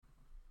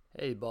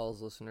Hey,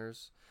 Balls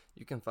listeners.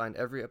 You can find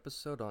every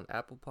episode on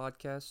Apple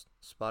Podcasts,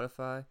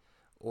 Spotify,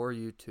 or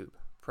YouTube.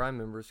 Prime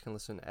members can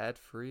listen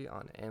ad-free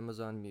on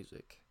Amazon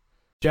Music.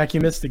 Jack,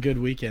 you missed a good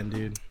weekend,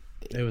 dude.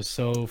 It was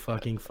so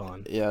fucking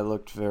fun. Yeah, it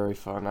looked very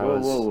fun. I Whoa,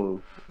 was whoa,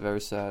 whoa.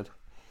 very sad.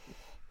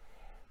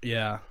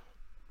 Yeah.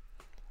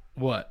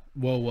 What?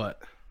 Whoa,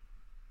 what?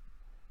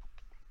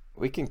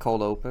 We can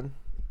cold open.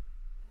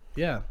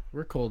 Yeah,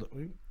 we're cold.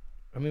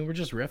 We're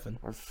just riffing.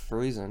 We're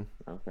freezing.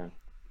 Okay.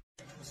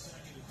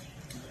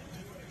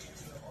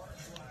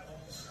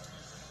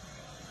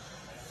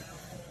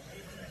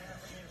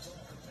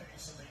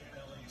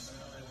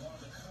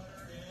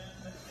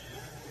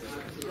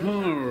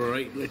 All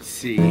right, let's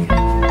see. Absolute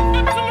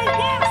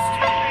worst!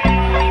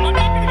 I'm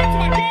not gonna get to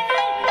my game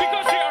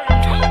because they are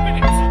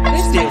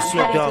incompetent! Still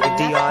Snoop Dogg and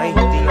D.I. He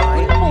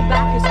pulled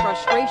back his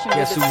frustration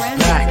Guess with his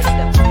who's transit back?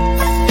 system.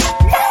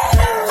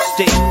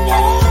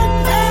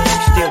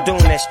 Still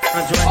doing that shit.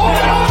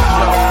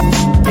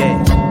 Yeah.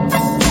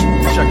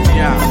 Check me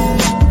out.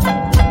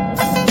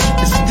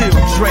 It's still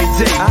Dre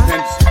Day,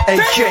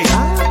 AK.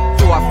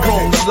 Though I've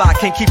grown a lot,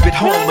 can't keep it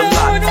home a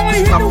lot.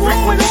 This is my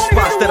frequent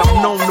spots that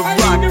I'm known to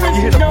rock.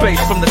 You hear the bass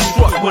from the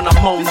truck when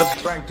I'm on the.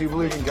 Frank, do you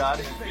believe in God?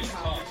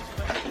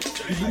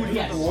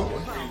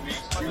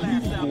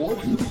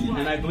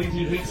 And I believe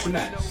he hates the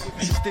Mets.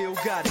 Still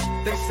got it.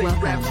 They say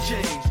Welcome rap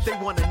changed. They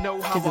want to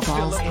know how to the I feel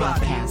Balls about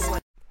Podcast.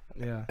 it.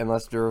 Yeah.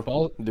 Unless Drew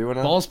doing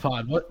it. Balls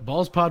Pod. What?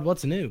 Balls Pod.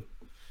 What's new?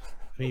 I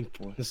mean,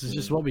 this is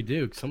just what we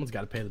do. Someone's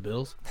got to pay the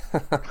bills.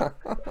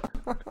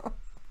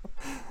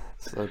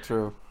 So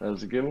true. That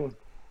was a good one.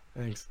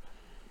 Thanks.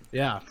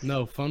 Yeah.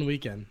 No. Fun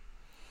weekend.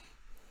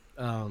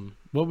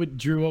 What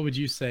would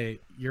you say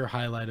your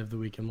highlight of the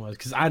weekend was?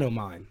 Because I know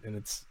mine, and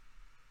it's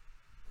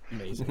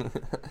amazing.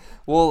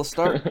 Well,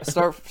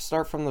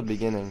 start from the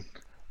beginning.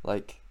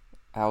 Like,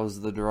 how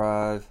was the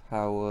drive?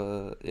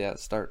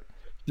 Start.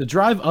 The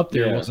drive up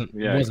there wasn't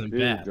it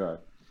bad. was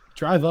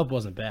Drive up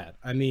wasn't bad.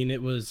 I mean,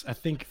 it was. I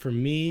think for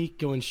me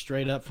going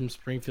straight up from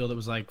Springfield, it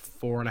was like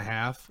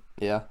 4.5.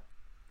 Yeah.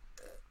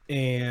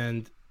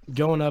 And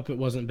going up, it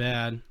wasn't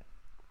bad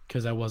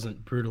because I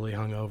wasn't brutally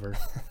hungover.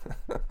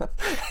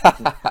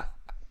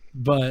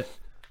 But,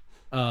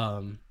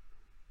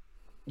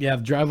 yeah,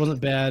 the drive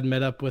wasn't bad.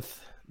 Met up with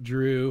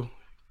Drew,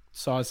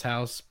 saw his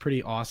house,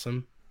 pretty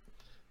awesome.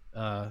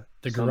 The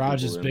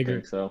garage is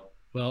bigger. So.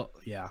 Well,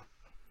 yeah,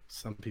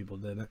 some people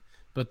didn't.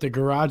 But the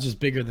garage is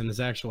bigger than his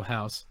actual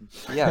house.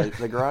 Yeah,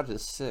 the garage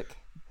is sick.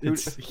 Who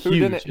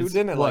huge. Who It's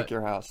didn't what? like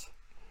your house?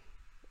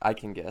 I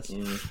can guess.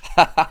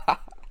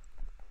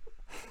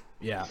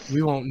 Yeah,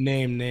 we won't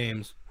name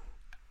names,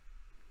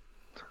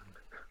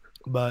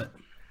 but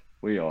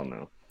We all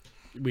know.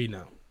 we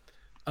know.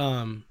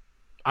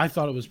 I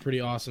thought it was pretty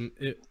awesome.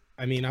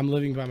 I'm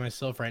living by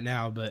myself right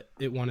now, but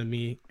it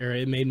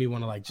made me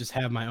want to like just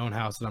have my own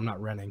house that I'm not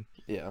renting.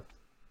 Yeah.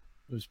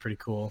 It was pretty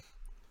cool.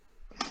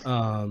 What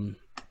And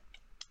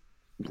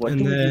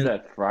did we then- do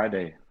that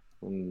Friday?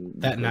 When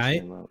That you first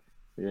night? came out?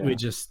 Yeah. We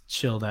just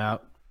chilled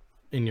out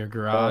in your Oh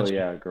garage,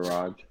 yeah,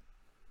 garage.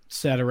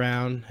 sat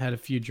around, had a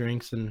few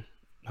drinks, and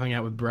hung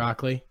out with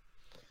Broccoli.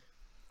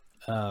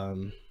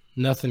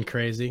 Nothing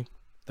crazy.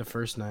 The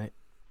first night.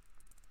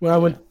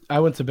 Well, I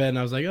went to bed and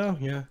I was like, oh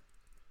yeah,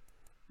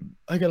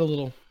 I got a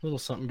little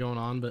something going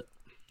on, but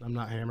I'm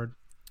not hammered.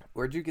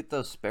 Where'd you get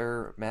those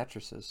spare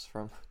mattresses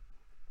from?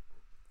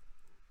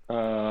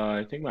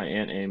 I think my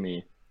Aunt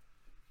Amy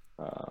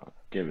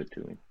gave it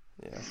to me.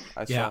 Yeah.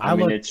 Yeah, I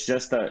mean, looked-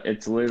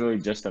 it's literally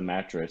just a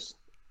mattress.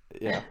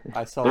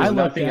 I saw. There's I looked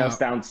nothing else out.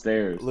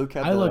 downstairs. Luke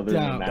had I the looked other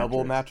than out. the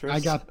double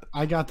mattress.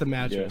 I got the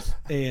mattress,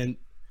 and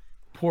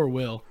poor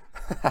Will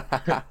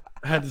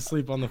had to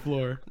sleep on the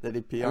floor. Did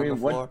he pee I on mean, the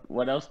floor?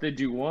 what else did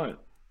you want?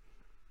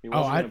 He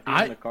Oh, wasn't gonna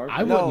pee on the carpet?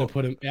 I No. wouldn't have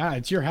put him. Yeah,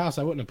 it's your house.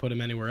 I wouldn't have put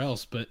him anywhere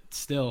else. But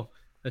still,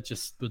 that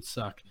just would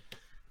suck.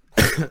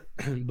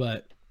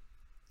 But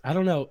I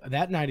don't know.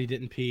 That night he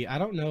didn't pee. I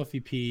don't know if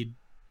he peed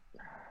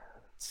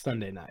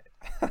Sunday night.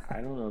 I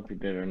don't know if he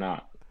did or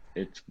not.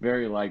 It's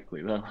very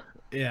likely though.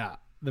 Yeah,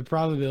 the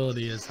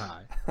probability is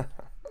high.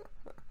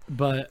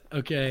 But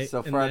okay.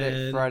 So and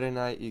then Friday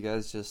night, you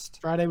guys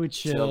just Friday we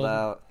chilled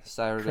out. cracked a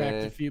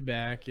Saturday, few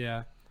back.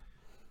 Yeah.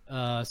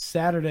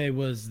 Saturday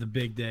was the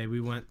big day.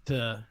 We went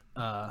to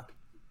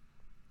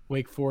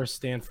Wake Forest,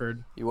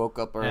 Stanford, you woke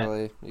up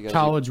early. You guys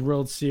College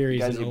World Eat, Series.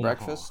 you guys in eat Omaha.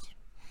 breakfast.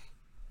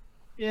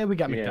 Yeah, we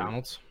got Yeah.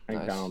 McDonald's.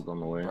 McDonald's on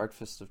the way.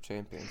 Breakfast of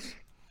champions.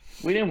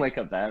 We didn't wake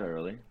up that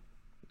early.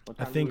 What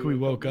I time think did we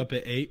woke up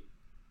at 8.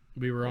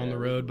 We were on Yeah, the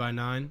we road were. by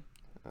 9.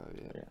 Oh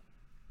yeah.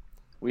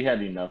 We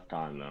had enough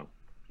time though.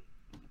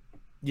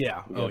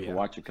 Yeah. We Oh got to yeah.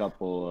 watch a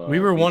couple. We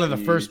were one of the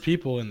BCs. first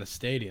people in the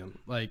stadium.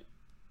 Like,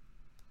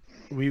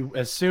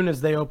 as soon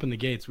as they opened the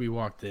gates, we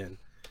walked in,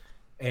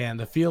 and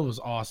the field was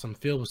awesome.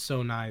 Field was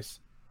so nice.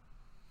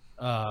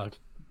 Got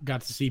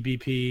to see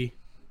BP,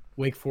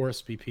 Wake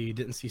Forest BP.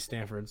 Didn't see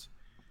Stanford's.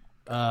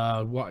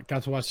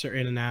 Got to watch their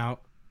in and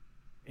out,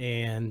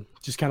 and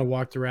just kind of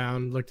walked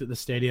around, looked at the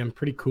stadium.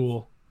 Pretty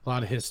cool. A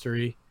lot of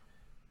history.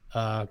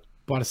 Bought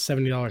a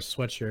 $70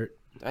 sweatshirt.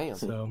 Damn.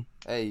 So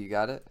Hey, you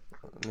got it?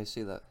 Let me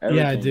see that. Yeah, I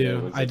Everything there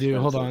do. was I do.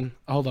 Hold expensive.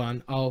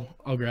 on.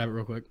 I'll grab it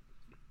real quick.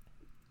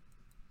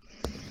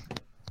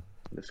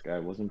 This guy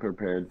wasn't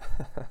prepared.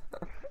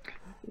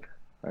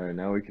 All right,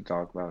 now we can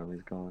talk about him.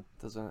 He's gone.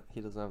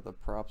 He doesn't have the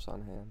props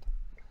on hand.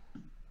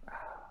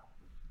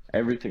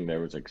 Everything there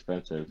was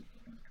expensive.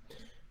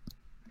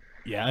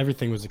 Yeah,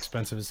 everything was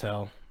expensive as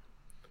hell.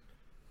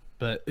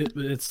 But it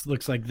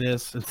looks like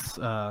this. It's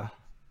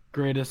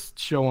greatest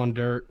show on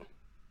dirt.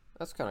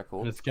 That's kind of cool.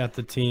 And it's got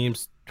the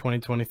teams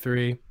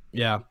 2023.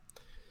 Yeah.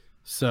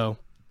 So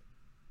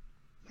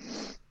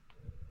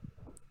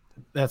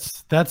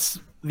that's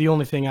the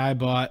only thing I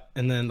bought,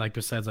 and then like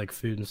besides like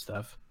food and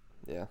stuff.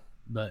 Yeah.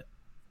 But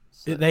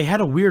So- they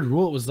had a weird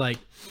rule. It was like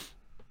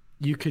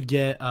you could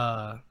get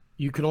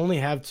you could only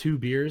have 2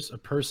 beers a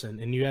person,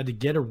 and you had to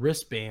get a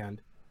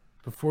wristband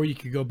before you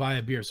could go buy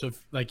a beer. So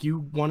if like you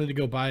wanted to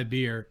go buy a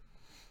beer,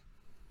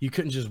 you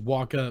couldn't just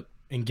walk up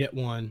and get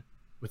one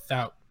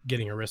without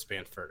getting a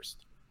wristband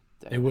first.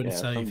 They wouldn't Yeah,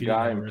 sell you some if you didn't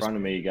guy have a in front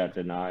of wristband. me got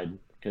denied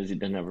because he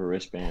didn't have a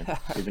wristband,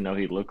 even though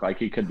he looked like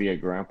he could be a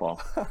grandpa.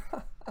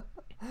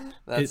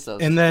 That's so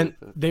And then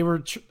stupid. they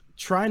were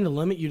trying to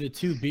limit you to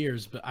 2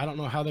 beers, but I don't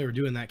know how they were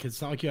doing that because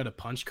it's not like you had a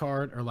punch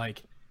card or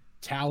like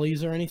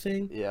tallies or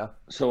anything. Yeah.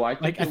 So I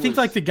think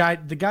Like the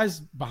guys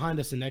behind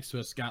us and next to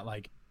us got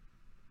like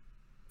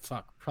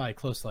probably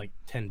close to like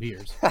 10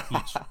 beers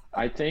each.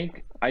 I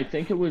think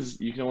it was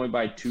you can only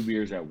buy 2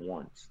 beers at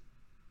once.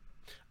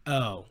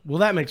 Oh, well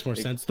that makes more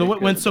sense. it So when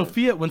could've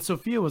been.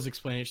 Sophia was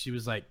explaining, she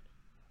was like,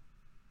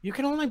 "You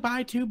can only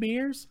buy 2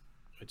 beers,"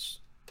 which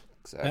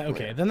Exactly.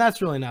 okay, then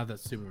that's really not that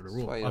stupid of a That's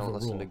rule. why you don't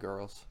listen to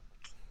girls.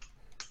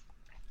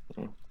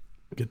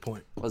 Good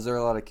point. Was there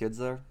a lot of kids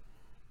there?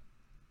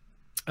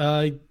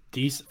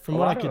 Decent from A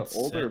what I lot could of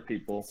older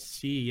people.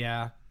 see,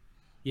 yeah,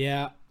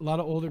 a lot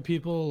of older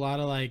people, a lot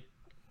of like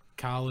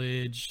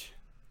college,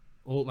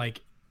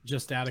 like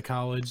just out of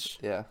college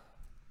Yeah.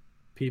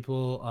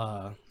 people,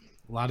 a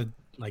lot of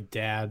like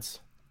dads.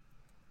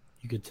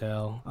 You could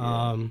tell.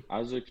 Yeah. I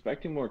was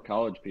expecting more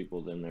college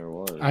people than there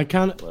was. I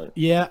kind of but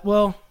yeah.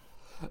 Well,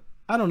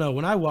 I don't know.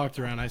 When I walked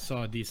around, I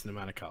saw a decent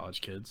amount of college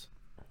kids,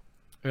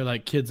 or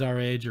like kids our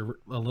age or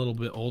a little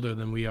bit older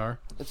than we are.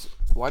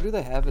 Why do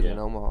they have it in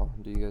Yeah. Omaha?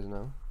 Do you guys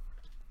know?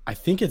 I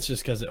think it's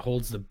just because it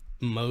holds the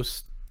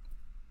most.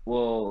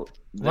 well,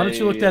 Why don't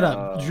you look that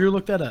up, Drew?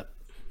 Look that up.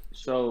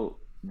 So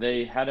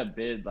they had a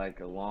bid like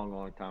a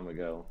long time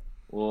ago.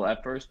 Well,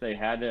 at first they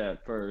had it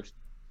at first,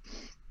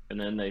 and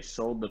then they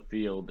sold the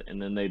field, and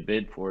then they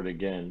bid for it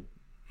again,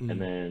 Mhm.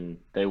 and then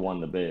they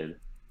won the bid.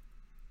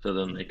 So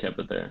then they kept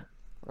it there.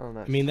 Oh,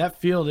 nice. I mean, that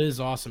field is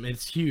awesome.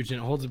 It's huge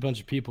and it holds a bunch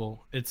of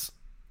people. It's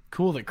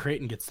cool that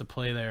Creighton gets to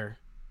play there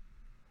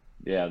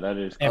Yeah, that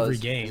is. Oh, every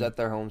is game, that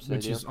their home stadium?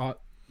 which is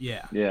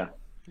yeah, Yeah,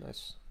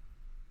 Nice.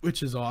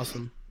 which is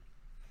awesome.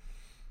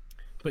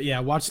 But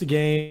yeah, watch the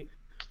game,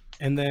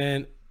 and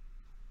then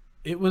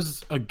it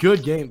was a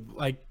good game.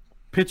 Like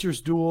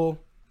pitchers duel.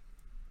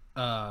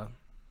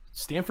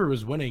 Stanford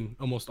was winning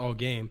almost all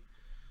game.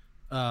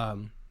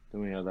 then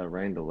we have that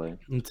rain delay.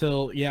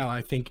 Until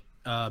I think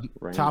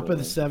Rain top of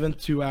the delay.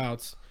 7th, 2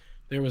 outs,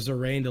 there was a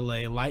rain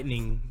delay,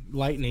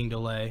 lightning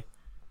delay,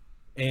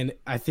 and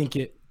I think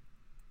it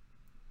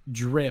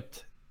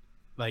dripped,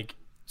 like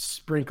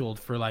sprinkled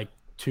for like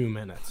 2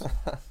 minutes.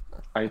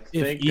 I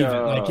think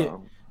even, like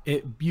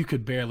it you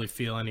could barely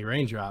feel any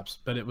raindrops,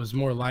 but it was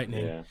more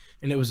lightning, yeah.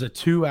 and it was a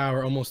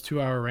almost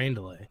 2 hour rain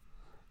delay.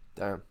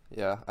 Damn.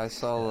 Yeah, I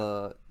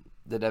saw.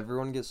 Did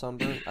everyone get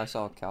sunburned? I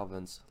saw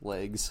Calvin's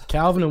legs.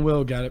 Calvin and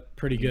Will got it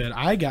pretty good.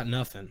 I got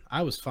nothing.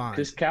 I was fine.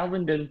 Because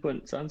Calvin didn't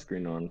put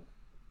sunscreen on.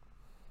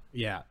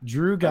 Yeah,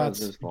 Drew That got was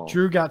his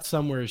fault.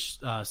 somewhere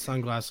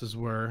sunglasses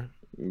were,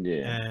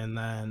 Yeah. and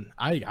then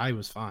I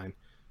was fine.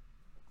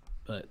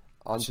 But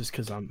On it's just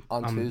because I'm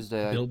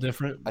Tuesday, built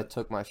different. I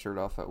took my shirt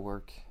off at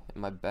work,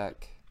 and my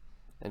back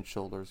and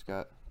shoulders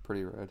got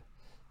pretty red.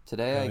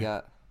 Today I Really?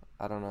 got,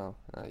 I don't know,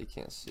 you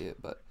can't see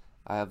it, but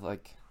I have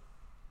like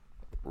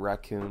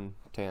raccoon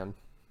tan.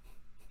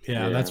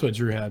 Yeah, Yeah. that's what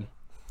Drew had.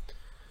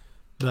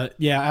 But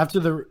yeah, after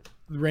the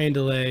rain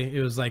delay,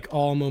 it was like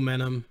all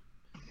momentum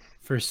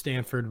for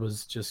Stanford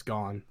was just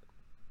gone.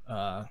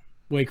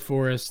 Wake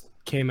Forest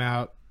came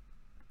out,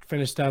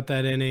 finished out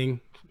that inning,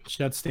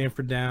 shut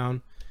Stanford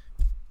down.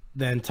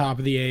 Then top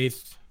of the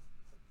 8th,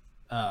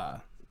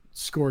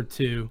 scored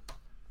 2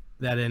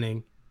 that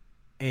inning,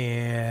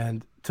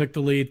 and took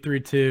the lead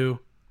 3-2.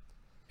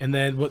 And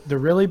then what the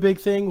really big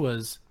thing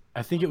was,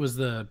 I think it was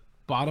the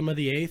bottom of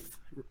the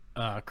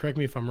 8th. Correct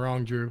me if I'm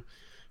wrong, Drew.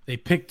 They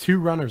picked 2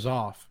 runners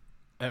off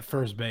at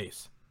first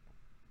base.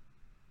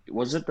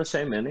 Was it the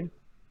same inning?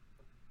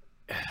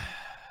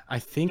 I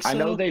think so. I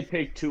know they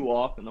picked 2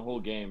 off in the whole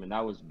game, and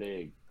that was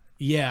big.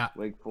 Yeah,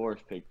 Wake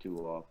Forest picked 2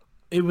 off.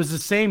 it was the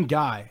same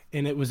guy,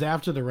 and it was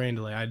after the rain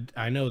delay.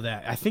 I know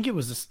that. I think it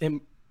was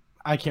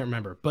I can't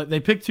remember, but they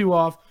picked 2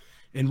 off,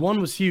 and one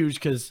was huge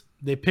because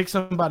they picked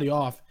somebody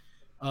off.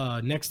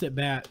 Next at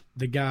bat,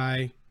 the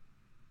guy,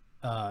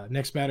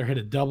 next batter hit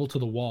a double to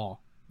the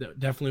wall. That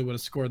definitely would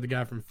have scored the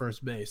guy from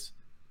first base.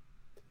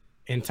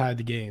 and tied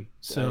the game.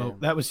 So Damn.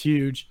 that was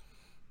huge.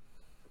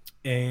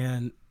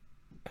 And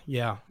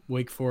yeah,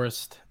 Wake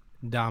Forest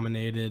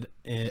dominated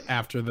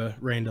after the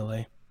rain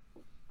delay.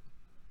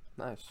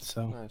 Nice.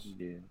 So Nice.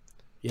 Yeah.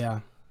 yeah,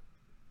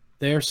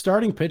 their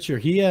starting pitcher,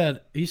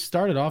 he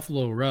started off a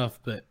little rough,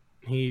 but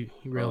he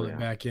reeled yeah. it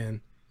back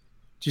in.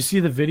 Did you see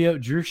the video?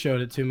 Drew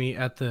showed it to me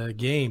at the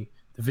game.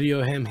 The video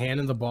of him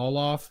handing the ball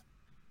off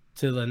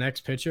to the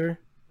next pitcher.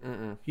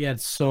 Mm-mm. He had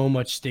so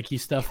much sticky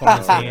stuff on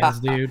his hands,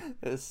 dude.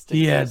 It's sticky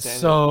He had as hand.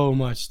 so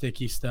much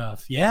sticky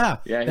stuff. Yeah,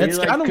 Yeah, he, that's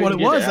like, kind of what it couldn't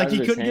get it was. out Like of he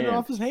his couldn't get it hand.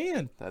 off his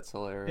hand. That's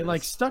hilarious. It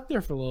like stuck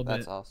there for a little bit.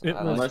 That's awesome. It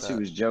I was, like Unless he that.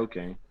 was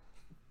joking.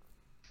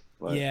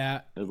 But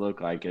yeah, it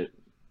looked like it.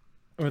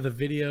 or the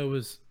video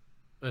was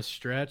a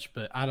stretch,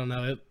 but I don't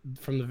know.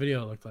 From the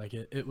video, it looked like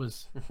it. It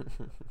was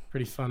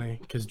pretty funny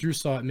because Drew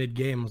saw it mid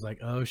game. Was like,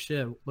 "Oh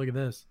shit, look at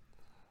this."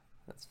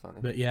 That's funny.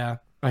 But yeah,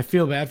 I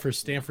feel bad for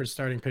Stanford's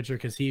starting pitcher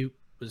because he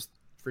was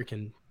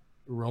freaking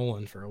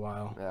rolling for a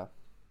while. Yeah.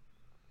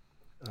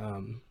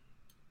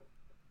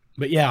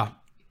 But yeah,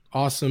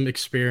 awesome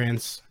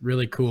experience,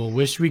 really cool.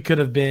 Wish we could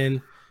have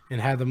been and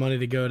had the money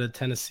to go to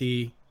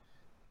Tennessee,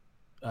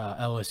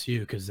 LSU,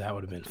 because that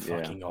would have been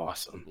Yeah. fucking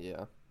awesome.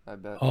 Yeah. I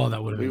bet. Oh,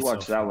 that would have We been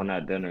watched so that fun. one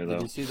at dinner, Did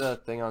though. you see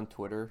that thing on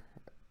Twitter?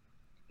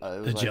 It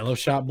was The like- Jello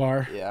shot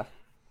bar. Yeah.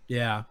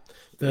 Yeah.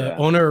 The Yeah.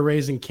 owner of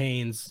Raising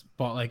Cane's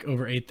bought like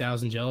over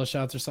 8,000 Jello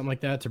shots or something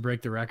like that to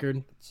break the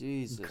record.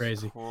 Jesus.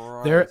 Crazy.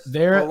 Christ.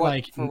 They're For at what-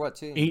 like for what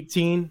team?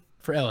 18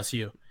 for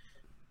LSU.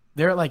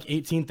 They're at like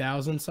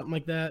 18,000, something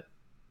like that.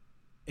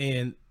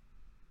 And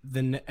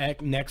the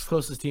next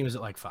closest team is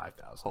at like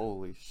 5,000.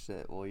 Holy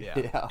shit. Well, Yeah.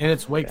 yeah. And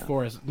it's Wake Yeah.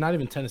 Forest, not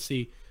even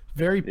Tennessee.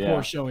 Very poor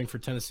Yeah. showing for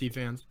Tennessee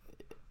fans.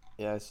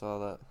 Yeah, I saw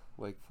that.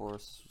 Wake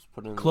Forest was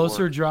putting in the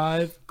Closer work.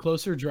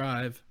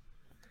 drive,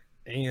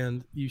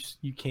 and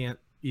you can't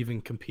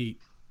even compete.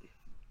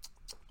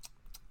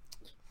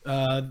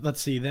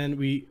 Let's see. Then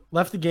we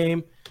left the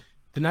game.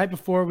 The night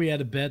before, we had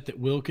a bet that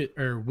Will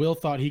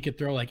thought he could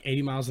throw like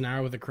 80 miles an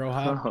hour with a crow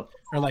hop,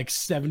 or like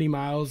 70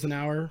 miles an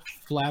hour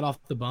flat off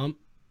the bump.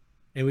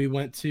 And we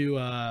went to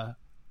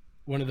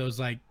one of those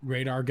like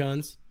radar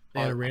guns.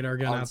 They had a radar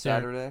gun on out there.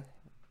 Saturday.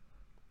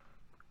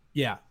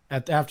 Yeah,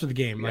 after the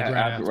game, like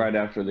Yeah, right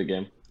after the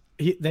game.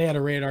 they had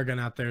a radar gun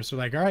out there. So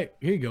like, all right,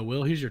 here you go,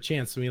 Will. Here's your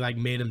chance. And we like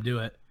made him do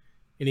it.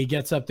 And he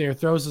gets up there,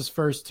 throws his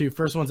first two.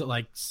 First one's at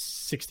like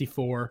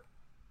 64.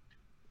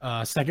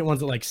 Second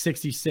one's at like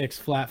 66,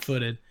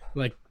 flat-footed.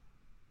 Like,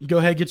 go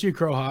ahead, get you a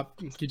crow hop.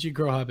 Get you a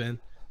crow hop in.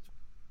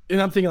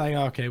 And I'm thinking like,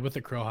 okay, with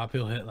the crow hop,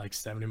 he'll hit like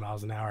 70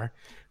 miles an hour.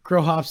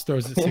 Crow hops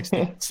throws at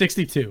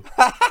 62.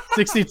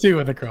 62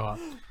 with a crow hop.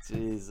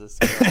 Jesus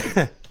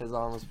Christ. His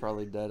arm was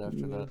probably dead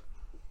after that.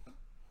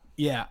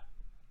 Yeah.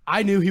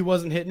 I knew he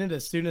wasn't hitting it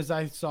as soon as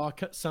I saw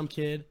some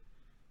kid.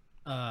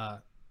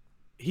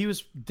 He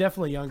was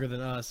definitely younger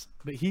than us,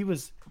 but he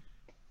was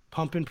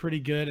pumping pretty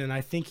good. And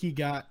I think he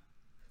got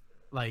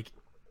like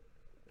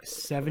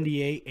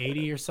 78,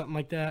 80 or something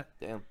like that.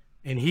 Damn.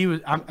 And he was,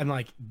 I'm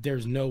like,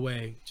 there's no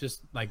way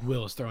just like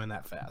Will is throwing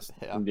that fast.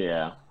 Yeah.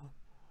 Yeah.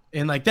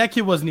 And like that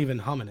kid wasn't even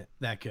humming it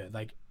that good.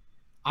 Like,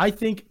 I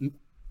think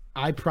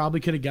I probably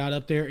could have got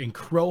up there and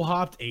crow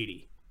hopped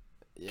 80.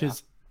 Yeah.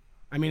 Because,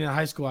 I mean, in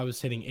high school, I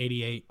was hitting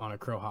 88 on a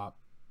crow hop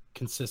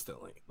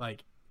consistently.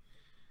 Like,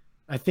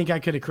 I think I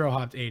could have crow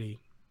hopped 80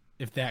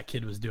 if that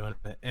kid was doing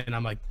it. And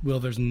I'm like, Will,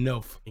 there's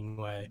no fucking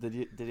way. Did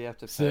he have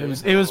to pay? So it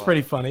was or what?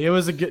 pretty funny. It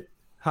was a good,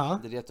 huh?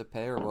 Did he have to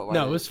pay or what? Why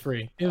No, did- it was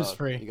free. It was You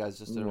free. guys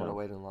just didn't want to No.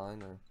 wait in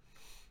line, or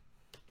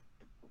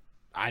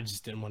I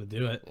just didn't want to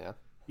do it. yeah.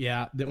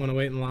 Yeah, didn't want to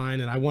wait in line,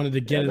 and I wanted to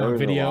get Yeah, it there on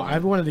was a video. line. I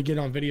wanted to get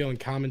on video and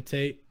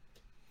commentate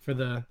for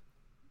the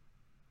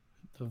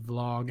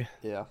vlog.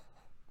 Yeah.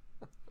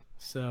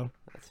 So,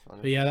 That's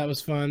funny. but yeah, that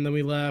was fun. Then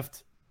we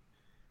left.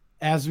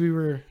 As we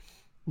were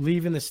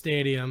leaving the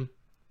stadium,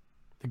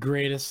 the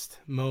greatest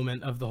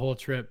moment of the whole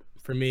trip,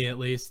 for me at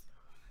least,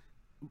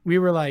 we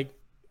were like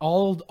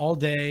all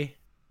day.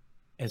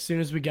 As soon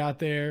as we got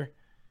there,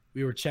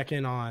 we were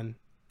checking on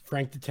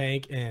Frank the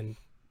Tank and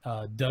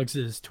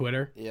Doug's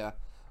Twitter. Yeah.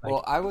 Like-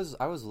 Well, I was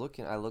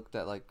looking. I looked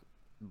at like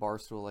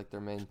Barstool, like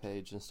their main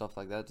page and stuff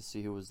like that, to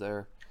see who was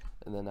there,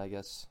 and then I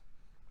guess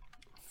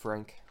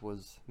Frank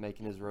was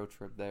making his road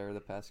trip there the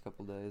past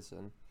couple days,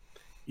 and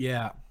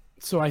Yeah.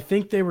 So I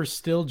think they were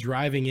still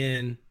driving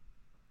in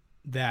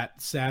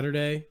that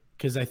Saturday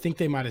because I think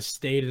they might have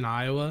stayed in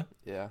Iowa,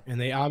 yeah. and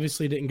they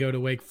obviously didn't go to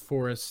Wake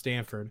Forest,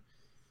 Stanford.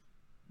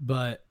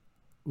 But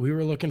we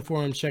were looking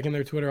for them, checking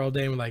their Twitter all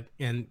day, and we're like,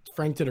 and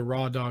Frank did a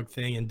raw dog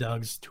thing, and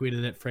Doug's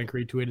tweeted it. Frank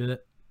retweeted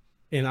it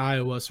in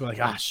Iowa. So we're like,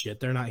 ah, shit,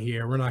 they're not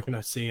here. We're not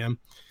gonna see them.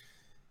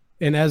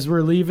 And as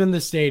we're leaving the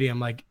stadium,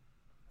 like,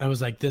 I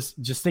was like, this,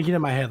 just thinking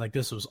in my head, like,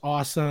 this was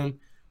awesome.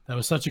 That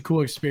was such a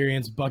cool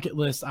experience. Bucket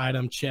list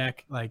item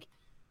check. Like,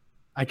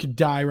 I could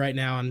die right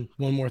now, and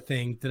one more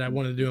thing that I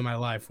wanted to do in my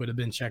life would have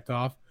been checked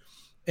off.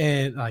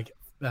 And like,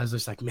 I was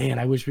just like, man,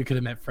 I wish we could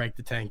have met Frank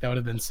the Tank. That would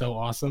have been so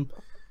awesome.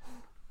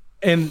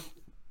 And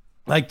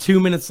like 2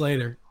 minutes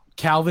later,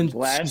 Calvin,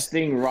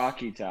 Blasting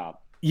Rocky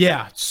Top.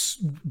 Yeah,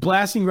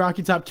 blasting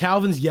Rocky Top.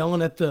 Calvin's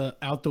yelling out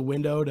the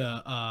window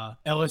to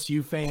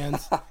LSU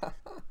fans.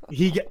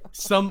 He got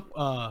some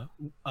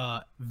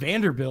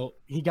Vanderbilt.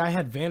 Guy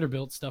had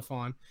Vanderbilt stuff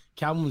on.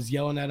 Calvin was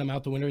yelling at him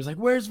out the window. He's like,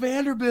 "Where's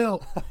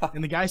Vanderbilt?"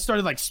 And the guy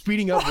started like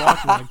speeding up,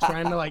 walking, like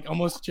trying to like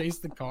almost chase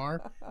the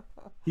car.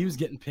 He was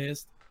getting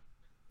pissed.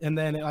 And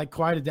then it like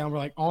quieted down. We're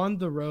like on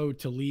the road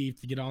to leave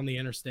to get on the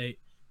interstate,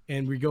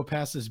 and we go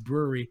past this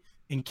brewery,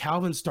 and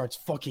Calvin starts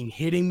fucking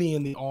hitting me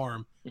in the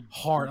arm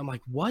hard. I'm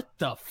like, "What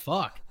the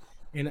fuck?"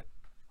 And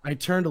I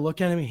turned to look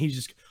at him, and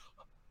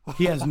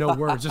he has no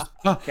words. Just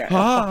He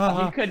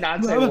could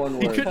not say one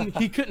word.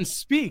 He couldn't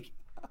speak.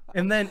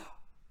 And then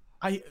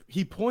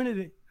he pointed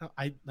it.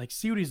 I like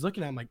see what he's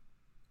looking at. I'm like,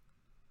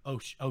 oh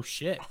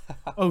shit.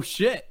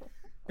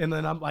 And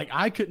then I'm like,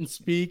 I couldn't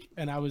speak,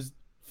 and I was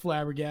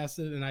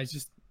flabbergasted, and I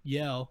just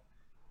yell,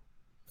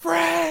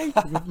 "Frank!"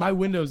 with my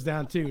windows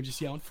down too, and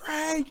just yelling,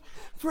 "Frank!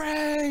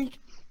 Frank!"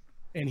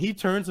 And he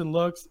turns and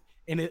looks,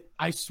 and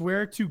I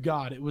swear to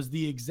God, it was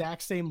the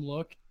exact same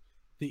look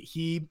that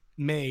he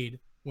made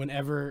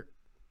whenever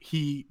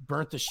he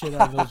burnt the shit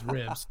out of those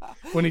ribs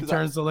when he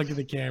turns to look at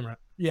the camera.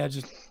 Yeah,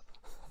 just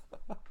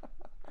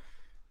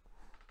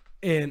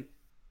and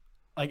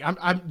like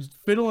I'm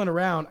fiddling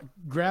around,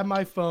 grab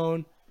my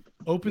phone,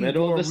 open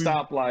Middle the door, of the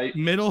stoplight.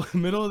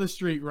 middle of the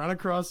street, run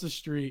across the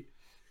street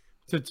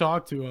to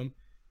talk to him.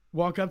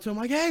 Walk up to him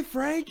like, "Hey,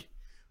 Frank."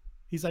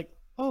 He's like,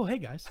 "Oh, hey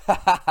guys."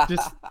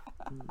 Just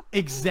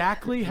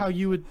exactly how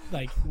you would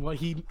like what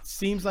he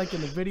seems like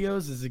in the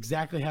videos is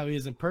exactly how he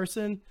is in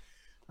person.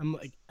 I'm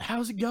like,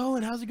 "How's it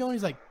going? How's it going?"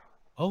 He's like,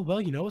 "Oh, well,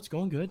 it's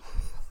going good."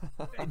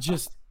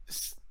 Just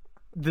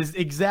the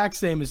exact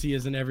same as he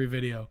is in every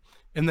video.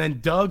 And then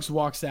Doug's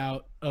walks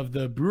out of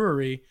the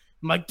brewery.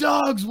 I'm like,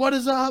 "Doug's, what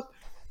is up?"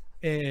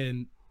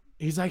 And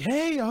he's like,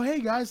 "Hey,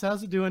 guys,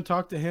 how's it doing?"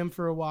 Talked to him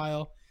for a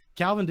while.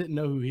 Calvin didn't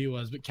know who he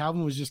was, but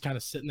Calvin was just kind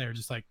of sitting there,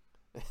 just like,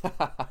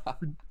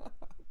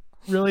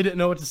 really didn't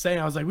know what to say.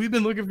 And I was like, "We've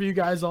been looking for you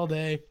guys all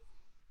day."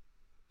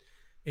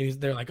 And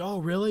they're like, "Oh,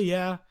 really?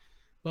 Yeah."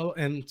 Well,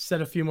 and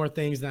said a few more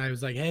things. And I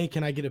was like, "Hey,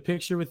 can I get a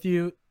picture with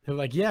you?" They're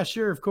like, "Yeah,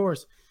 sure, of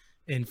course."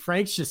 And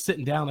Frank's just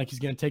sitting down like he's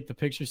going to take the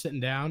picture sitting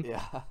down.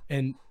 Yeah.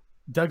 And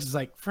Doug's is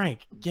like,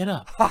 "Frank, get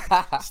up.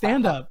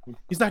 Stand up."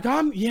 He's like,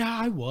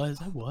 I was.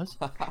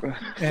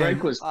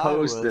 Frank was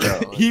posted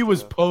up. He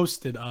was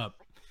posted up.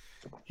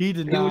 He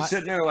did He not. was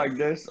sitting there like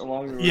this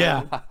along the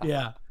road.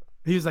 Yeah.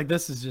 He was like,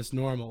 "This is just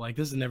normal. Like,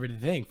 this is an everyday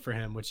thing for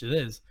him," which it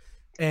is.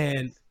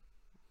 And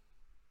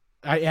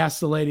I asked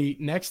the lady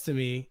next to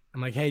me,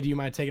 I'm like, "Hey, do you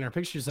mind taking our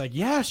picture?" She's like,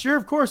 "Yeah, sure,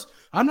 of course.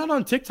 I'm not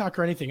on TikTok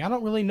or anything. I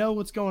don't really know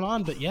what's going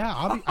on, but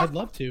yeah, I'd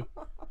love to."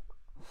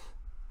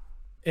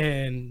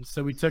 And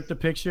so we took the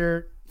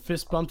picture,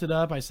 fist bumped it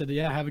up. I said,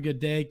 "Yeah, have a good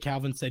day."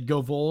 Calvin said,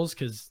 "Go Vols,"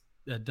 because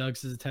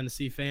Doug's is a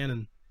Tennessee fan,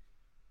 and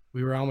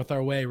we were on with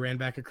our way, ran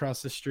back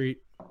across the street.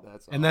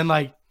 That's and then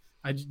like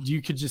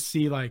you could just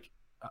see like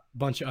a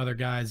bunch of other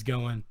guys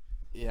going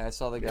yeah, I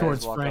saw the guys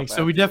towards walk Frank. up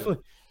So we after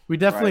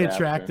definitely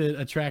Right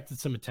attracted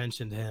some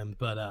attention to him,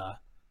 but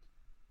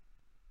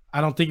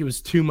I don't think it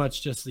was too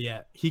much just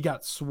yet. He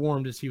got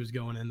swarmed as he was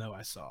going in, though.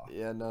 I saw.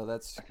 Yeah, no,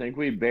 that's I think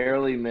we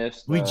barely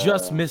missed. We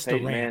just missed the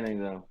Peyton rant. Manning,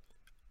 though.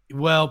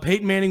 Well,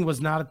 Peyton Manning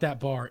was not at that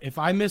bar. If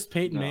I missed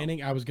Peyton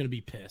Manning, I was going to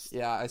be pissed.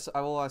 yeah. I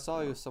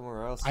saw he was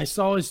somewhere else. I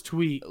saw his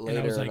tweet later,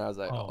 and I was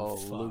like, oh,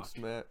 fuck. Luke's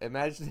man.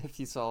 Imagine if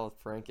you saw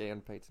Frank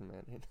and Peyton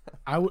Manning.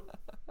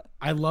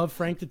 I love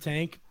Frank the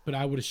Tank, but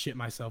I would have shit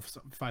myself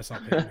if I saw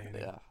Peyton Manning.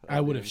 Yeah, I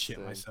that'd would be have shit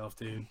insane. myself,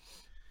 dude.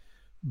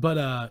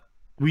 But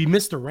we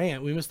missed a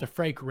rant. We missed a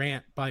Frank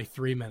rant by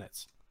 3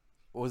 minutes.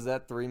 Was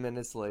that 3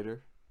 minutes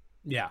later?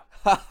 Yeah.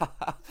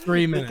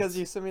 3 minutes. Because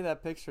you sent me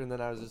that picture, and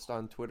then I was just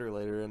on Twitter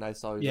later, and I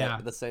saw you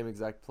at the same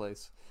exact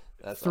place.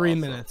 That's 3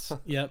 awesome. minutes.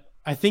 Yep.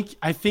 I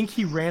think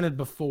he ranted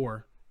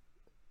before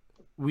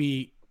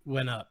we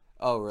went up.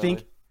 Oh,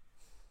 really?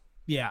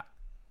 Yeah.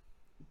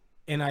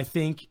 And I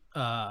think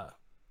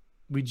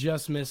we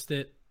just missed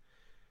it,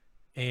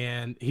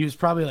 and he was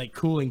probably like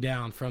cooling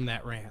down from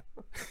that rant.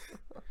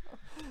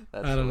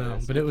 That's I don't know,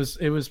 hilarious. but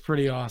it was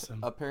pretty awesome.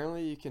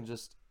 Apparently, you can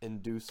just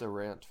induce a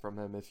rant from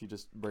him if you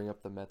just bring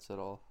up the Mets at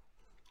all.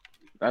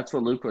 That's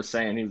what Luke was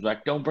saying. He was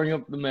like, "Don't bring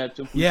up the Mets."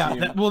 If we Yeah, see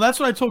 'em." that's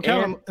what I told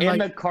Calvin. And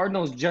Like, the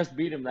Cardinals just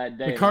beat him that day.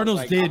 the And I was Cardinals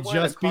like, did I'm wearing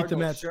a just beat the Cardinals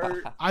Mets.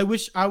 shirt. I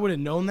wish I would have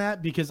known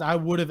that, because I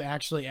would have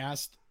actually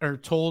asked or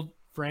told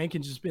Frank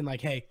and just been like,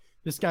 "Hey,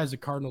 this guy's a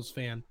Cardinals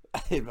fan."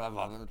 The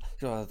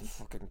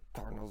fucking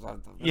Cardinals.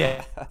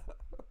 Yeah.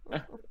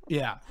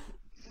 Yeah.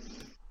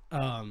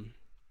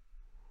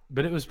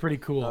 But it was pretty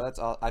cool. No, that's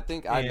all. I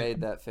think I And- made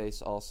that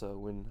face also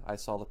when I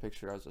saw the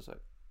picture. I was just like,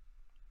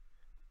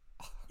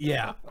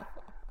 Yeah.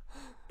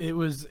 It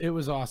was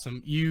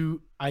awesome.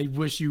 I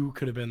wish you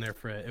could have been there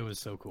for it. It was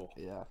so cool.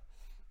 yeah.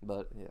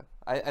 But yeah,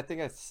 I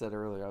think I said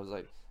earlier, I was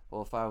like,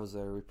 well, if I was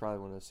there, we probably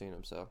wouldn't have seen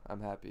him. So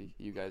I'm happy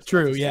you guys. got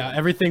True, to see yeah. him.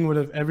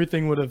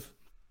 Everything would have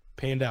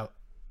panned out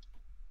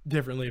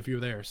differently if you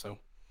were there, so.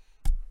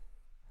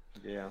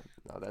 Yeah.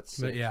 No, that's.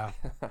 But sick. yeah.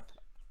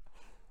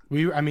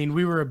 We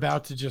were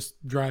about to just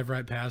drive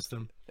right past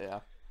them.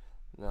 Yeah.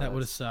 No, That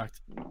would have that's-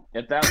 sucked.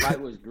 If that light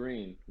was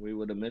green, we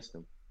would have missed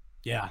him.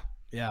 Yeah,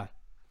 yeah.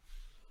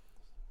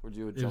 Would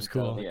you have It was jumped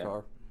out of cool. the Yeah.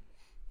 car?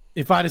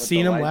 If I'd have But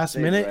seen the him light last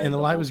stayed minute red and the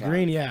the light whole was time.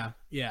 green, yeah,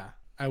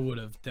 I would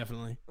have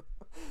definitely,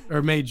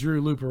 or made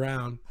Drew loop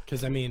around.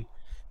 Because I mean,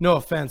 no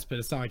offense, but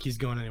it's not like he's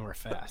going anywhere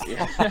fast. It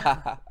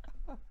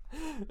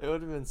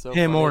would have been so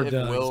Him funny or if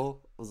Doug.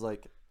 Will was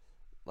like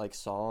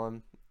saw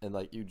him and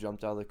like you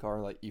jumped out of the car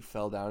and like you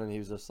fell down and he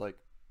was just like,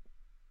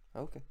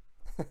 okay.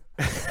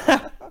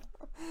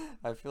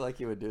 I feel like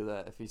he would do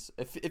that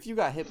if you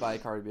got hit by a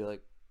car, he'd be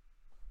like,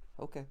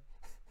 okay.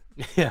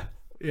 Yeah,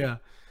 yeah,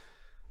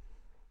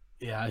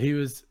 yeah. He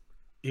was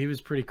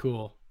pretty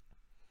cool.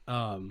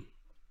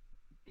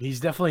 He's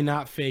definitely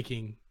not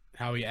faking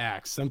how he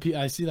acts.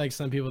 I see like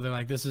some people, they're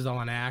like, this is all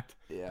an act.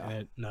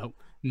 Yeah.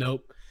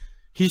 Nope.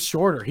 He's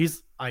shorter.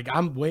 He's like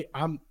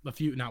I'm a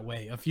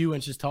few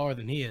inches taller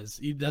than he is.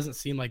 He doesn't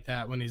seem like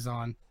that when he's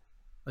on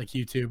like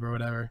YouTube or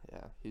whatever.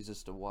 Yeah, he's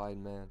just a wide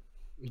man.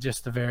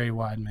 Just a very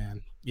wide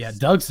man. Yeah,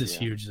 Doug's is Yeah.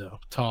 huge though,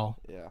 tall.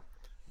 Yeah.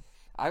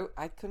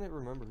 I couldn't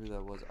remember who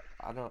that was.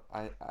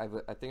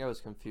 I think I was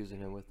confusing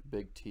him with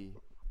Big T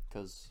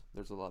because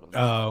there's a lot of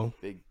Oh,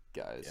 big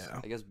guys. Yeah.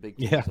 I guess Big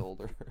T Yeah. is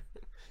older.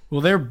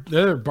 well, they're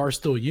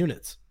Barstool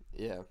units.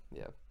 Yeah.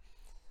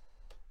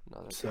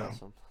 No, that's So-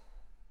 awesome.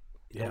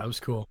 Yeah, it was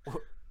cool.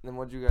 Then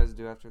what'd you guys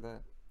do after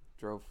that?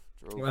 Drove.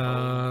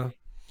 home?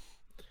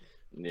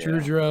 Yeah. Drew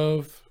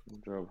drove.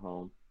 drove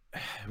home.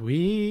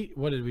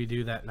 What did we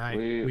do that night?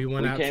 We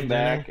went out came to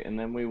back dinner. and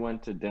then we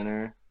went to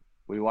dinner.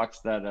 We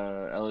watched that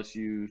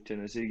LSU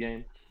Tennessee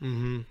game,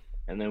 Mm-hmm.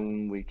 and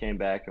then we came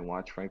back and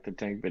watched Frank the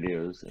Tank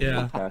videos. And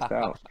Yeah. we passed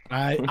out.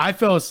 I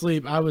fell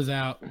asleep. I was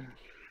out.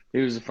 He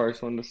was the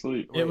first one to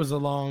sleep. It was a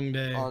long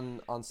day.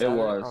 on Saturday,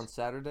 was. on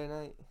Saturday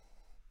night.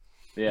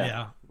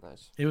 Yeah.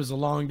 Nice. It was a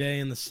long day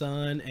in the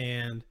sun,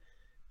 and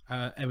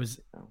it was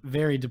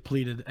very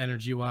depleted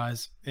energy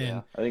wise. And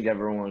Yeah. I think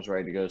everyone was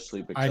ready to go to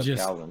sleep except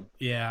Calvin.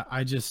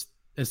 I just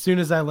as soon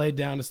as I laid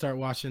down to start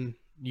watching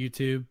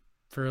YouTube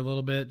for a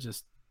little bit,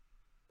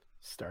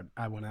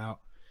 I went out.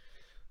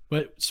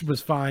 But it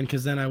was fine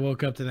because then I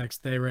woke up the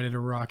next day ready to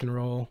rock and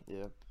roll.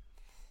 Yeah.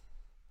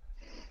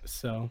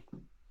 So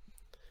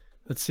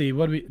let's see.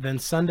 Then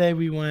Sunday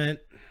we went.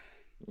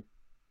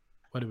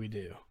 What did we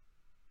do?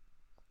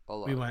 A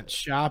lot. We went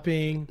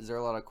shopping. Is there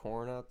a lot of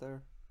corn out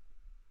there?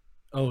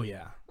 Oh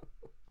yeah.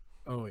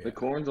 Oh yeah. The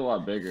corn's a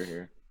lot bigger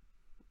here.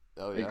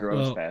 Oh It yeah.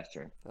 grows Well-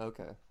 faster.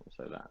 Okay.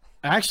 We'll say that.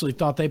 I actually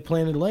thought they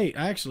planted late.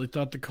 I actually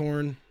thought the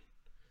corn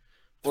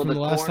Well, from the the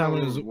last corn time it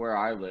over was where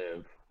I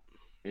live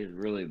is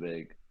really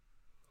big.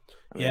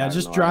 I mean, I yeah, have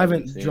just no idea, I driving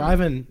haven't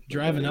seen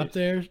driving it. up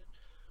there.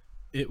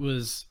 It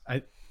was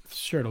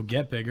sure it'll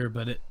get bigger,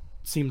 but it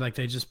seemed like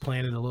they just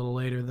planted a little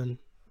later than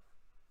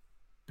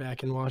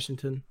back in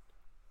Washington.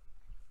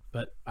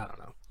 But I don't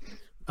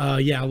know.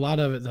 Yeah, a lot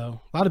of it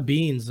though. A lot of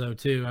beans though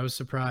too. I was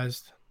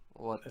surprised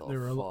What the there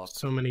were fuck?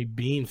 so many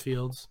bean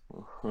fields.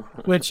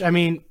 Which I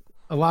mean,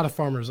 a lot of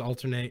farmers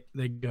alternate.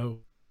 They go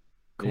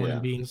corn Yeah.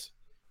 and beans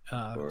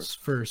course.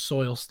 for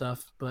soil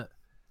stuff, but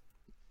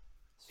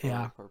Soil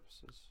yeah.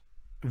 Purposes.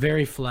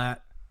 very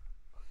flat.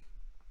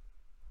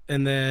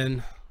 And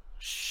then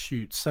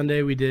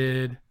Sunday we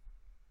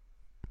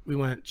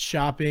went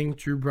shopping.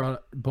 Drew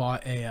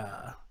bought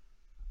a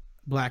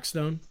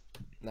Blackstone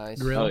Nice.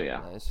 grill. Oh, yeah.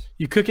 Nice.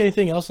 You cook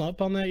anything else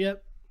up on that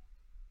yet?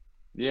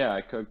 Yeah,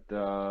 I cooked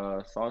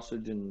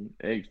sausage and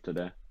eggs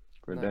today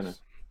for Nice. dinner.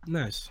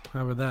 Nice.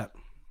 How about that?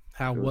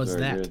 How It was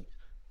very that? good.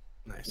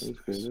 Nice. It was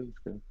good. It was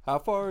good. How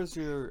far is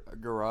your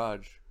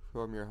garage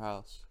from your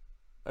house?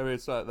 I mean,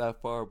 it's not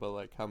that far, but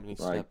like, how many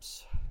Like-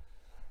 steps?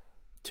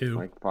 2.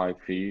 Like 5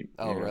 feet.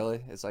 Oh, yeah.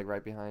 really? It's like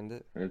right behind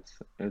it.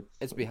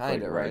 It's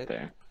behind like it, right?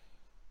 there.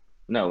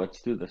 No,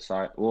 it's to the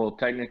side. Well,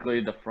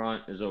 technically, the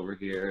front is over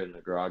here and the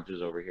garage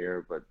is over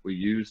here, but we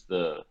use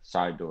the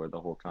side door the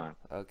whole time.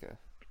 Okay.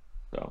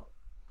 So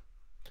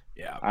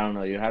Yeah. I don't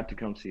know. You have to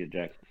come see it,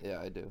 Jack. Yeah,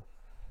 I do.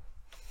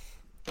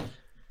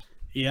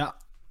 Yeah.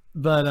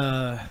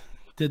 But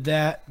did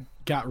that,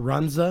 got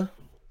Runza.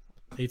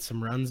 Ate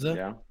some Runza.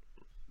 Yeah.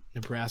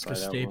 Nebraska Tried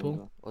that staple.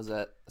 one. Was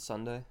that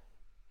Sunday?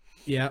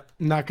 Yeah.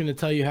 I'm not going to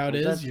tell you how it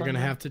Was is. that You're going to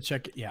Sunday? have to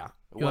check it. Yeah.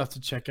 You'll What- have to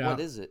check out. What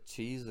is it?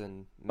 Cheese and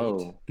meat?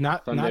 Oh,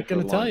 Not Sunday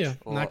going for to tell lunch. you.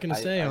 Well, Not going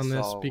to say I on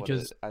this saw what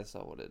because I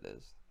saw what it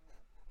is.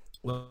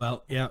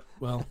 well, yeah,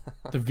 well,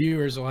 the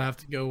viewers will have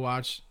to go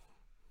watch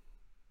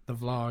the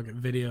vlog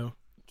video,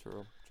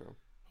 True.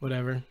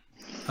 whatever.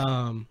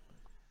 And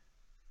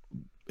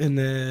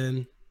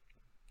then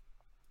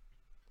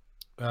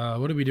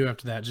what did we do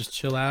after that? Just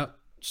chill out,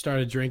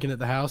 started drinking at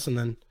the house, and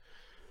then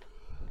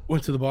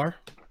went to the bar.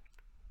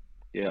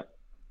 Yeah.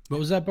 What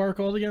was that bar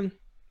called again?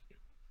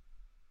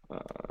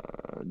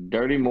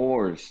 Dirty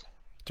Moors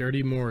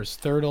Dirty Moore's,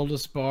 third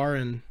oldest bar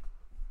in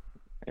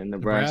in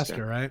Nebraska,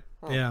 Nebraska. right?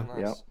 Oh, Yeah. Nice.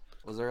 Yep.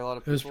 Was there a lot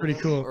of It was people pretty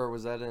there? cool. Or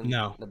was that in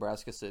No.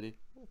 Nebraska City?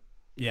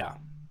 Yeah.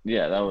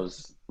 Yeah,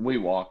 we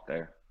walked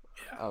there.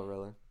 Oh,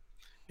 really?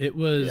 It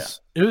was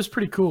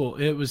pretty cool.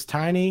 It was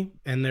tiny,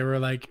 and there were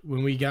like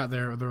when we got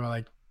there were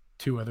like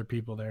 2 other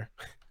people there.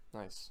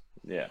 Nice.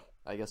 Yeah.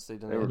 I guess they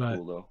They were didn't But-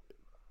 cool though.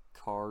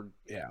 card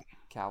Yeah.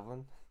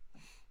 Calvin.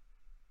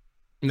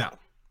 No,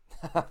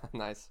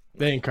 Nice,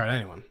 they didn't card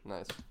anyone.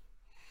 nice.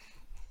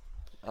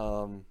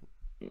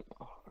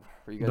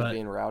 Were you guys But-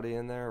 being rowdy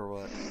in there or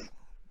what?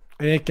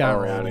 It got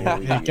Oh, rowdy.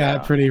 yeah. It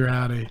got pretty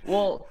rowdy.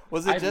 Well,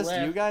 Was it I just you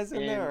left guys in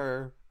and- there,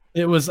 or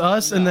It was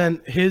us, and No.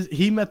 then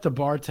he met the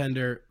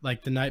bartender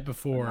like the night The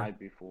before. night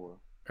before.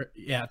 Or,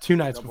 yeah, 2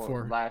 nights Couple-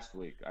 before. Last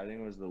week. I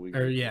think it was the week.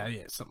 Or before. yeah,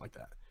 something like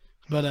that.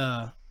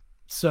 But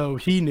so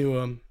he knew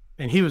him,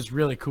 and he was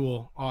really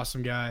cool,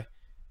 awesome guy,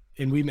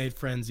 and we made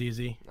friends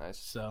easy. nice?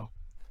 So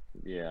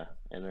Yeah,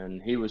 and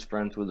then he was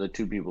friends with the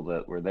 2 people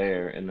that were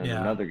there, and then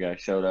Yeah. another guy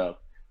showed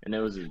up, and it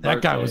was his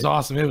that guy birthday. was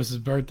awesome. It was his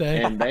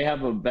birthday. And they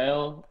have a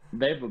bell.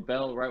 They have a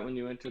bell right when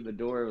you enter the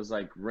door. It was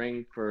like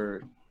ring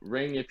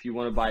if you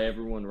want to buy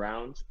everyone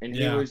rounds, and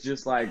he Yeah. was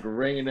just like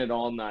ringing it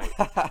all night.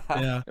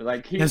 Yeah.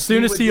 Like As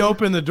soon as would he do-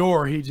 opened the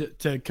door,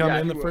 to come Yeah,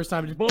 in the he first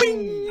time, just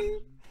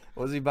Boing!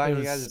 Was he buying It you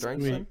was guys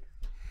drinks? sweet. Then?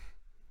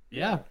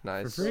 Yeah,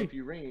 Nice. So free. if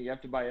you ring it, you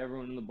have to buy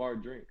everyone in the bar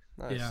drinks.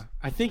 Nice. yeah.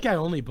 I think I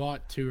only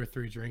bought 2 or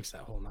 3 drinks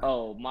that whole night.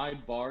 Oh, my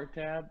bar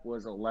tab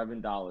was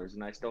 $11,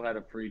 and I still had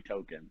a free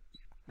token.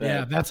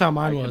 yeah, that's how I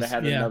mine could was.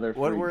 have had Yeah, another.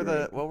 What free were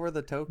drink.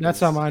 the tokens? that's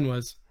how mine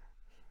was.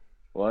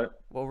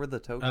 What? What were the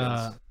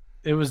tokens?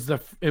 It was It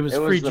free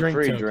was the drink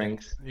free token.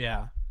 drinks.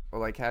 Yeah. Or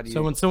like how do you?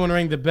 So when someone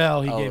rang the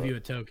bell, he Oh. gave you a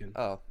token.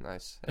 Oh,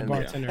 nice. The And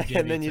bartender then, gave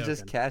and you then a you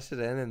just token. cash it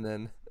in, and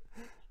then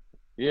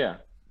Yeah.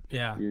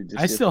 Yeah, You just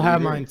I get still free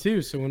have drinks. mine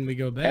too. So when we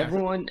go back,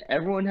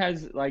 Everyone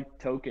has like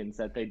tokens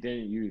that they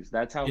didn't use.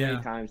 That's how Yeah.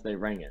 many times they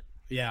rang it.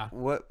 yeah,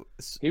 what?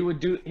 He would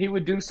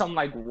do some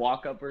like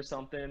walk up or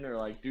something, or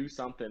like do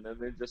something, and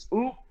then just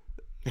oop,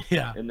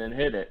 yeah, and then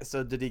hit it.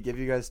 So did he give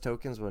you guys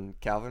tokens when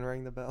Calvin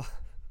rang the bell?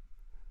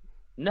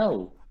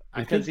 No,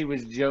 I because think- he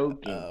was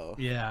joking. Oh,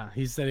 yeah.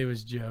 He said he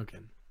was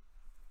joking.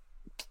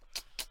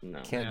 No.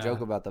 can't Yeah.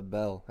 joke about the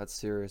bell. That's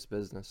serious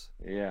business.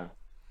 Yeah.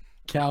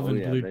 Calvin Oh,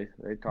 yeah, blew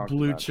they talked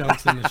blew about it.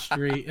 chunks in the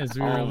street as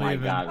we were Oh my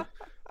leaving. god!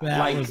 That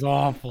Like- was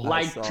awful.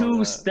 Like saw 2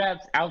 that.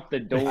 steps out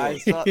the door. I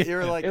saw you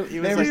were like It- he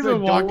there was He was like, a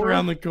even walked door.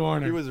 around the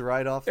corner. he was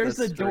right off There's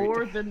the a street.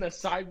 door, then the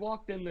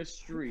sidewalk, then the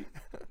street.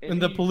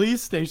 and the he-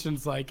 police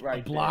station's like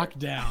Right a block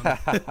down.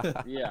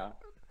 Yeah.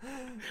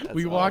 That's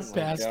We walked awesome.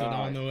 past it gosh.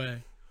 on the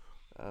way.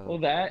 Oh, Well,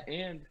 that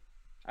and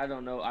I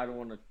don't know. I don't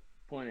want to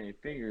point any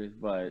fingers,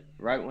 but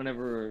right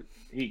whenever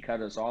he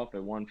cut us off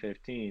at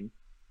 1:15,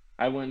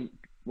 I went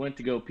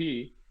to go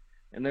pee,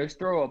 and there's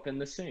throw up in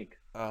the sink.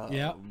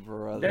 Yep.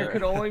 brother. There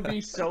could only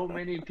be so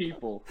many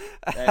people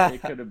that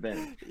it could have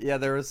been. Yeah,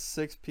 there was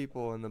 6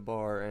 people in the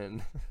bar,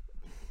 and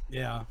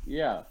Yeah,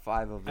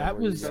 5 of them That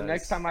were you was- So guys.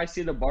 next time I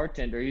see the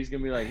bartender, he's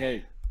gonna be like,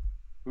 "Hey,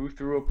 who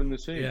threw up in the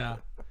sink?" yeah.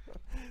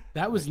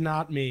 That was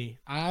not me.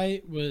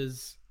 I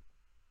was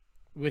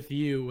with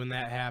you when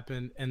that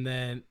happened, and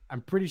then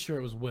I'm pretty sure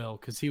it was Will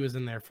because he was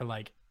in there for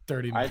like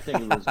 30 I minutes.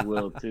 think it was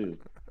Will too.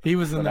 He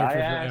was in But there I for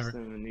asked forever.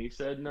 him, and he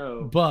said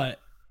no. But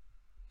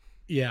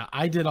yeah,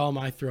 I did all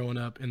my throwing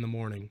up in the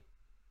morning.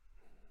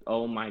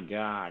 Oh my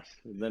gosh!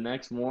 The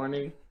next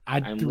morning, I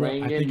I'm threw up,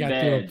 laying I think in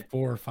I threw bed. up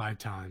 4 or 5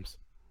 times.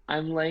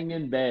 I'm laying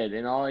in bed,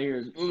 and all I hear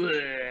is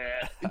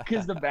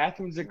because the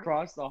bathroom's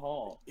across the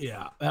hall.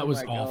 Yeah, that I'm was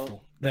like, oh,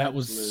 awful. That that's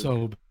was Luke.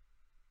 so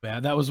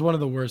bad. That was one of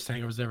the worst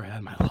hangovers I've ever had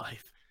in my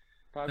life.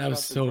 Talk That was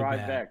about the so drive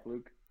bad. back,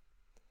 Luke.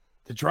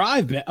 The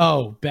drive back.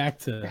 Oh, back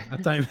to. I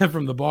thought you meant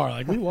from the bar.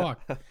 Like we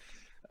walked.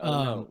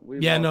 Oh, no, we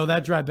yeah, walked. no,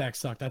 that drive back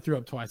sucked. I threw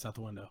up twice out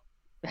the window.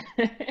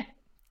 That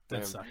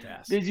Damn. sucked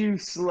ass. Did you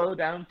slow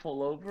down,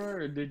 pull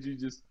over, or did you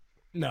just?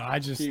 No, I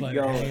just Keep let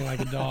going. it hang like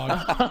a dog.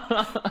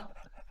 that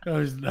I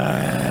was.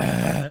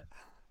 That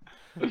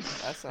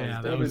sounds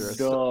Yeah, that was dangerous.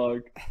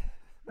 dog.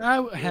 I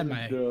had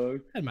That my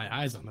was had my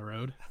eyes on the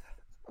road.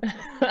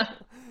 dog.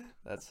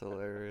 That's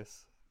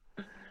hilarious.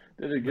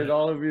 Did it get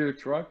all over your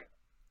truck?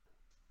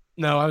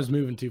 No, I was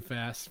moving too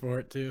fast for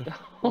it too.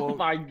 Oh Well,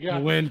 my The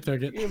god! wind took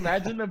Can you it.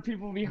 imagine the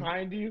people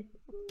behind you?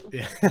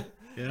 Yeah,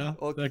 yeah.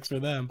 Well, Thanks for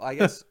them. I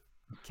guess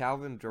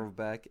Calvin drove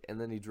back, and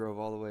then he drove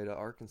all the way to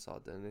Arkansas,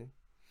 didn't he?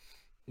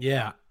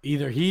 Yeah,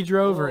 either he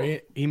drove or Well,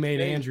 he made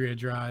they- Andrea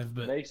drive.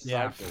 But They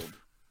yeah, cycled.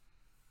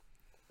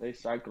 They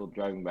cycled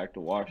driving back to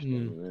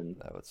Washington, Mm. and then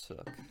That would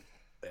suck.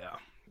 yeah.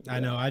 I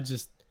know.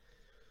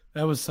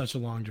 That was such a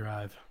long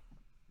drive,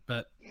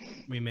 but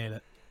we made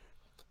it.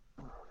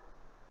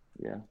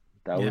 yeah,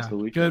 that was Yeah, the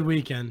weekend. good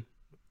weekend.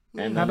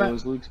 And How then it about-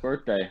 was Luke's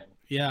birthday,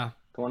 Yeah.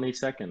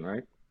 22nd,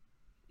 right?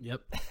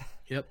 Yep.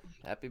 Yep.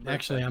 Happy birthday.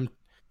 Actually, I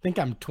think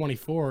I'm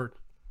 24,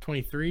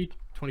 23,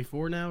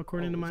 24 now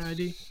according to my Holy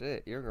ID.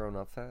 Shit, you're growing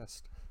up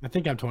fast. I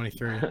think I'm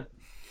 23.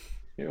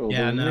 You're older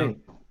Yeah, than no. me.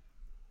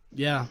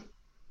 Yeah.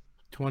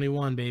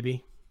 21,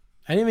 baby.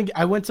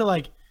 I went to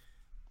like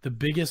the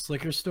biggest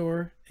liquor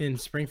store in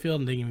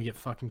Springfield and didn't even get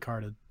fucking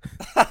carded.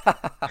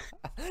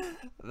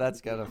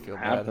 That's gotta feel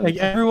bad. Happens. Like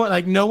everyone,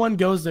 like no one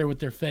goes there with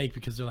their fake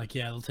because they're like,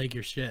 yeah, they'll take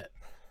your shit.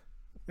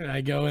 And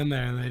I go in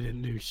there and they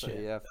didn't do So,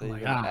 shit. yeah, if they I'm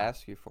like, even ah,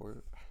 ask you for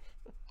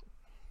it,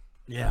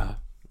 yeah,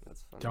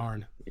 that's funny.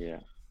 darn. Yeah.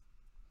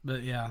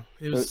 But yeah,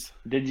 it was.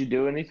 Did you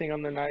do anything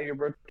on the night of your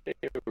birthday,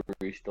 or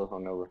were you still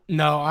hungover?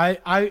 No,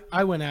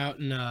 I went out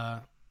and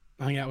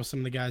hung out with some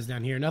of the guys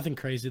down here. Nothing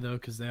crazy though,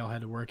 because they all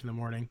had to work in the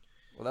morning.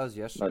 Well, that was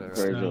yesterday. Not Right?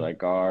 crazy So-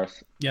 like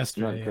ours.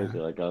 Yesterday, Not crazy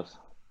like us.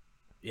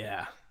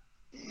 yeah.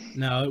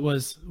 No, it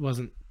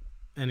wasn't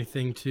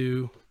anything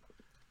too.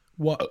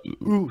 What?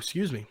 Ooh,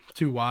 excuse me.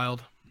 Too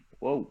wild.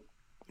 Whoa.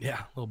 Yeah,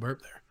 a little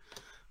burp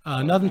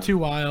there. Nothing too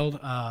wild.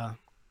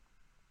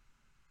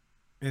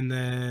 And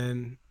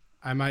then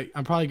I'm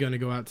probably going to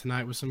go out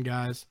tonight with some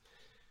guys.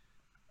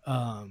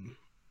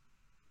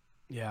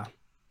 Yeah,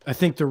 I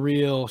think the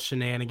real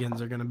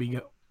shenanigans are going to be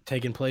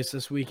taking place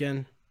this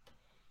weekend.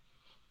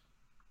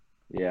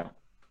 Yeah.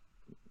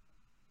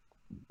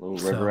 Little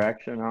So- river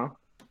action, huh?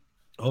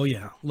 Oh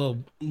yeah,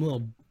 little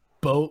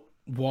boat,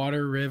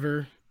 water,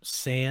 river,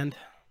 sand,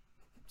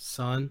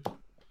 sun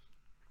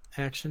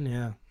action.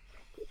 Yeah,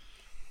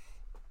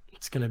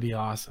 it's going to be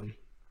awesome.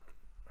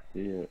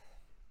 Yeah.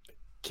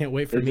 Can't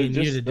wait for Is me it and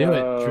you to just, do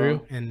it,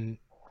 Drew, and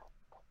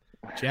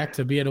Jack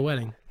to be at a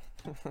wedding.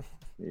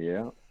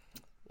 Yeah.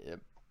 Yep.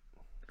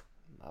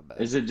 My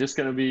bad. Is it just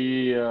gonna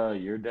be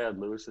your dad,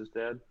 Lewis's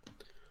dad?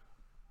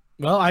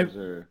 Well, Is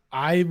there...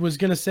 I was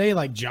gonna say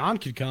like John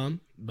could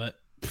come, but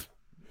I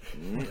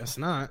Mm, guess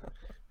not.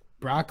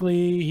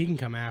 Broccoli, he can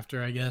come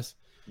after, I guess.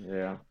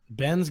 yeah.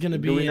 Ben's gonna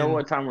be. Do we know in-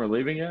 what time we're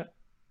leaving yet?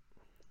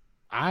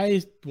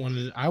 I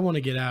want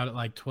to get out at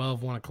like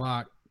 12, 1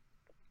 o'clock.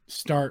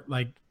 Start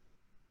like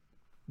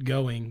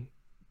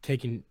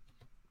taking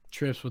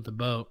trips with the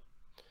boat.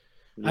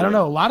 I don't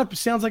know.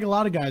 Sounds like a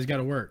lot of guys got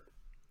to work.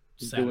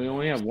 Do we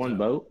only have one so-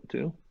 boat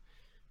too?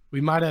 We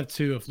might have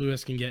two if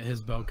Lewis can get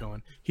his boat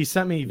going. He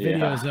sent me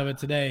videos of it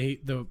today.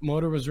 The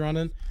motor was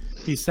running.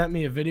 He sent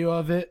me a video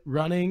of it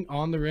running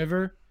on the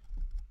river,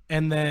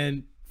 and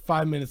then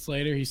 5 minutes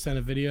later, he sent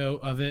a video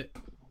of it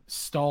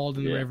stalled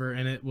in the Yeah. river,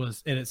 and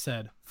it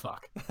said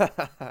 "fuck."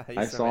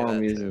 I saw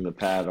him using the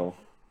paddle.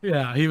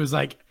 Yeah, he was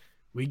like,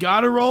 "We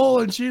got to roll,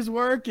 and she's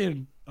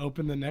working."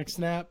 Open the next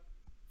snap,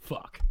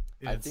 fuck.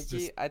 I It's think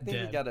just he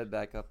dead. got it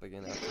back up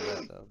again after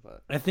that though.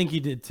 But I think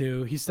he did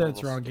too. He said it's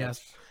little wrong sketch.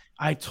 gas.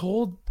 I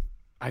told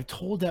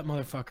that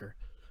motherfucker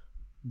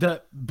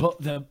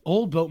the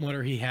old boat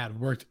motor he had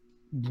worked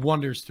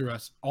wonders through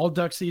us all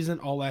duck season,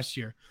 all last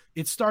year.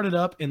 It started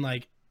up in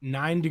like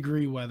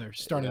 9-degree weather,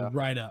 started Yeah.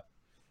 right up,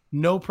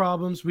 no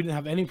problems. We didn't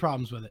have any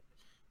problems with it.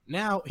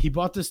 Now he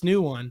bought this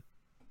new one,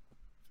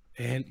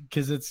 and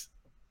because it's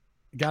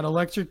got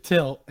electric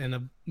tilt and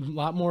a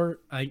lot more,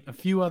 like a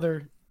few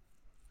other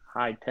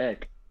High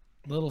tech.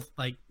 little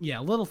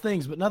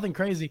things, but nothing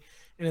crazy.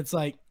 And it's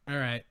like, all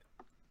right,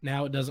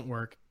 now it doesn't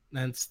work.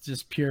 And it's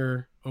just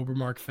pure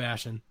Obermark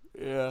fashion.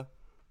 yeah,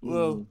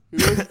 well, he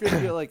was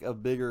gonna get like a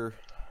bigger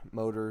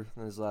motor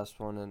than his last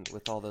one, and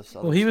with all this.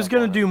 Well, he was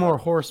gonna do more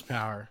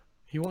horsepower.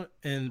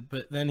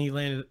 But then he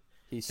landed.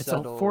 He It's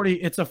settled. a 40.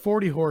 It's a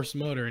 40 horse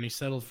motor, and he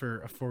settled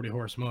for a 40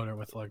 horse motor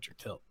with electric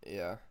tilt.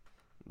 Yeah,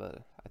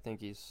 but I think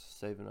he's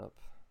saving up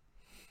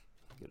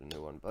to get a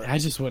new one. But I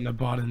just wouldn't have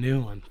bought a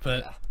new one.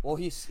 But yeah. Well,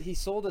 he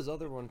sold his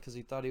other one because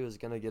he thought he was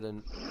gonna get a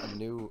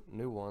new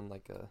one,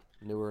 like a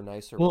newer,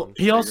 nicer well, one.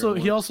 he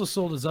also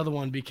sold his other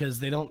one because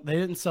they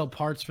didn't sell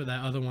parts for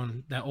that other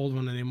one, that old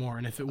one anymore.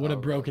 And if it would have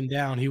Oh, broken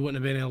down, he wouldn't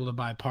have been able to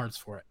buy parts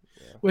for it.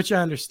 Yeah. Which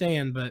I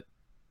understand, but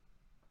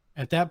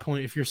at that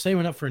point, if you're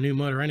saving up for a new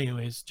motor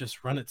anyways,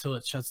 just run it till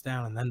it shuts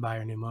down and then buy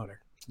your new motor.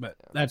 But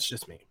Yeah. that's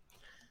just me.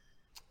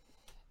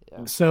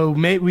 Yeah. So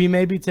we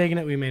may be taking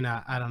it, we may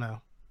not. I don't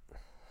know.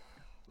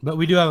 But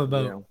we do have a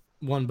boat,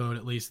 one boat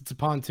at least. It's a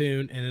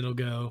pontoon, and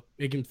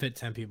it can fit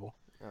 10 people.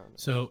 Oh, no.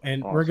 So,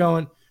 and Awesome.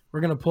 we're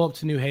going to pull up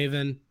to New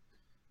Haven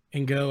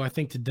and go, I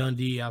think, to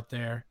Dundee out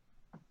there.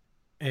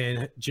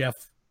 And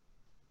Jeff,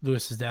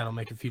 Lewis's dad, will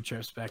make a few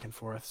trips back and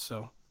forth.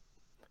 So,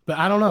 but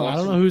I don't know. I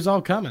don't know who's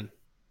all coming.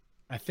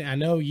 I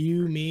know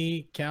you,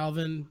 me,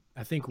 Calvin.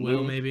 I think Will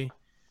Lou. maybe,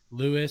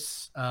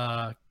 Lewis,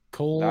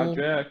 Cole. Not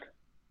Jack.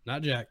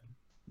 Not Jack.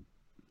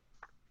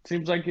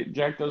 Seems like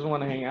Jack doesn't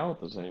want to hang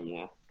out with us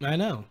anymore. I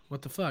know.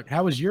 What the fuck?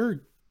 How was your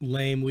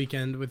lame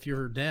weekend with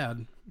your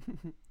dad?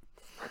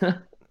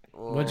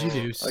 What'd you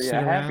do? Oh Sit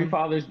yeah, happy around?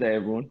 Father's Day,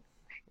 everyone.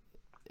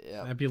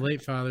 Yeah. Happy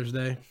late Father's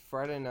Day.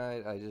 Friday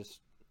night, I just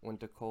went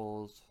to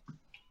Kohl's.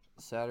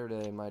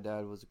 Saturday, my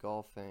dad was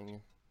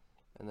golfing,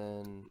 and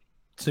then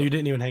So you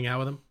didn't even hang out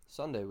with him?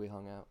 Sunday we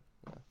hung out.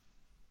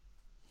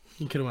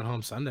 You could have went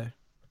home Sunday.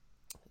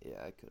 Yeah,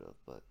 I could have,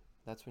 but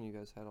that's when you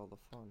guys had all the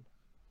fun.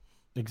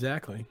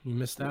 Exactly. You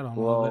missed out on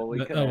Well, all of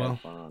we it. could But, have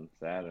fun on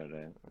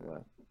Saturday,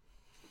 but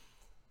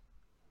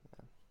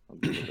I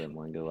didn't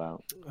want to go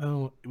out.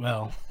 Oh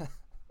well.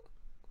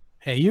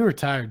 Hey, you were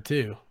tired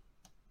too.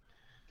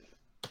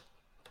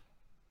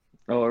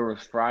 Oh, it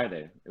was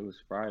Friday. It was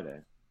Friday.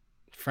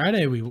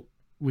 Friday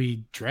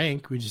we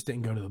drank. We just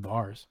didn't go to the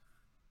bars.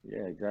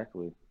 Yeah,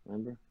 exactly.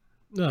 Remember?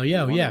 Oh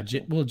yeah, We yeah.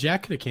 wanted to. Well,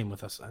 Jack could have came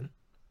with us then.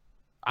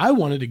 I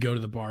wanted to go to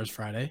the bars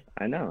Friday.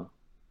 I know.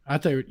 I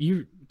thought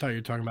you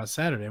were talking about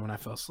Saturday when I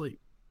fell asleep.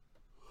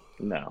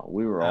 No,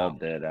 we were all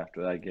dead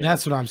after that game.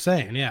 That's what I'm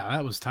saying. Yeah,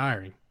 that was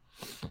tiring.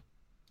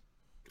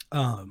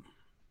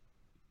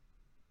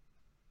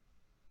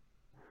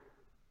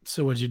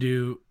 So what'd you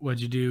do?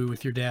 What'd you do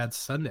with your dad's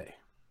Sunday?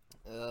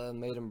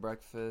 Made him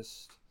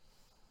breakfast,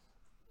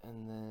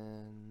 and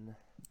then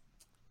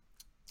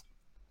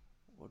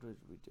what did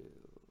we do?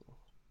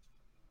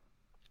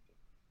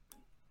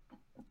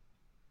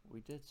 We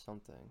did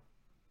something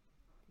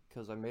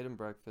because I made him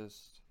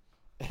breakfast,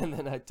 and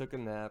then I took a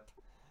nap,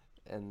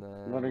 and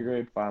then What a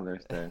great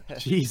Father's Day.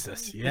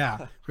 Jesus,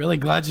 yeah. Really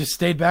glad you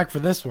stayed back for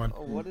this one.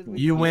 Oh, what did we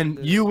You do? win.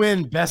 You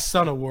win Best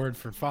Son Award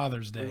for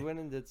Father's We Day. went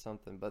and did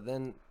something, but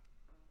then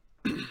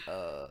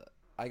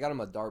I got him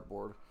a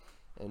dartboard,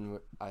 and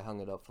I hung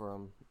it up for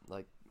him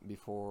like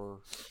before,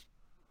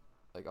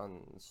 like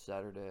on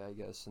Saturday, I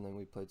guess, and then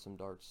we played some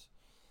darts.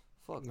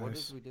 Fuck, what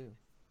Nice. did we do?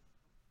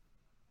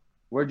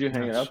 Where'd you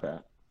hang it Nice. up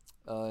at?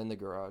 In the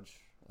garage,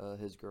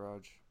 his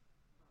garage.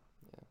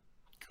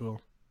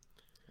 Cool.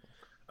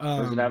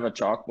 Does it have a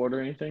chalkboard or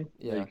anything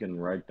that Yeah. you can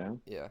write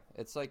down? Yeah,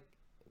 it's like,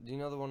 do you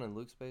know the one in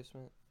Luke's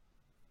basement?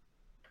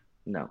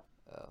 No.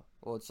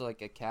 Well, it's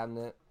like a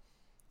cabinet,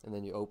 and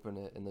then you open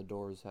it, and the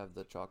doors have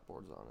the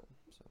chalkboards on it.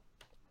 So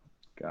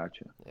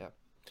Gotcha. yeah,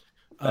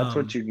 That's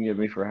what you can give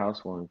me for a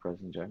housewarming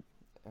present, Jack.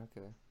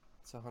 okay,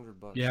 it's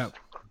 $100. Yeah.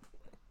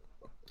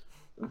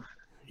 Yep.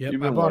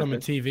 You've I been bought him a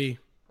working. TV.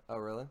 Oh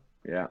really?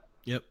 Yeah.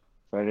 Yep.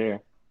 It's right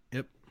here.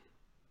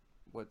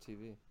 What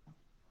TV?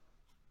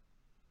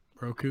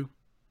 Roku.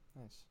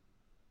 Nice.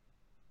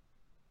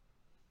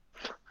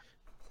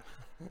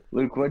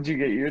 Luke, what'd you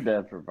get your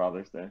dad for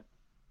Father's Day?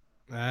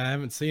 I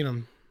haven't seen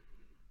him.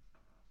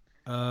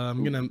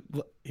 I'm gonna.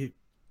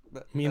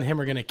 Me and him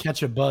are gonna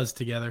catch a buzz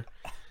together.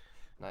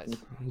 Nice.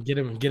 Get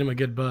him a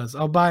good buzz.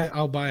 I'll buy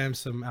him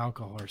some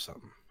alcohol or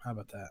something. How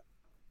about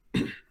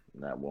that?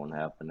 That won't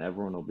happen.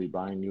 Everyone will be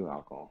buying you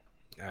alcohol.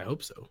 I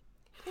hope so.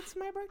 It's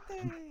my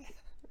birthday.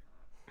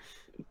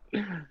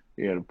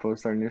 You gotta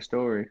post on your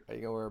story. Are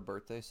you gonna wear a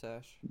birthday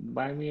sash?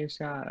 Buy me a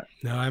shot.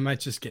 No, I might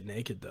just get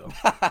naked though.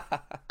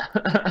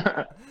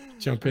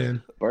 Jump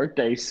in.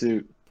 Birthday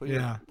suit. Put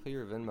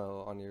your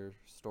Venmo on your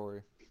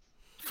story.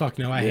 Fuck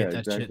no, I Yeah, hate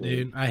that shit, exactly.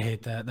 dude. I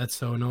hate that. That's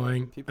so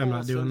annoying. People I'm will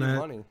not doing send you that.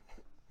 money.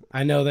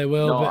 I know they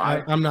will, No,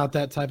 but I'm not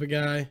that type of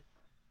guy.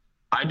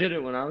 I did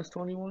it when I was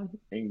 21,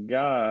 and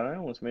God, I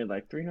almost made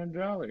like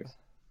 $300.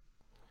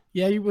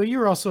 Yeah, you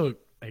were also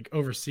like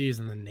overseas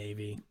in the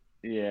Navy.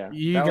 Yeah,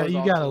 You that got- was you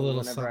got a also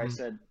little whenever I something.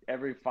 said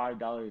every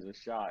 $5 a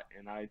shot,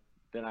 and I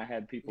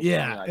had people.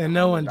 Yeah, send me, like, and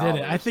no one did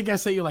it. I $100. think I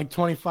sent you like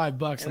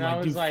 $25 and And I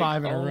like was do like,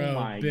 5 in a oh row,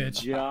 my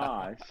bitch.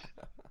 gosh.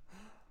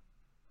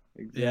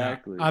 Yeah,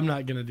 Exactly. I'm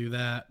not gonna do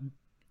that.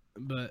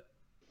 But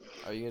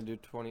Are you gonna do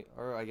 20?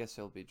 Or I guess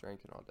he'll be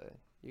drinking all day.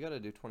 You gotta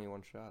do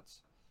 21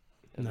 shots.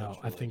 no, I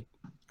eventually. think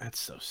that's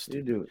so You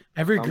stupid. do it.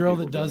 Every Some girl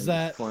people that does drink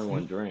that,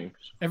 21 drinks.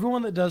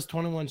 everyone that does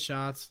 21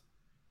 shots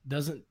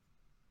doesn't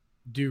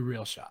do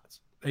real shots.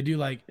 They do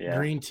like Yeah.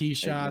 green tea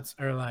shots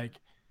or like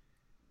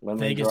Lemon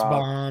Vegas drop.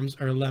 bombs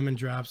or lemon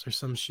drops or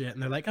some shit.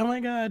 And they're like, oh my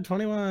God,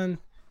 21.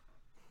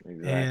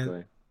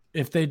 Exactly.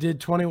 If they did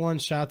 21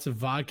 shots of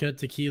vodka,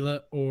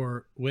 tequila,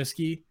 or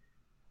whiskey,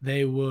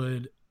 they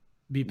would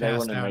be They passed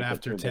wouldn't out make it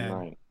after through the 10.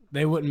 night.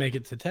 They wouldn't make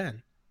it to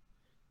 10.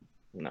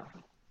 No.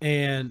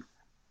 And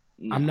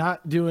No. I'm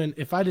not doing,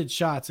 if I did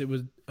shots, it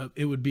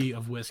would be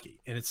of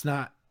whiskey. And it's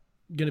not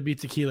going to be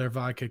tequila or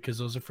vodka because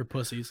those are for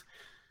pussies.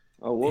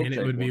 Oh, we'll And take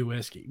it would be one.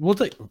 whiskey. We'll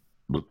take,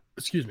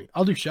 excuse me,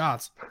 I'll do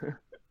shots.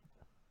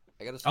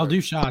 I gotta I'll start,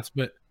 do shots,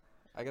 but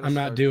I gotta I'm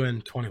not start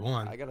doing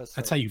 21. I gotta That's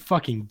start how you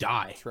fucking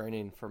die.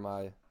 training for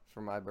my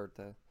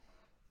birthday.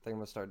 I think I'm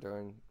gonna start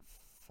doing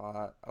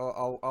 5.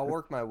 I'll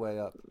work my way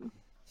up.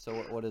 So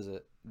what is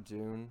it?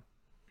 June,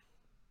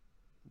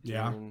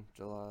 Yeah.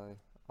 July,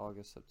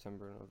 August,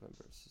 September,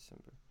 November,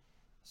 December.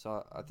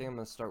 So I think I'm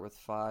gonna start with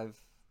 5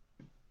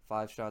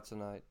 shots a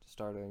night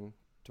starting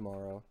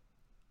tomorrow.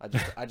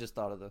 I just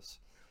thought of this.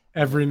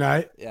 Every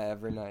night. Yeah,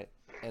 every night.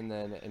 And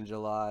then in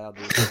July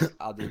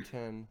I'll do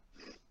 10,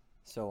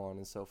 so on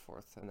and so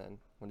forth. And then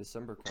when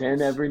December comes,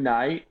 10 every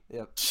night.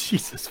 Yep.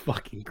 Jesus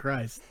fucking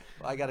Christ.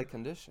 I got a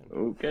condition.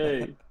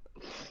 Okay.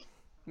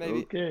 Maybe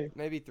Okay.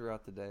 maybe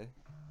throughout the day.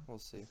 We'll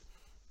see.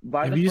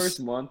 By Have the you first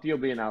s- month, you'll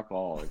be an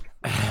alcoholic.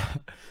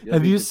 You'll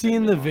Have be you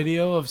seen the dependent on it.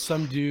 video of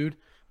some dude?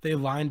 They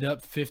lined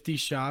up 50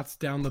 shots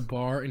down the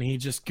bar and he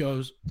just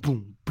goes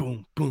boom,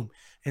 boom, boom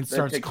and The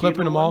starts tequila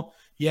clipping them one? all.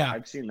 Yeah.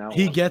 I've seen that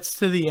He one. gets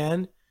to the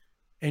end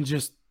and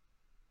just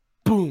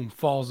boom,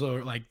 falls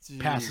over, like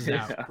passes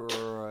Jesus out.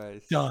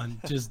 Christ. Done.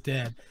 Just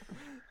dead.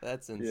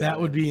 That's insane. That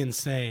would be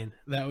insane.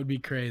 That would be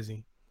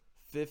crazy.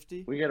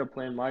 50. We got to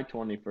plan my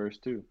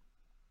 21st, too,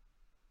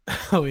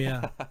 Oh,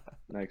 yeah.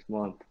 next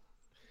month.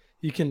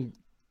 You can,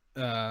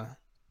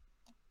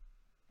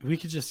 we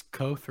could just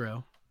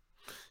co-throw,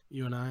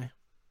 you and I.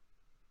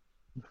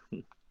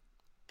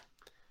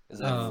 Is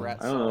that frat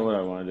I slang? don't know what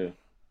I want to do.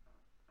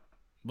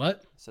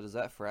 What? So is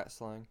that frat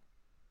slang?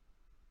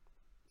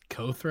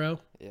 Co-throw?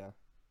 Yeah.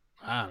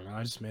 I don't know.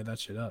 I just made that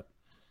shit up.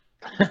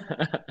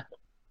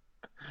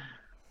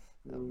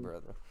 Oh,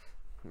 brother.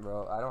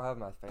 Bro, I don't have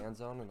my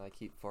fans on and I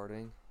keep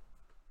farting.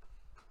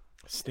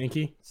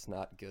 Stinky. It's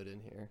not good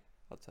in here.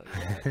 I'll tell you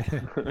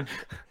that.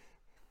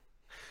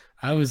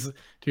 I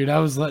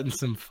was letting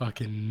some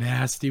fucking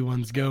nasty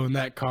ones go in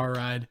that car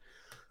ride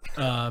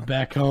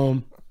back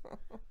home.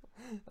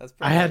 That's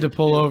I had to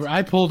pull over.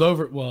 I pulled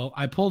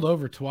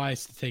over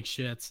twice to take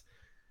shits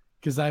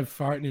because I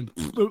farted and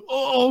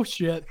oh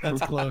shit,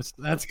 that's close.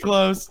 That's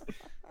close.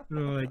 And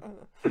I'm like,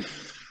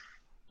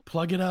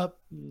 plug it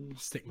up,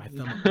 stick my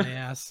thumb up my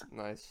ass.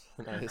 Nice.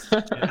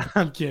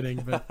 I'm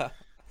kidding, but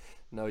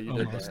No, you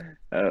almost. did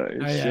that. Oh,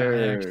 I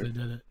sure. actually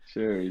did it.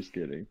 Sure, he's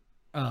kidding.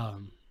 Yeah,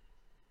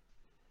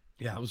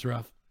 it was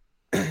rough.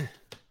 Let's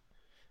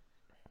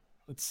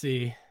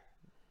see.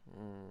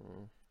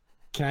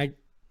 Can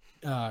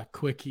I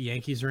quick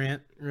Yankees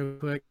rant real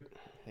quick?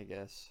 I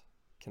guess.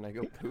 Can I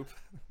go poop?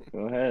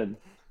 Go ahead.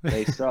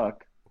 They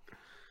suck.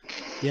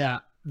 Yeah,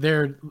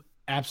 they're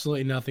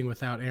absolutely nothing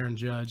without Aaron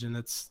Judge, and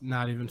it's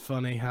not even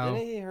funny how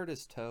Didn't he hurt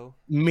his toe?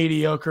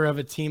 mediocre of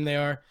a team they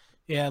are.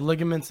 Yeah,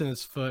 ligaments in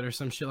his foot or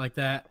some shit like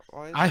that.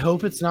 Why is I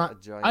hope he it's not. a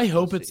giant I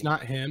hope it's pussy?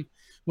 not him.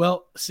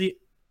 Well, see,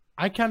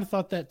 I kind of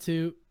thought that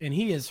too, and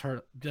he is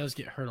hurt. Does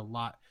get hurt a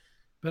lot,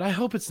 but I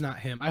hope it's not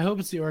him. I hope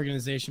it's the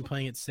organization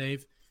playing it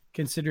safe.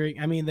 Considering,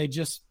 I mean, they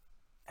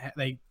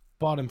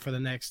bought him for the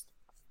next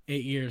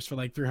 8 years for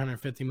like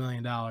 $350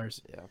 million. Yeah.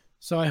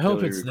 So I hope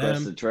Billy it's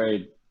requests them. a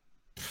trade.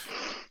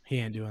 He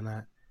ain't doing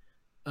that.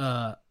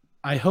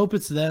 I hope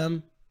it's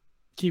them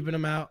keeping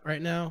him out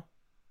right now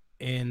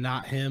and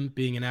not him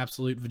being an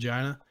absolute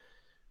vagina.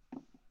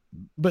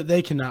 But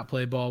they cannot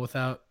play ball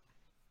without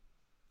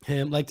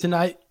him. Like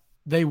tonight,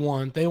 they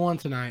won. They won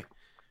tonight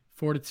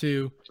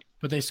 4-2,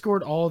 but they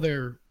scored all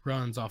their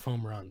runs off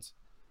home runs.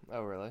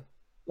 Oh, really?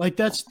 Like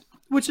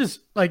which is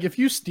like if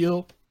you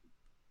steal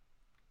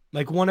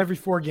like one every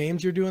 4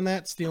 games, you're doing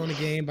that, stealing a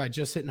game by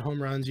just hitting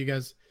home runs. You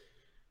guys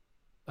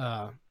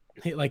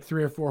hit like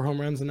 3 or 4 home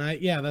runs a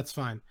night. Yeah, that's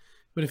fine.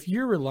 But if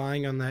you're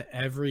relying on that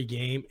every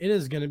game, it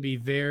is going to be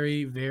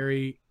very,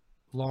 very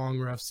long,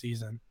 rough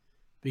season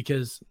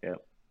because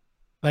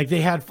like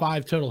they had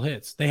 5 total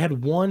hits. They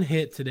had 1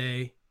 hit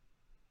today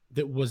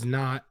that was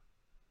not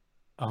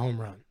a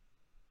home run.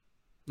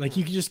 Like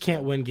you just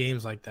can't win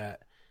games like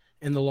that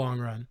in the long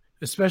run,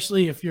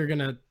 especially if you're going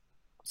to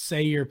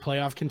say you're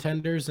playoff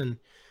contenders. And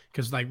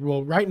because like,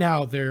 well, right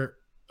now they're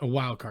a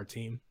wild card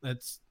team. I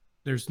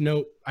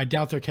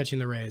doubt they're catching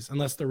the Rays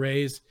unless the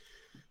Rays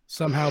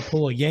somehow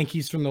pull a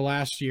Yankees from the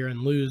last year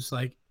and lose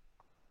like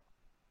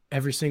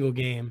every single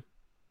game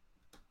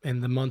in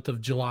the month of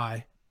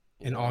July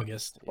and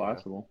August.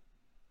 Possible.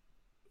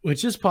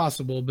 Which is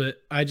possible, but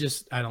I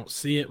don't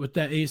see it with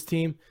that A's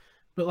team.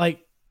 But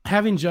like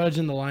having Judge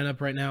in the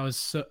lineup right now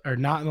is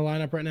not in the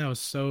lineup right now is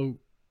so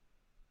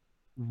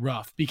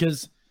rough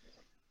because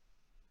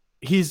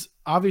he's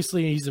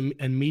an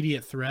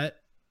immediate threat,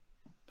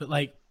 but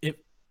like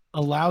it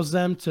allows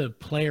them to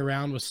play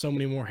around with so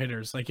many more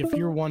hitters. Like if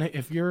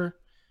you're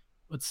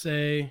let's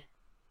say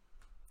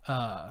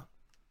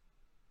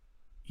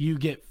you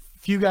get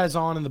few guys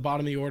on in the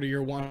bottom of the order,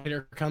 your one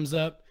hitter comes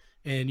up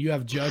and you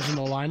have Judge in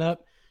the lineup,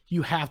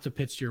 you have to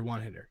pitch to your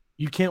one hitter.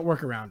 You can't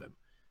work around him,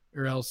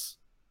 or else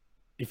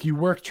if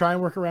you try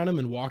and work around him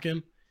and walk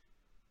him,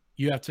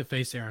 you have to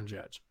face Aaron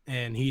Judge,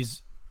 and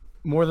he's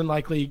more than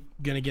likely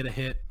going to get a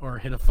hit or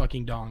hit a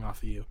fucking dong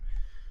off of you.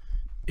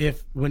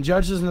 When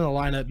Judge is in the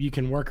lineup, you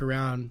can work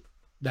around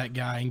that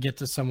guy and get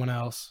to someone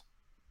else,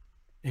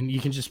 and you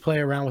can just play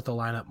around with the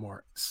lineup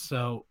more.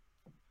 So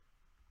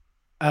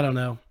I don't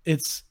know.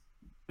 It's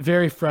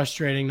very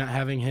frustrating not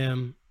having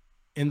him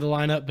in the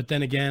lineup, but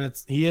then again,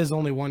 he is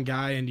only one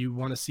guy, and you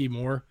want to see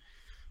more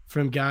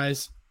from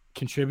guys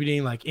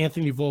contributing. Like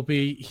Anthony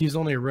Volpe, he's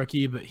only a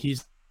rookie, but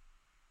he's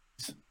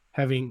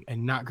having a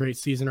not great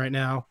season right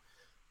now.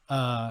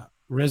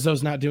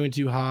 Rizzo's not doing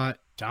too hot.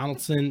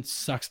 Donaldson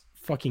sucks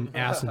fucking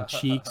ass in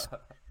cheeks.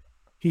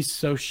 He's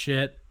so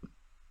shit.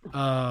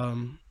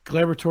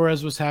 Gleyber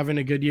Torres was having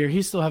a good year.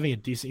 He's still having a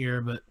decent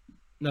year, but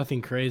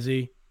nothing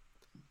crazy.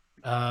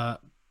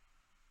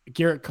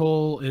 Garrett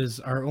Cole is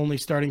our only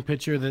starting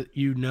pitcher that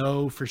you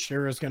know for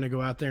sure is going to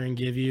go out there and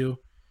give you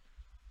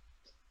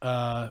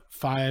 5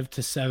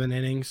 to 7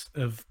 innings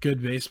of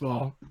good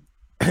baseball.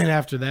 And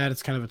after that,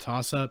 it's kind of a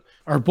toss-up.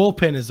 Our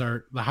bullpen is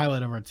the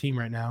highlight of our team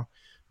right now.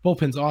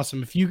 Bullpen's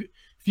awesome. If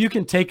you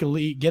can take a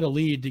lead, get a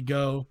lead to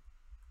go,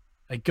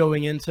 like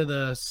going into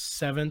the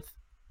 7th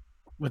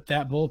with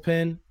that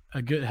bullpen,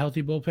 a good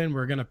healthy bullpen,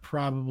 we're gonna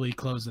probably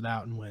close it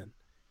out and win.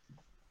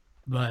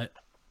 But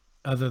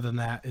other than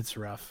that, it's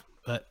rough.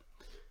 But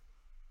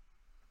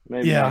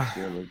Maybe yeah. next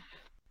year, but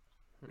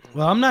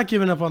Well, I'm not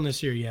giving up on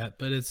this year yet,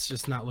 but it's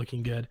just not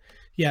looking good.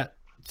 Yeah,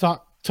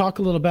 talk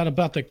a little bit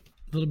about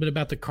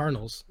the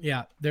Cardinals.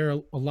 Yeah, they're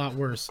a lot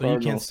worse. So you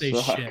can't say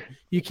Cardinals suck. shit.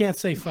 You can't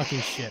say fucking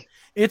shit.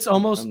 It's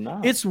almost I'm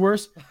not. it's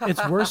worse.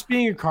 It's worse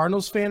being a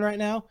Cardinals fan right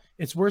now.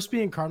 It's worse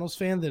being a Cardinals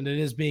fan than it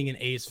is being an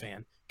A's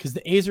fan. Because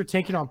the A's are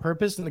taking it on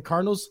purpose, and the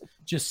Cardinals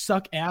just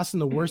suck ass in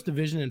the worst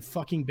division in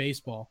fucking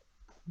baseball.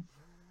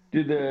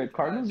 do the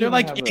Cardinals? They're even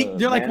like have eight, a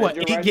they're like what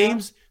manager 8 right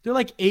games? They're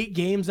like 8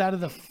 games out of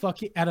the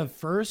fucking out of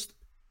first,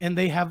 and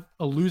they have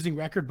a losing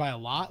record by a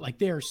lot. Like,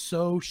 they are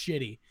so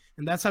shitty.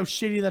 And that's how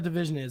shitty that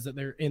division is, that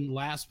they're in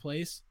last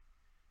place.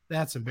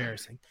 That's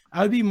embarrassing.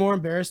 I would be more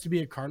embarrassed to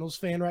be a Cardinals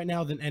fan right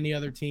now than any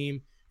other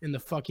team in the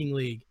fucking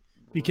league,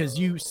 because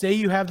you say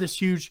you have this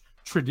huge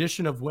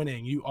tradition of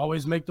winning. You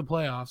always make the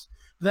playoffs.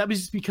 But that was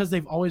just because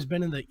they've always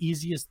been in the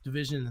easiest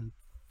division in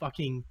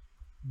fucking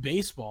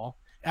baseball.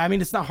 I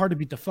mean, it's not hard to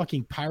beat the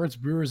fucking Pirates,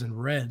 Brewers,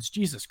 and Reds.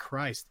 Jesus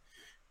Christ.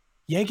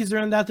 Yankees are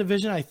in that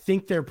division. I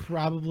think they're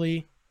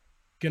probably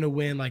going to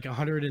win like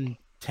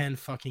 110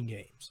 fucking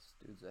games.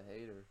 This dude's a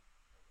hater.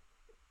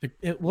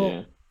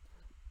 Yeah.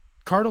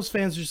 Cardinals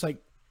fans are just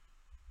like,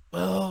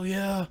 well,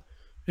 yeah,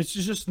 it's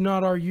just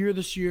not our year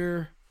this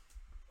year.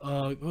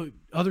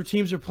 Other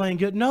teams are playing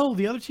good. No,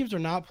 the other teams are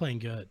not playing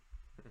good.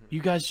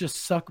 You guys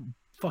just suck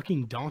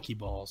fucking donkey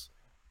balls.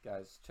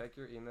 Guys, check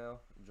your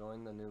email.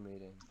 Join the new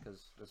meeting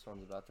because this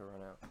one's about to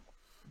run out.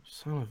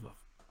 Son of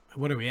a...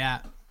 What are we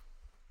at?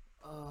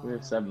 We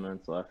have 7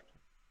 minutes left.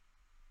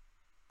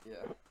 Yeah,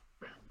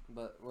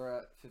 but we're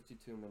at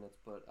 52 minutes.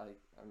 But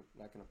I'm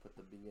not gonna put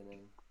the beginning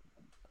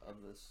of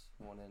this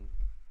one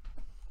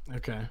in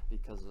Okay.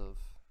 because of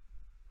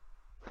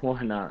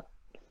Why not?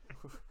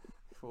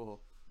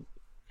 well,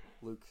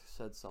 Luke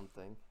said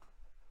something.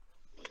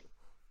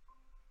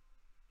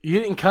 You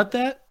didn't cut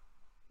that?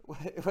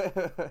 Wait.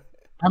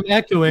 I'm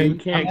echoing. You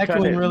can't I'm cut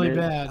echoing it, really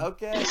man. bad.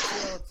 Okay,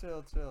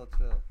 chill.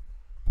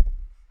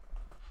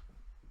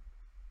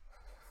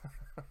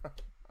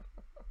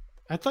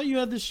 I thought you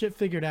had this shit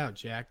figured out,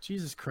 Jack.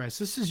 Jesus Christ.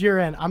 This is your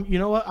end. You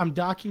know what? I'm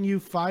docking you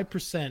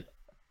 5%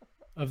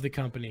 of the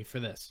company for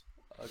this.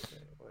 Okay,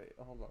 wait,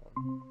 hold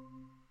on.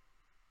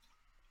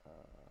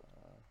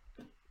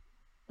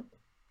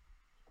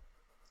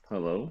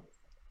 Hello?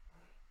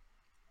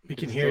 We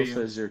can It hear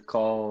still you. says your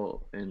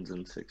call ends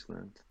in 6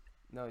 minutes.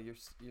 No,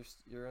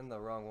 you're in the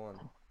wrong one.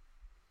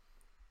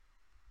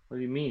 What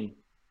do you mean?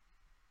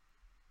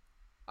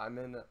 I'm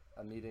in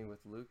a meeting with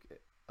Luke.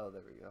 Oh,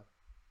 there we go.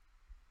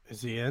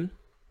 Is he in?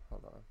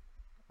 Hold on.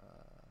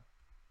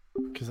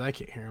 Because I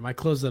can't hear him. I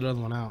closed that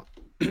other one out.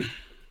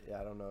 Yeah,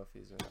 I don't know if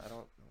he's in.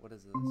 What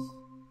is this?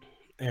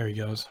 There he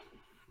goes.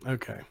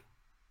 Okay.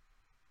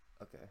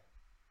 Okay.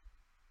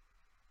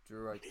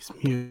 Drew, He's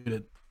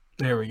muted.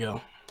 There we go.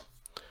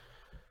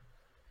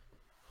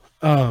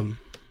 I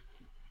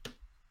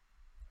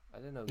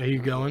didn't know. Are you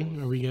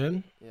going? Are we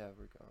good? Yeah,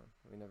 we're going.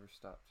 We never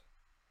stopped.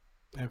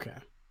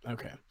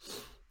 Okay.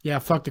 Yeah,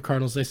 fuck the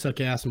Cardinals. They suck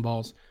ass and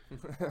balls.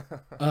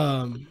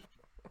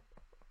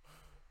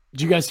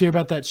 Did you guys hear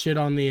about that shit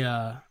on the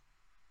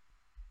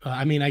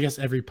I mean, I guess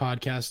every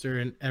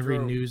podcaster and every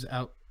Drew. news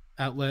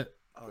outlet.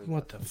 Oh, yeah.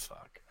 What the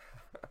fuck?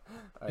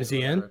 Alright, Is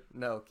he in? whatever.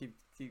 No, keep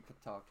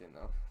talking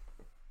though.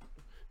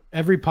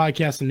 Every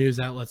podcast and news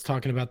outlet's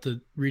talking about the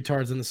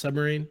retards in the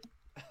submarine.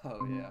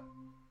 Oh yeah.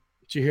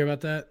 Did you hear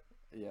about that?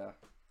 Yeah.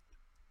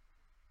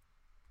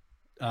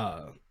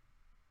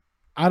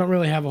 I don't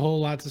really have a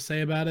whole lot to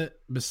say about it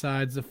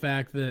besides the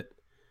fact that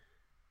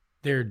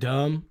they're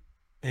dumb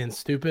and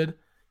stupid,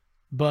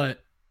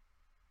 but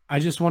I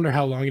just wonder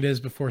how long it is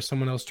before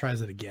someone else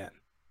tries it again.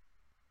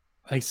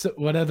 Like, so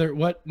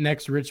what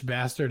next rich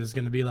bastard is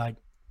going to be like,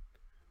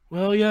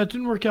 well, yeah, it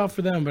didn't work out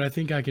for them, but I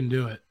think I can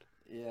do it.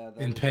 Yeah.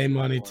 And pay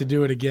money to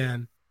do it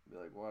again. Be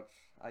like, watch,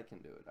 I can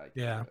do it.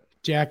 Yeah. Do it.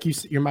 Jack,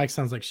 your mic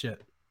sounds like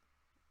shit.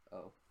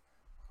 Oh.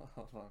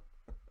 Hold on.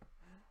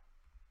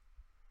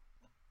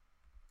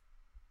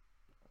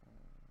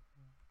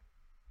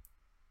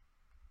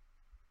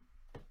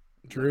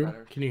 Drew,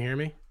 better? can you hear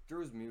me?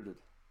 Drew's muted.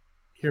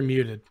 You're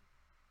muted.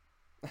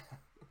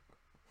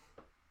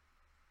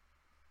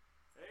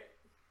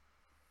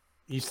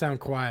 You sound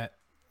quiet.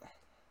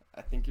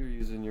 I think you're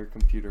using your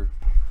computer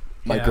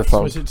Yeah,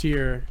 microphone. switch it to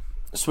your...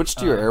 Switch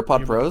to your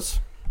AirPod earbud. Pros.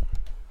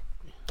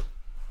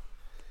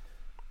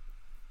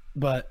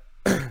 But,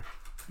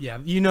 yeah,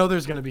 you know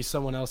there's going to be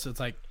someone else that's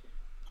like,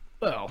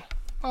 well,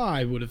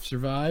 I would have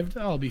survived.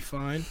 I'll be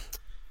fine.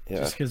 Yeah.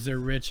 Just because they're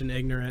rich and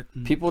ignorant.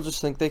 And... People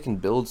just think they can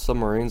build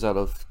submarines out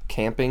of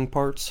camping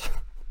parts.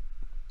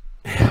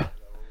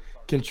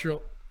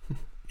 Control.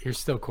 You're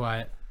still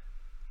quiet.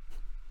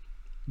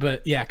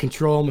 But, yeah,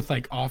 control them with,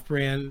 like,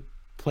 off-brand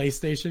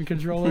PlayStation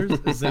controllers.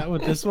 Is that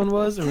what this one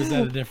was, or was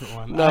that a different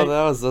one? No,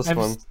 that was this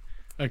one.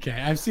 Okay,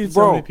 I've seen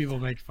so Bro. many people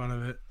make fun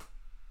of it.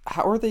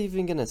 How are they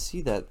even gonna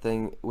see that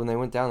thing when they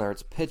went down there?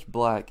 It's pitch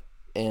black,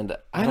 and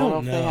I I don't know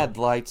don't if they know. had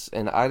lights.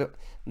 And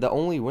the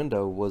only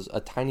window was a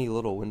tiny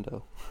little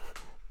window.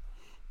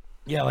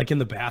 Yeah, like in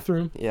the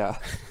bathroom. Yeah.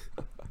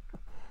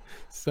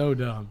 So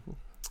dumb.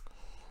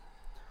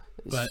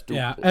 But Stupid.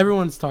 yeah,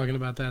 everyone's talking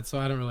about that, so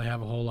I don't really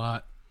have a whole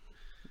lot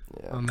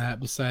Yeah. on that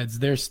besides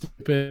they're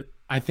stupid.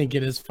 I think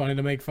it is funny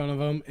to make fun of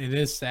them. It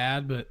is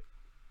sad, but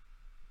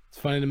it's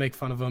funny to make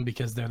fun of them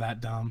because they're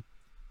that dumb.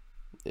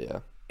 Yeah.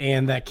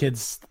 And that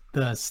kid's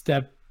the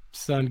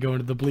stepson going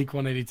to the Bleak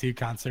 182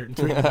 concert and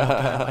tweeting about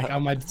that. Like, oh,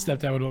 my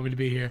stepdad would want me to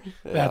be here.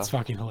 That's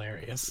fucking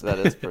hilarious. That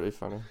is pretty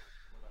funny.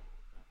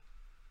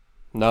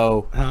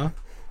 No. Huh?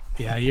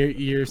 Yeah,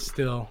 you're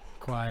still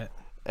quiet.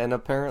 And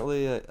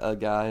apparently a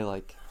guy,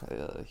 like,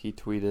 he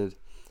tweeted,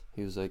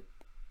 He was like,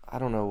 I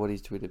don't know what he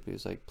tweeted, but he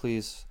was like,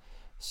 please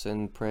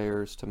send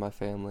prayers to my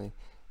family.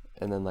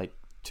 And then like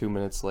 2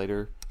 minutes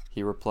later,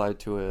 he replied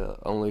to a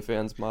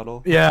OnlyFans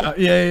model. Yeah.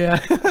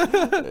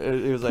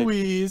 It was like,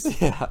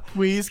 Please, yeah,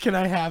 please, can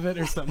I have it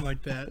or something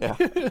like that?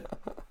 yeah.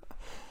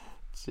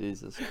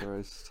 Jesus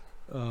Christ.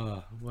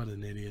 Oh, what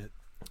an idiot.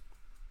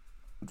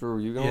 Drew,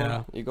 you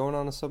going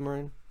on a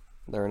submarine?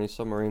 Are there any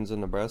submarines in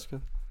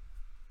Nebraska?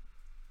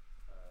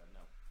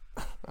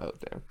 No. Oh,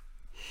 damn.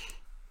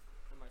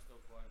 Am I still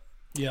quiet?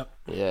 Yep.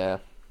 Yeah.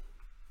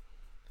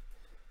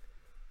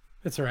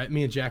 It's all right.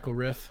 Me and Jack will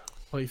riff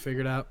while you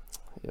figure it out.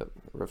 Yep.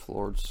 Riff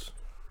Lords.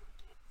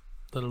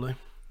 Literally.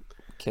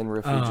 Ken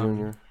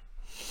Riffy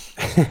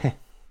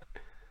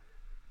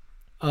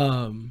Jr.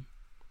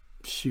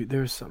 Shoot,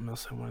 there was something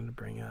else I wanted to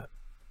bring up,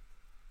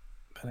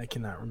 but I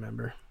cannot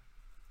remember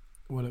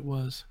what it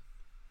was.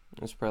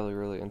 It's probably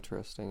really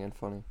interesting and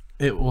funny.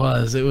 It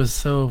was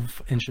so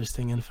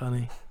interesting and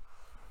funny.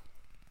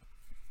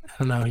 I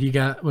don't know.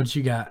 What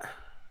you got?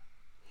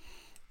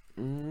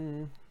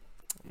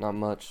 Not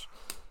much.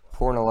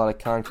 Pouring a lot of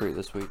concrete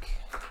this week.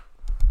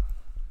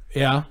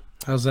 Yeah.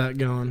 How's that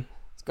going?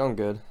 It's going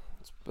good.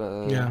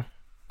 Yeah.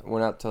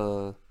 Went out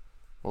to,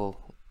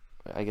 well,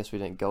 I guess we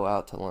didn't go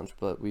out to lunch,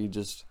 but we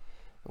just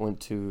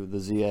went to the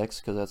ZX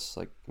because that's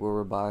like where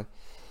we're by.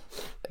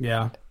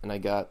 Yeah. And I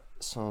got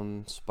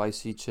some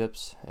spicy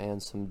chips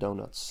and some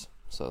donuts.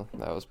 So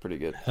that was pretty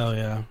good. Hell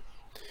yeah.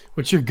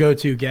 What's your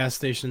go-to gas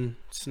station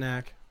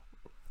snack?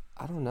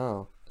 I don't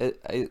know.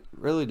 It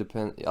really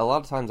depends. A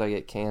lot of times I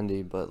get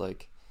candy, but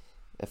like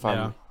if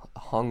I'm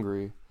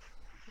hungry,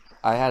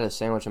 I had a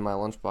sandwich in my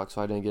lunchbox,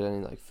 so I didn't get any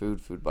like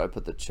food. But I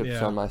put the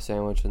chips on my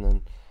sandwich, and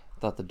then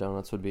thought the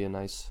donuts would be a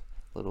nice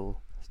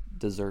little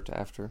dessert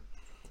after.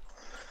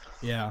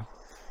 Yeah.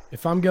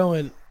 If I'm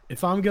going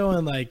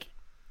like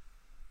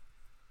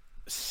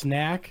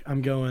snack,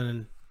 I'm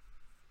going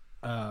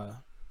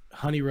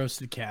honey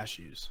roasted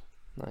cashews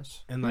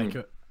Nice. and like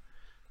a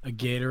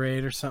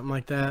Gatorade or something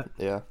like that.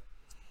 Yeah.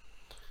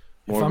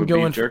 More I'm of a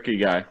going beef jerky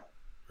guy.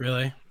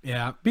 Really?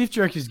 Yeah. Beef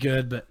jerky's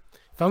good, but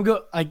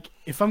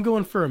if I'm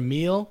going for a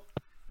meal,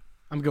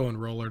 I'm going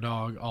roller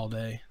dog all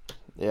day.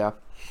 Yeah.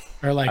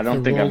 Or like I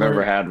don't think I've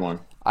ever had one.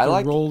 I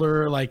like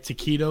roller like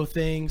taquito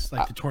things,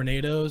 like the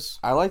tornadoes.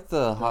 I like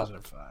the Those hot.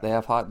 are fire. They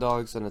have hot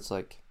dogs, and it's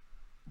like,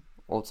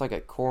 well, it's like a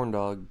corn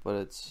dog, but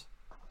it's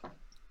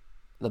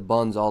the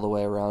bun's all the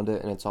way around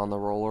it, and it's on the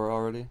roller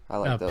already. I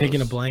like those. Pig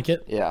in a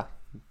blanket. Yeah,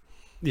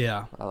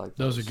 Yeah, I like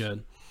those are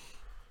good.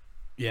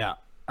 Yeah,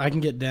 I can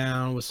get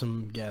down with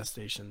some gas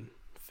station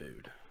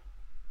food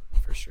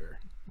for sure.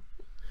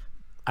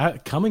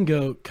 Come and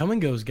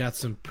Go's got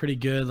some pretty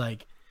good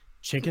like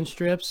chicken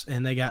strips,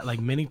 and they got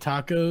like mini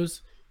tacos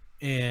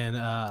and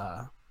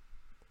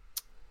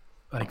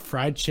like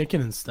fried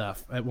chicken and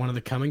stuff at one of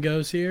the Come and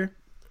Go's here.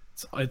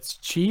 It's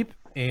cheap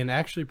and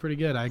actually pretty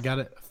good. I got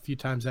it a few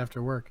times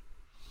after work.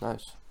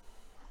 Nice.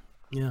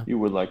 Yeah. You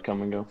would like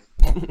come and go.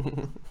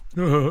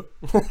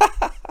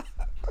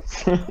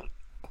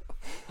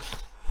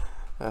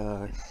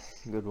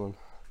 Good one.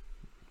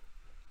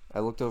 I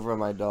looked over at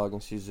my dog,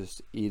 and she's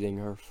just eating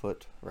her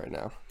foot right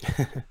now.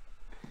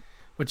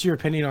 What's your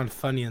opinion on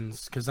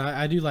Funyuns? Because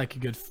I do like a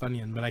good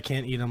Funyun, but I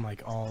can't eat them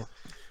like all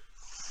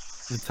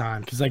the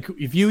time. Because like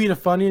if you eat a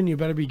Funyun, you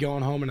better be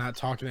going home and not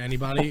talking to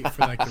anybody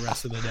for like the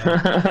rest of the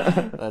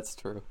day. That's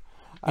true.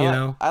 You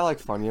know? I like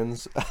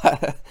Funyuns.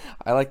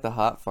 I like the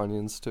hot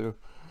Funyuns too.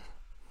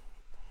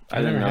 I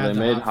didn't never know had they the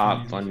made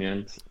hot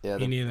Funyuns. Yeah,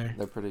 Me neither.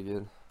 They're pretty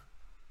good.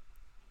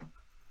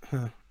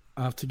 I'll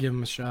have to give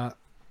them a shot.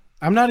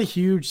 I'm not a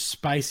huge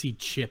spicy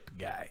chip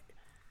guy.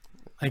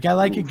 Like I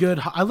like a good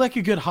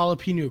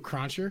jalapeno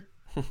cruncher.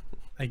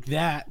 Like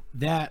that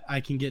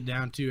I can get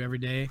down to every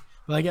day.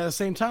 But like at the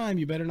same time,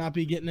 you better not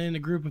be getting in a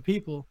group of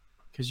people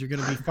because you're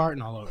gonna be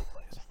farting all over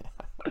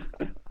the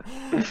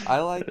place. I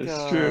like.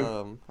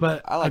 true.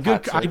 But I like a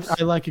good, hot chips.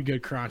 I like a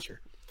good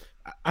cruncher.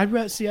 I'd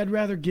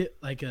rather get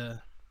like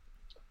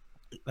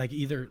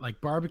either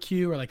like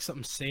barbecue or like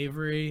something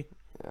savory.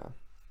 Yeah.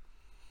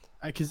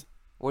 Because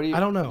What do you? I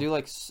don't know. Do you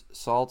like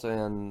salt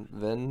and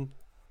vin?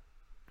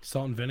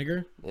 salt and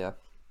vinegar. Yeah.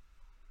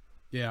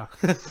 Yeah.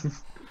 I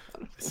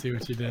see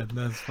what you did.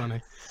 That's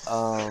funny.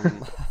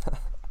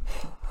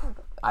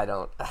 I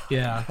don't.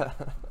 Yeah.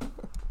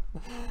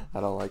 I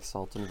don't like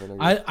salt and vinegar.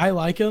 I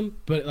like them,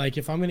 but like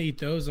if I'm gonna eat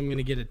those, I'm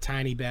gonna get a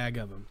tiny bag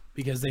of them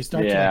because they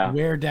start to Yeah. like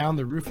wear down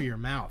the roof of your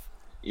mouth.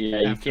 Yeah,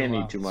 you After a can't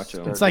while. eat too much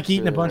of them. It's like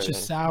eating a bunch of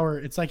deteriorating. sour.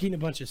 It's like eating a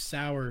bunch of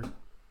sour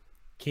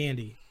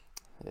candy.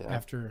 Yeah.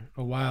 After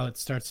a while, it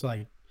starts to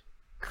like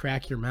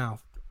crack your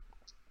mouth.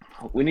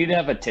 We need to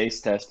have a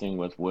taste testing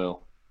with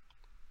Will.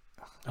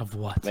 Of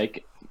what?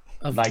 Make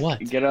Of like what?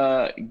 get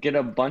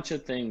a bunch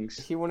of things.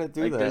 He wouldn't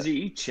do Like, that. does he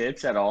eat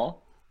chips at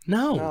all?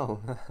 No.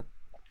 No.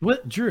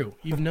 What, Drew?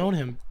 You've known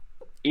him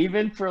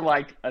Even for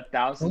like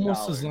 $1,000.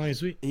 almost as long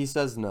as we. He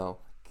says no.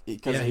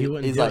 Because Yeah, he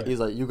wouldn't he's do like it. he's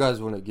like, you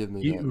guys wouldn't give me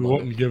that. You money.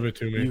 wouldn't give it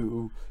to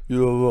me.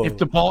 You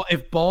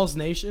If Balls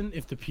Nation,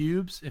 if the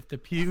pubes raised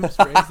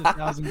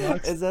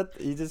 $1,000 is that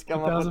you just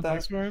come up with $1,000 that?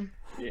 bucks for him,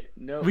 Yeah,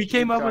 no, We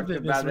came up with talked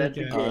it this about at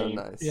the weekend. Oh, game.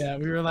 nice. Yeah,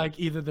 we were like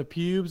either the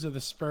pubes or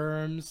the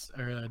sperms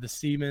or the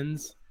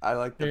semens. I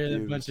like the There are a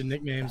pubes. bunch of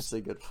nicknames. That's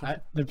a good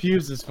one. The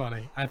pubes is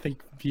funny. I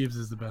think pubes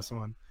is the best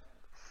one.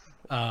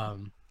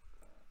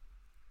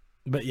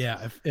 But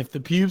yeah, if the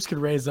pubes could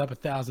raise up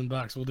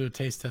 $1,000, we'll do a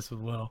taste test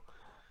with Will.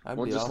 That'd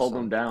We'll be just hold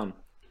awesome. him down.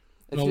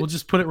 If No, you- we'll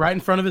just put it right in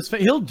front of his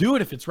face. He'll do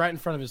it if it's right in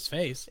front of his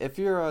face. If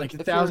you're a, like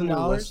if you're a new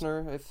 $1,000?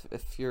 listener,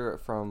 if you're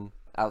from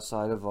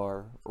outside of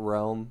our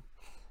realm,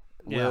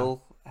 Yeah.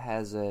 Will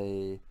has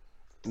a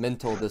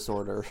mental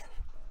disorder.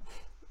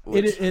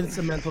 It's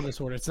a mental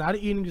disorder. It's not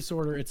an eating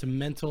disorder. It's a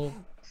mental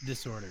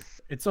disorder.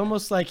 It's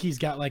almost like he's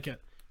got like an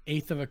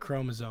eighth of a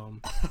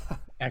chromosome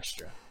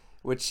extra.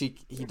 Which he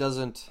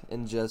doesn't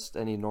ingest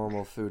any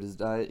normal food. His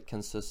diet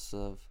consists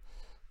of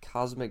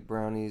cosmic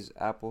brownies,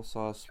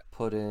 applesauce,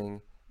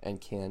 pudding,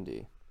 and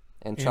candy,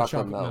 and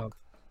chocolate milk.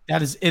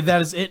 That is it.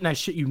 And I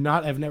shit you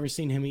not, I've never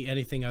seen him eat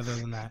anything other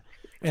than that.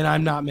 And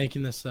I'm not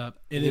making this up.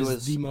 It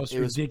is the most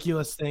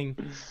ridiculous thing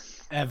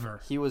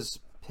ever. He was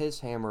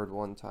piss hammered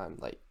one time,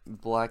 like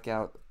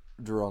blackout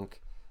drunk,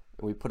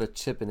 and we put a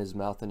chip in his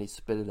mouth and he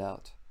spit it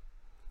out.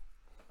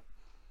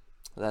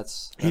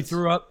 That's He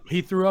threw up.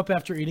 He threw up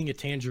after eating a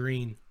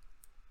tangerine.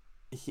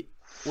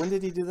 When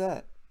did he do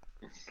that?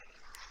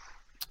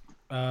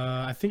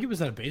 I think it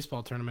was at a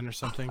baseball tournament or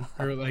something,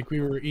 or like we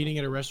were eating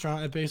at a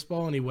restaurant at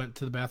baseball, and he went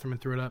to the bathroom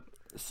and threw it up.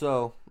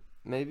 So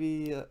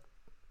maybe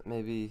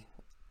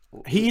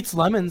He eats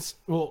lemons.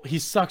 Well, he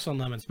sucks on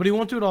lemons, but he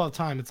won't do it all the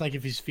time. It's like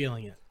if he's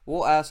feeling it.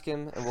 we'll ask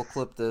him and we'll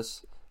clip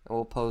this and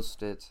we'll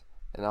post it,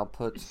 and I'll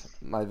put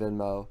my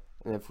Venmo,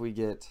 and if we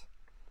get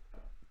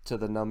to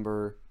the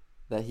number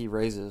that he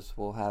raises,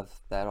 we'll have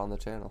that on the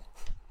channel.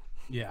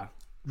 Yeah,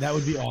 that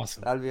would be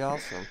awesome. That'd be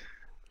awesome.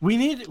 We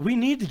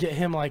need to get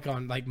him like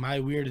on like My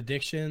Weird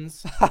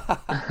Addictions,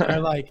 or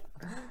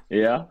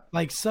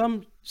like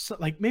some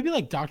like maybe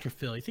like Dr.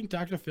 Phil. You think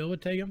Dr. Phil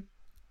would take him?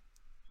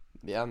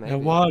 Yeah, maybe.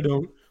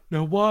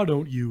 Now why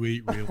don't you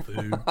eat real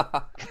food?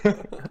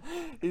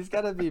 He's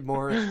got to be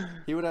more.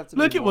 He would have to.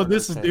 Look be at more what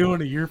this is entertaining. doing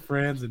to your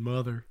friends and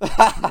mother.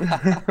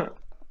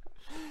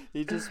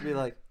 He'd just be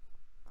like,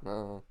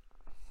 oh,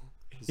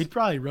 He'd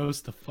probably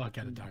roast the fuck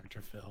out of Dr.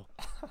 Phil.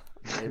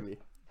 maybe.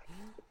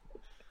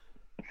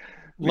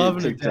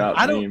 Loving it. TikTok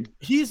I don't. meme.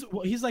 He's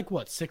like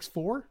what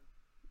 6'4"?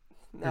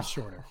 No. Or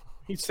shorter.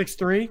 He's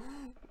 6'3".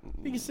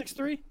 I think he's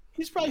 6'3".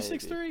 He's probably Maybe.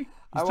 6'3". He's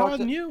I taller walked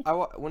than in- you.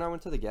 When I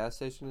went to the gas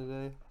station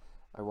today,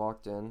 I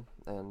walked in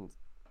and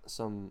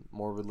some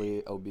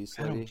morbidly obese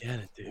I don't lady get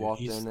it, dude.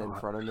 walked He's in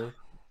not- front of me,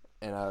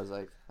 and I was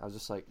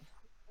just like,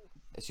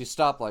 and she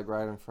stopped like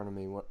right in front of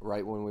me,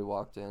 right when we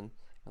walked in.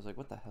 I was like,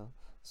 what the hell?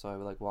 So I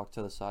like walked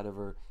to the side of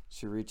her.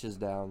 She reaches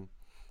down,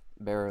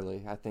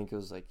 barely. I think it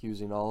was like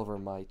using all of her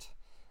might.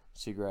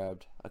 She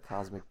grabbed a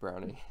cosmic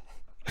brownie,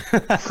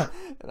 and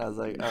I was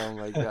like, oh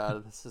my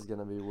god, this is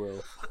gonna be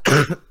Will.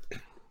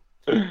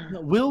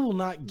 No, Will will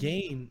not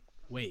gain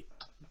weight.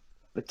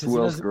 It's 'Cause he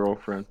Will's doesn't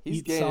girlfriend. He's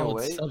Eat gaining solid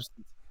weight.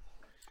 substance.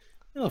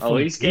 Oh,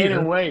 he's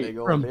gaining weight. Big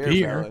old From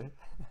beer. belly.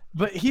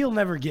 But he'll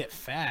never get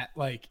fat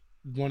like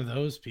one of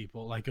those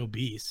people, like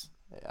obese.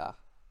 Yeah.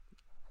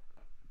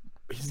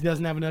 He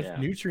doesn't have enough Yeah.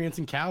 nutrients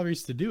and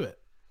calories to do it.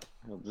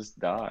 He'll just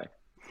die.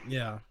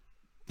 Yeah.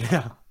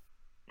 Yeah.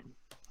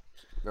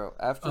 Bro,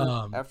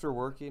 after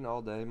working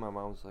all day, my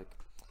mom was like,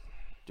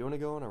 "Do you want to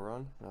go on a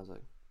run?" And I was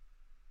like,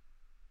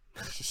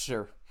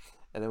 "Sure."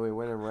 And then we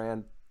went and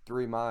ran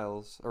 3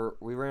 miles, or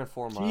we ran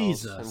 4 miles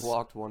Jesus. and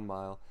walked 1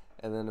 mile,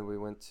 and then we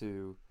went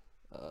to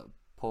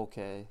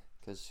Pulque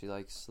because she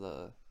likes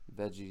the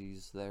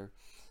veggies there,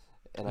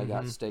 and I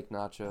got steak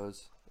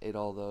nachos, ate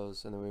all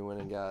those, and then we went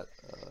and got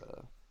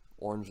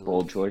orange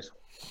Bold leaf. choice.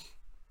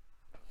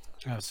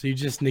 Oh, so you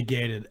just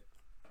negated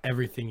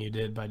everything you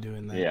did by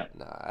doing that. Yeah.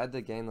 Nah, I had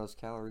to gain those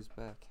calories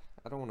back.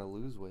 I don't want to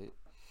lose weight.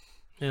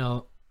 You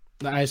know,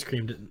 the ice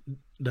cream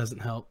doesn't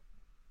help.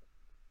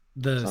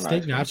 The It's not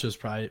steak ice cream. nachos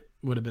probably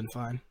would have been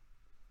fine.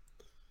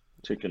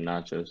 Chicken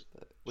nachos.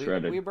 We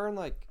Shredded. burn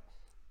like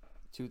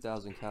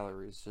 2,000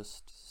 calories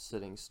just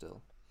sitting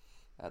still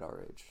at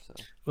our age. So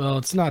Well,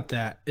 it's not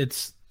that.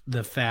 It's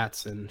the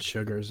fats and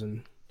sugars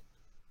and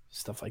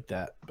stuff like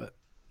that. But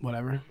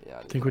whatever.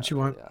 yeah. Think what you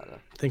want. Yeah.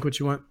 Think what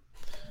you want.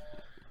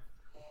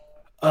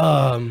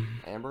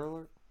 Amber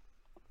Alert.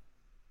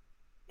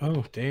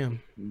 Oh,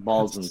 damn.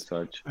 Balls and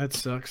such. That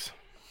sucks.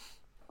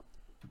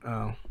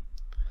 Oh.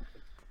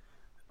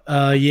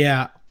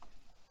 Yeah.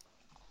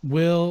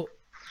 Will,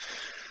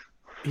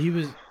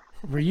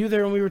 were you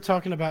there when we were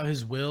talking about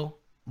his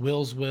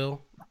Will's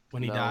will,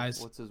 when he No,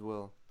 dies? What's his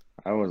will?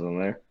 I wasn't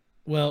there.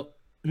 Well,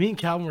 me and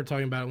Calvin were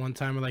talking about it one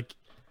time. We're like,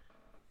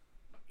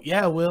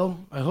 yeah, Will,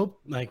 I hope,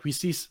 like, we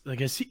see, like,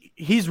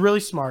 he's really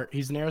smart.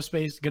 He's going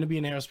to be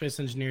an aerospace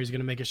engineer. He's going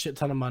to make a shit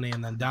ton of money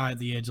and then die at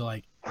the age of,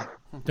 like,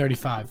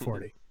 35,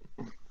 40.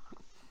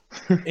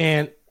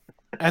 And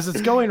as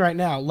it's going right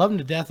now, love him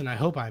to death, and I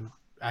hope I'm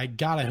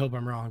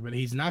wrong, but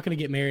he's not going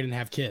to get married and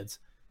have kids.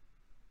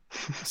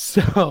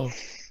 So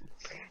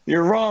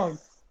You're wrong.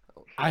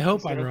 I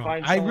hope He's I'm gonna wrong.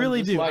 find I someone really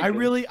just do. like I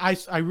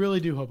him. really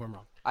do hope I'm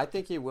wrong. I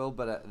think he will,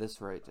 but at this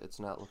rate, it's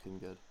not looking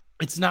good.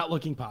 It's not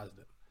looking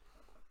positive.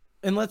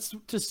 And let's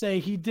just say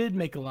he did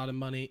make a lot of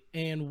money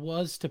and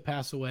was to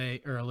pass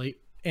away early.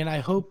 And I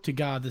hope to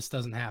God this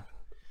doesn't happen.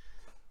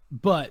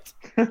 But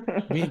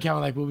me and Cal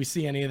were like, will we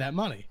see any of that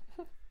money?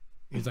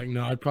 He's like,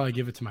 no, I'd probably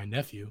give it to my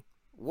nephew.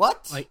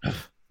 What? Like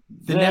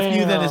the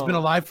nephew that has been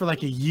alive for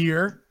like a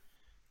year.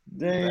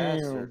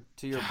 Damn.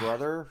 To your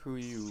brother, who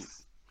you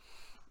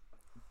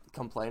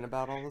complain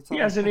about all the time?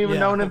 He hasn't even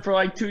known him for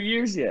like 2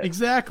 years yet.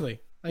 Exactly.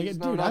 Like, He's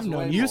dude, known us I've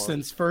known way you more.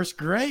 since first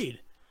grade.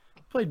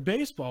 Played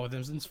baseball with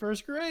him since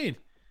first grade.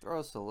 Throw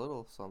us a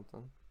little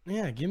something.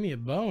 Yeah, give me a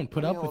bone.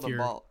 Put Let me up with hold a your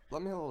ball.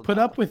 Let me hold a put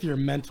ball. up with your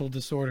mental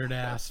disordered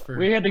ass for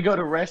We had to go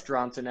to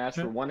restaurants and ask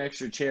for one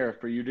extra chair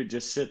for you to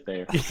just sit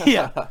there.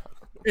 Yeah.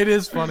 It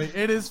is funny.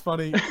 It is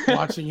funny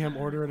watching him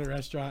order at a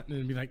restaurant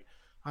and be like,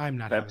 I'm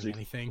not having Pepsi.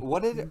 anything.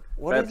 What did he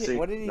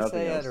Nothing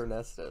say at else.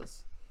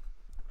 Ernesto's?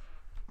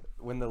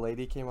 When the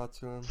lady came up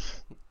to him,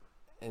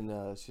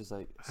 and she's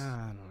like, I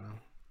don't know.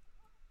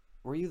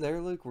 "Were you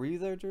there, Luke? Were you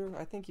there, Drew?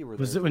 I think you were."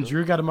 Was there, it when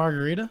Drew got a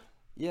margarita?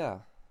 Yeah.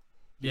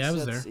 Yeah, I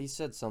was there. He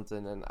said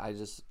something, and I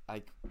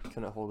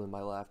couldn't hold in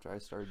my laughter. I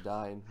started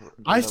dying.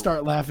 I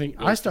start laughing.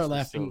 I start Lucas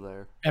was still laughing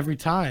there. every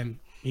time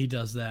he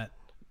does that.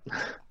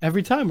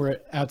 Every time we're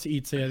out to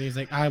eat together, he's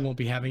like, I won't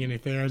be having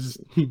anything. I just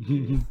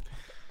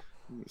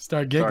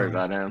start giggling. Sorry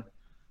about him.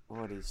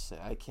 What did he say?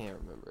 I can't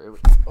remember.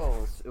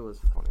 It was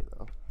funny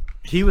though.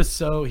 He was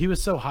so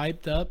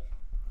hyped up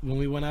when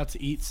we went out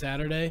to eat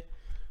Saturday.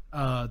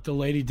 The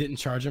lady didn't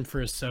charge him for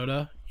his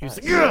soda. He was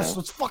like, "Yes,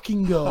 let's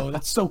fucking go.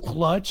 That's so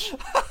clutch."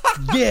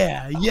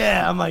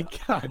 yeah. I'm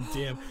like, God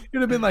damn, it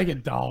would have been like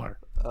 $1.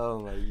 Oh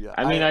my god.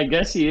 I mean, I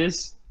guess he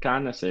is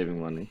kind of saving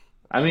money.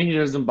 I mean, he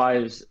doesn't buy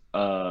his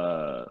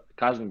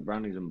cosmic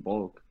brownies in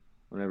bulk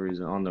whenever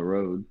he's on the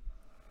road.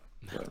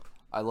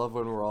 I love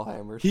when we're all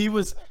hammered. He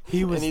was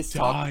and he's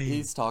dying.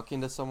 he's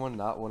talking to someone,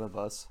 not one of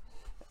us,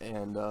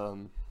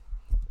 and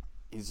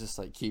he's just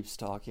like keeps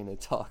talking and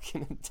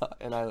talking and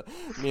talking. And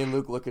me and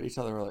Luke look at each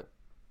other, and we're like.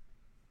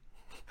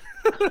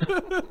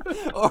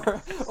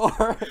 or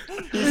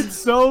It's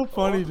so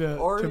funny to.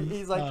 or to,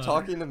 he's like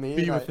talking to me.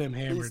 be and with him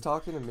hammered. He's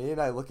talking to me,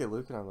 and I look at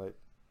Luke, and I'm like,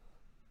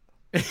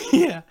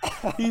 Yeah,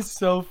 he's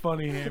so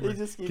funny hammered.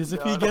 just keeps Because if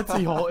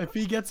going. if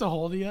he gets a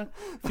hold of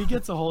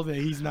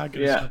you, he's not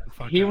gonna Yeah, shut the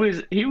fuck he up.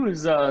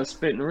 was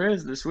spitting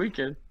Riz this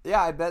weekend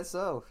yeah, I bet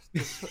so.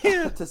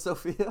 Yeah. To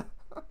Sophia.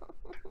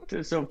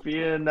 to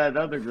Sophia and that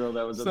other girl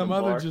that was at Some the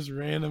other bar. just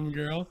random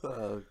girl.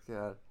 Oh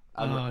god.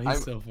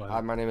 He's so funny.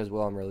 Hi, my name is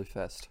Will. I'm really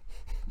fast.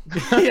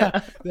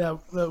 yeah.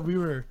 We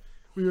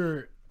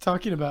were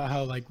talking about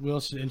how like Will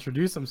should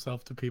introduce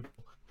himself to people.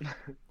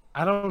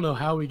 I don't know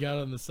how we got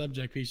on the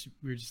subject. We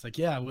were just like,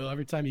 yeah, Will.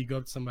 Every time you go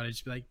up to somebody,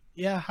 just be like,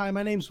 yeah, hi,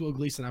 my name's Will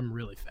Gleason. I'm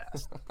really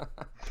fast.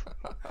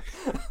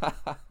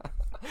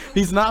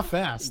 He's not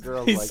fast.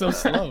 Girls He's like so that.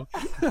 slow.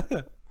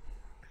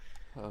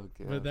 Oh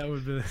god. But that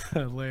would be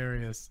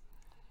hilarious.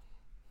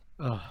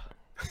 Oh.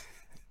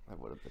 That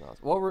would have been awesome.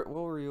 What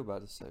were you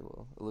about to say,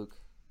 Will? Luke?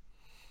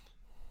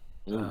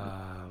 It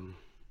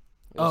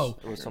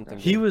was something.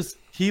 He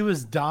good.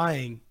 was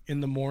dying in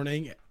the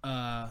morning,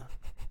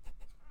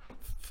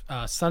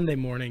 Sunday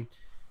morning.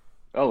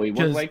 Oh, he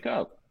wouldn't 'Cause- wake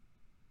up.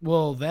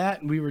 Well,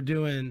 that we were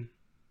doing,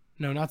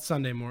 no, not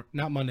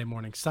Monday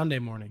morning, Sunday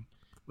morning.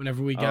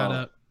 Whenever we got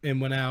up and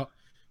went out,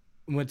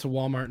 and went to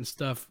Walmart and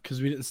stuff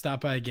because we didn't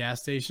stop by a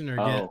gas station or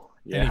get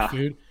any yeah.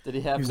 food. Did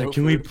he He have? was no like,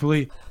 "Can we food?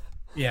 please?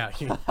 Yeah,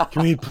 can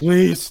we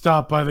please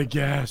stop by the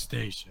gas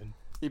station?"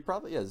 He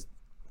probably has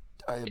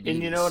diabetes.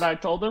 And you know what I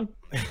told him?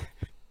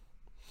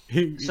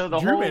 So the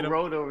Drew whole made him-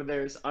 road over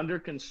there is under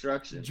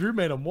construction. Drew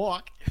made him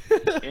walk.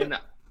 And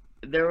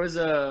there was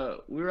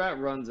we were at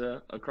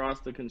Runza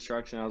across the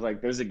construction. I was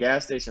like, there's a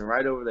gas station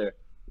right over there.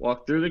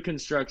 Walk through the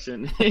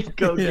construction and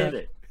go get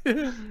it.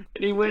 And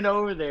he went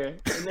over there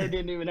and they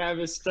didn't even have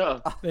his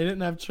stuff. They didn't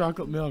have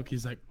chocolate milk.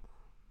 He's like,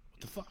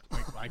 "What the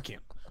fuck? Like,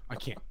 I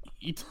can't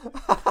eat.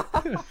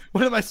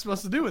 What am I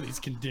supposed to do with these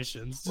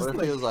conditions?" What Just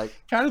if he was like?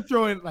 kind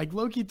of like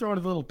Loki throwing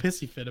a little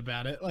pissy fit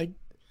about it. Like,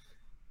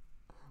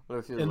 What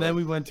if he was and then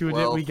like, we went to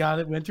well,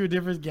 went to a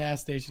different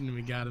gas station and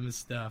we got him his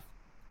stuff.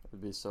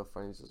 It'd be so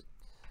funny. He's just,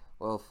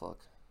 well, fuck.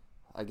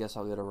 I guess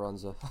I'll get a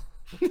Runza.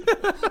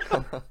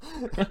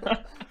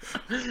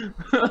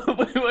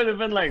 We would have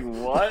been like,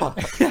 what?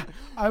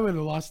 I would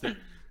have lost it.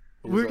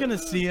 We're gonna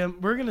see him.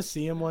 We're gonna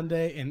see him one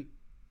day, and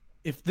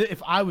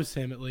if I was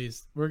him, at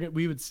least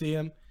we would see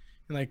him,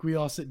 and like we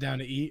all sit down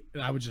to eat,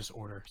 and I would just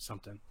order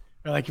something.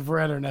 Or like if we're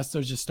at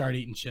Ernesto's, just start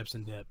eating chips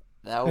and dip,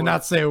 That would, and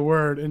not say a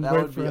word, and that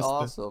wait would for be us to.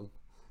 awesome.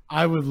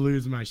 I would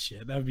lose my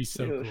shit. That would be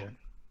so Dude. cool.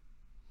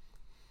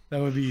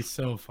 That would be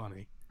so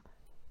funny.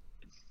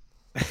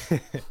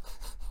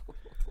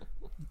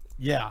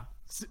 Yeah.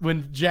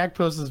 When Jack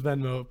posts his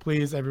Venmo,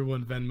 please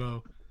everyone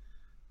Venmo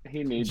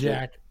He needs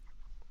Jack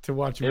to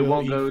watch. it. It Will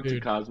won't eat go to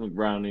food. Cosmic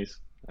Brownies.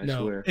 I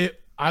swear.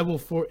 I will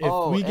if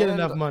Oh, we get and-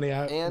 enough money,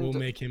 and- will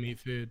make him eat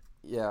food.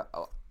 Yeah,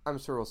 I'm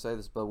sure we'll say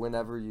this, but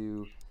whenever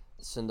you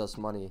send us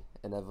money,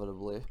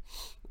 inevitably,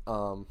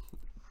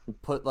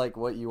 put like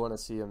what you want to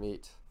see him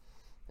eat,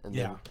 and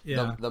then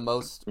Yeah. the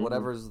most,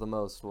 whatever's the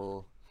most,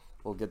 we'll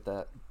get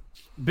that.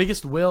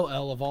 Biggest Will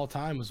L of all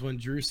time was when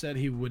Drew said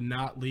he would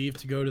not leave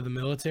to go to the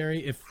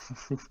military if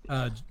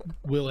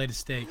Will ate a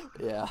steak.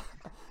 Yeah.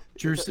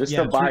 Drew, Just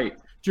a bite.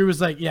 Drew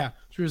was like,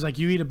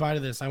 you eat a bite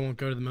of this, I won't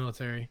go to the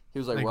military. He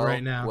was like, Like, well,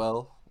 right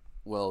now.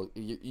 well,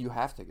 you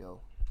have to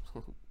go.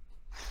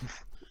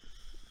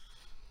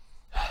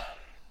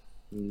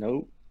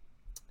 Nope.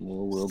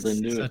 Well, Will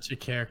didn't do it. Such a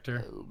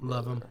character. Oh,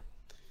 Love him.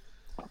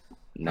 brother.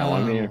 Now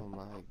I'm here. Oh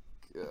my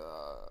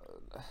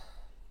god.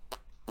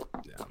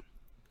 Yeah.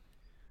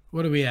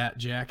 What are we at,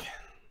 Jack?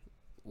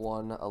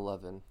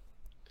 111.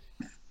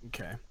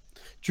 Okay.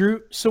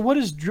 Drew, so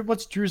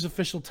what's Drew's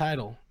official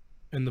title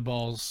in the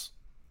Balls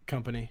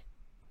company?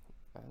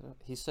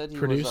 He said he was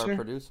Producer? our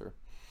producer.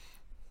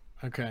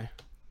 Okay.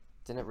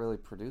 Didn't really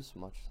produce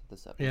much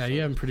this episode. Yeah,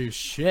 you haven't produced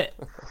shit.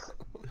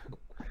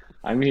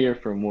 I'm here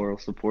for moral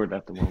support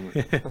at the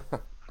moment.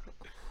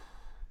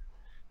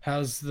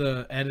 How's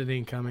the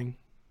editing coming?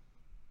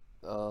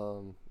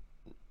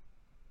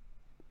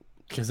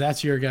 Because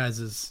that's your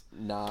guys'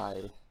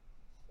 Nye.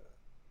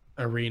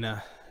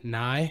 arena.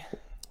 Nye?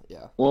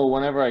 Yeah. Well,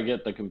 whenever I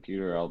get the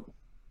computer, I'll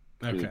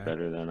do Okay.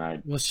 better than I.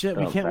 Well, shit,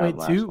 we felt can't bad wait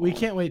last too. We one.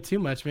 can't wait too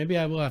much. Maybe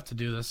I will have to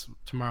do this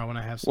tomorrow when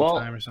I have some Well,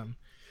 time or something.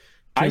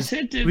 I 'Cause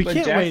sent it, we but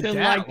can't Jack wait didn't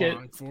that like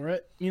long it. for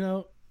it. You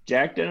know,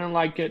 Jack didn't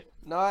like it.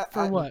 No,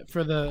 for what?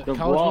 For the The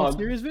College World vlog.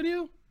 Series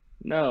video?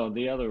 No,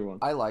 the other one.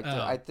 I liked it.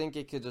 Oh. I think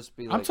it could just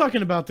be like. I'm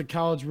talking about the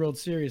College World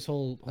Series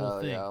whole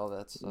Oh thing. yeah, all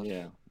that stuff.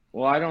 Yeah.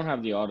 Well, I don't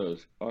have the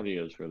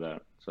audios for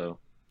that, so.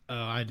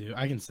 Oh, I do.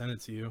 I can send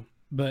it to you,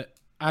 but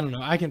I don't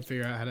know. I can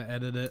figure out how to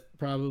edit it.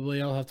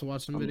 Probably, I'll have to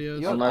watch some videos.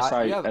 you have- Unless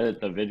I you have- edit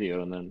the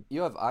video and then.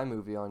 You have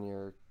iMovie on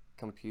your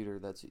computer.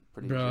 That's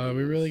pretty. Bro, easy are to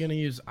we use. really gonna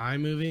use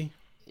iMovie?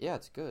 Yeah,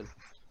 it's good.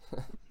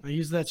 I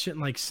used that shit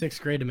in like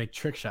 6th grade to make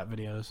trick shot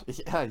videos.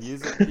 Yeah,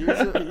 use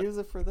it. Use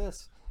it for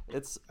this.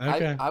 It's.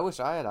 Okay. I wish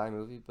I had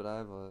iMovie, but I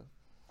have a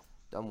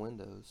dumb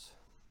Windows.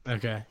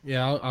 Okay,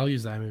 yeah, I'll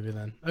use iMovie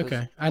then.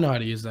 Okay, I know how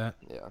to use that.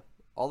 Yeah,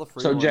 all the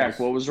free. So, Jack, ones,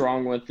 what was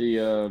wrong with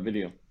the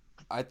video?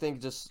 I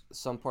think just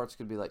some parts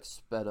could be like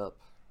sped up.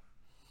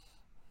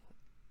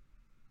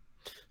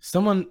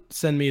 Someone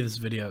send me this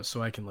video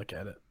so I can look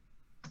at it.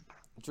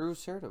 Drew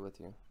shared it with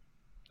you.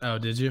 Oh,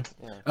 did you?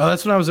 Yeah. Oh,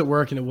 that's when I was at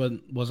work and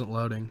it wasn't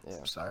loading.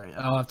 Yeah. Sorry,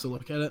 I'll have to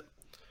look at it.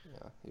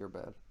 Yeah, you're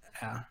bad.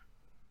 Yeah.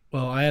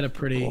 Well, I had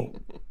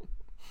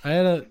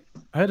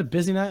a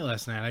busy night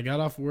last night. I got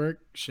off work,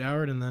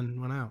 showered, and then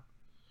went out.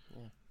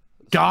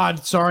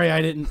 God, sorry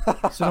I didn't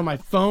sit on my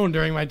phone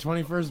during my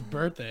 21st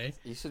birthday.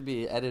 You should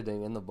be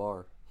editing in the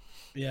bar.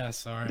 Yeah,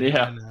 sorry.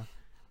 Yeah.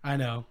 I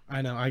know.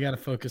 I got to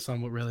focus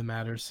on what really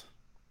matters.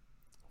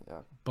 Yeah,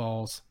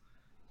 Balls.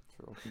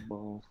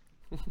 true.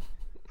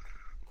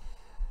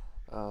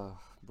 Well,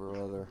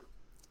 Brother.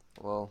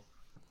 Well,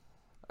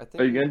 I think.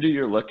 are you gonna do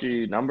your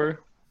lucky number?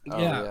 Oh,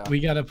 Yeah,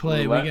 we got to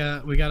play.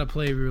 Roulette? We got to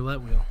play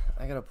roulette wheel.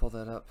 I gotta pull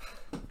that up.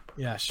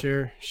 Yeah,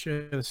 share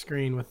the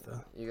screen with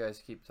the You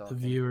guys keep talking.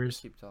 viewers.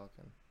 Keep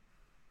talking.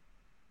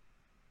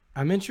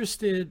 I'm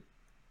interested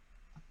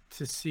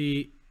to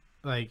see,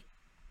 like,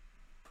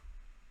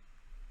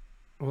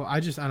 well,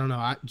 I don't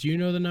know. Do you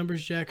know the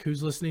numbers, Jack?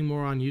 Who's listening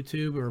more on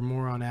YouTube or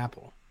more on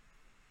Apple?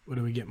 What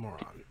do we get more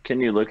on?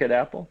 Can you look at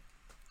Apple?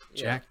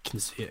 Jack can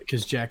see it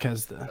because Jack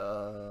has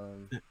the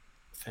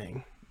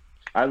thing.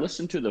 I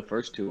listened to the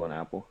first two on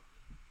Apple.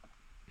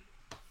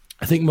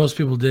 I think most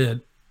people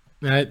did.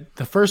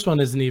 The first one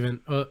isn't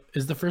even.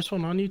 Is the first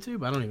one on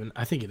YouTube?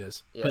 I think it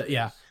is. Yeah, but it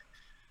yeah, is.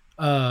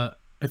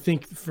 I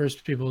think the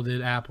first people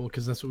did Apple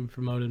because that's what we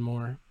promoted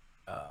more.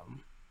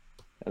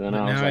 And then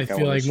But I was now like, I I feel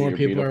wanna like see more your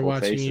people are beautiful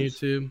watching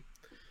faces. YouTube.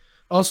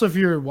 Also, if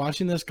you're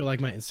watching this, go like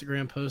my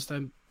Instagram post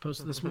I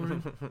posted this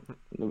morning.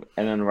 And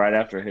then right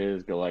after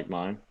his, go like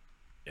mine.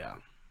 Yeah.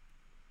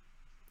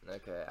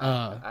 Okay.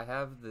 Uh, I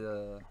have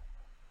the.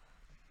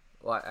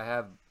 Well, I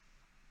have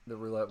the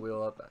roulette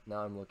wheel up. Now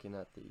I'm looking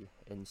at the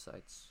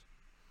insights.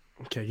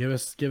 Okay, give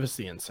us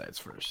the insights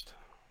first.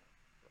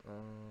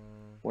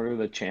 What are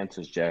the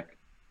chances, Jack?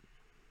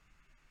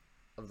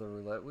 Of the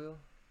roulette wheel?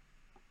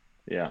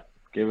 Yeah.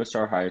 Give us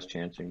our highest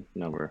chancing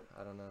number.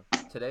 I don't know.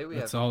 Today we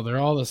That's have. all. They're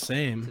all the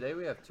same. Today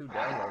we have 2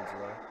 downloads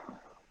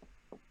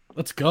though.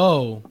 Let's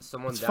go.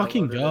 Someone Let's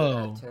fucking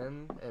downloaded go. it at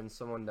 10, and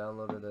someone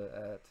downloaded it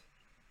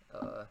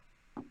at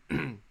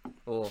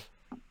well,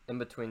 in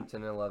between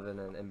 10 and 11,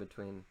 and in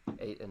between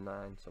 8 and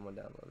 9, someone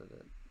downloaded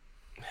it.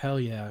 Hell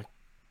yeah.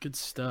 Good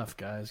stuff,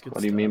 guys. Good What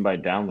do you stuff. mean by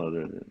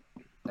downloaded it?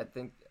 I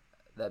think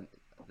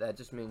that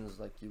just means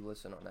like you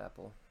listen on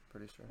Apple.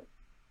 Pretty sure.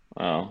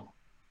 Oh,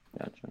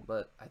 gotcha.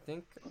 But I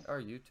think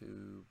our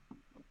YouTube,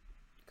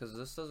 because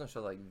this doesn't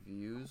show like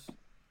views.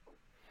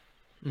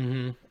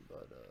 Mm-hmm.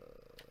 But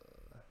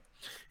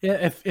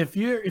Yeah, if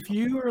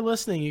you are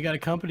listening, you got a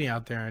company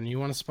out there and you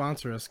want to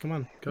sponsor us, come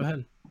on, go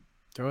ahead.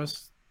 Throw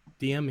us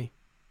DM me.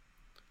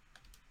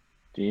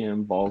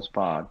 DM Balls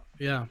Pod.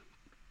 Yeah.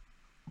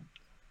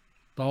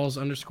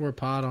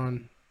 Balls_pod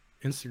on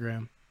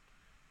Instagram.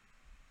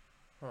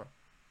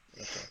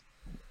 okay.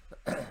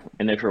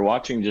 And if you're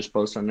watching, just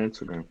post on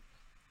Instagram.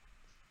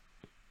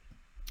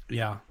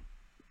 Yeah.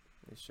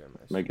 Let me share my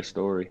Make a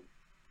story.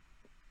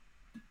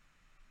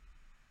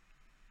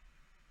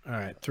 All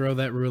right. Throw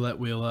that roulette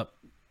wheel up.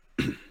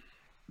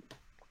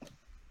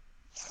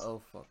 Oh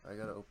fuck! I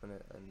gotta open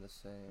it in the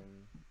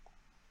same.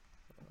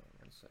 1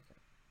 second.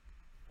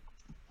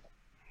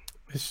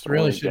 This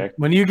really should. Jack,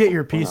 When you get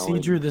your when I PC,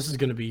 was- Drew, this is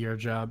going to be your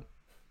job.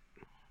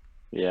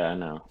 Yeah, I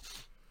know.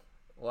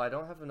 Well, I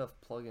don't have enough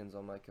plugins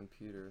on my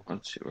computer.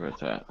 Let's see where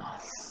it's at.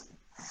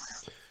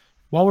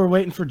 While we're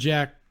waiting for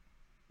Jack,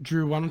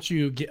 Drew, why don't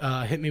you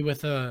hit me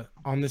with a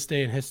on this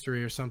day in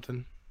history or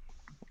something?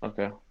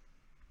 Okay.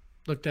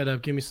 Look that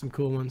up. Give me some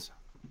cool ones.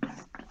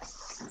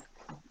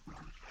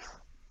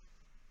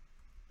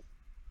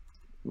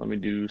 Let me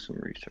do some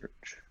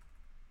research.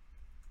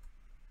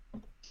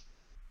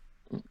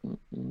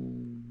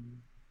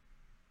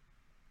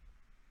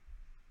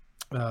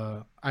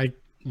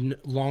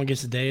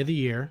 Longest day of the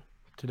year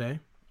today.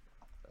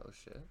 Oh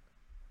shit!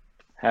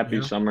 Happy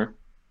Yeah. summer.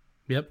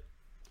 Yep.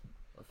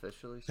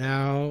 Officially,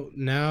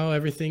 Now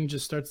everything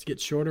just starts to get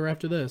shorter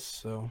after this,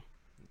 so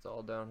it's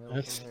all downhill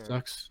that from here.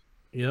 sucks.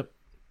 Yep.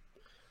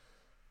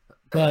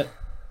 But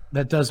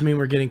that does mean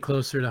we're getting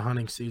closer to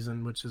hunting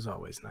season, which is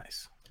always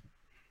nice.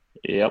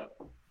 Yep.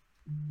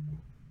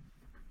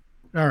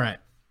 All right.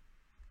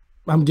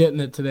 I'm getting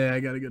it today. I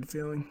got a good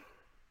feeling.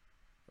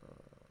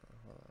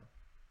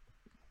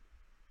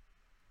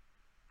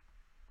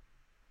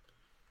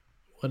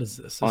 What is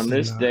this? On is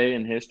this not- day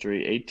in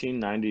history,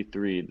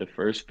 1893, the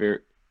first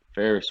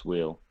Ferris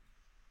wheel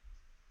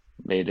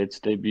made its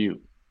debut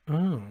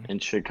Oh, in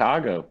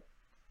Chicago.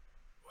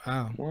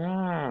 wow.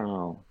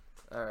 Wow.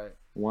 All right,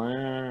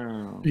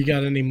 Wow. You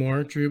got any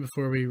more, Drew,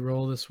 before we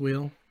roll this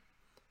wheel?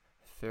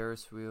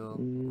 Ferris wheel,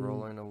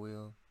 rolling a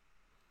wheel.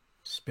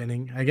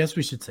 Spinning. I guess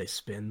we should say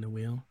spin the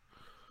wheel.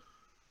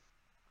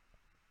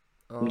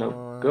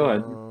 No, go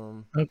ahead.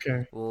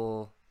 Okay.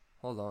 Well,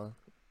 hold on.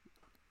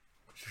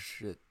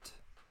 Shit.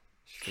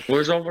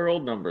 Where's all our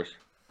old numbers?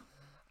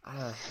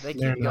 They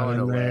They're keep not going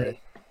in there.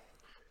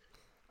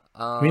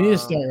 away. We need to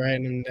start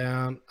writing them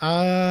down.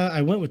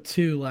 I went with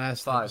 2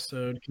 last 5.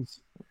 episode.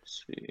 Let's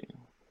see.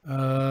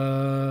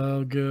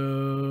 I'll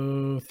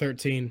go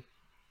 13.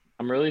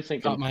 I'm really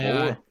thinking Caught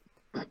my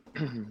 4.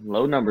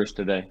 Low numbers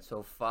today.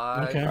 So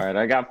 5, Okay. All right,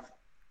 I got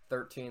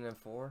 13, and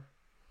 4.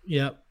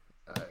 Yep.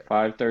 All right.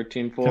 5,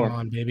 13, 4. Come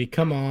on, baby.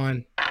 Come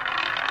on.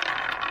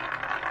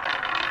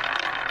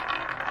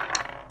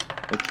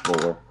 It's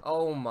 4.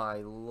 Oh my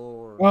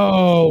lord.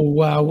 Oh,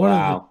 wow. What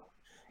Wow.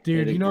 Dude,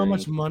 Hit it you know how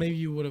much green. money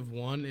you would have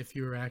won if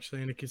you were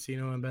actually in a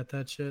casino and bet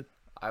that shit?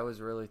 I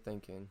was really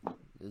thinking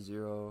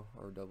 0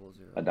 or 00.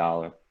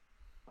 $1.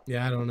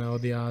 Yeah, I don't know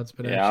the odds,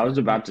 but Yeah, I actually, was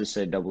about to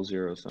say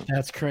 00. So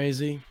That's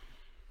crazy.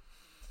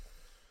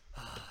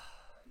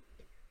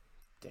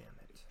 Damn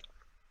it.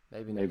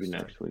 Maybe maybe next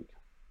time. next week.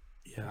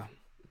 Yeah.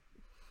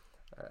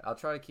 All right, I'll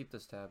try to keep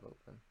this tab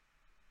open.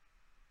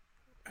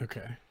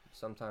 Okay.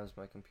 Sometimes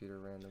my computer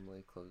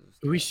randomly closes.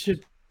 We tabs.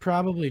 should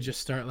probably just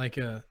start like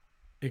a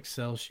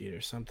Excel sheet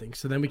or something,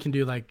 so then we can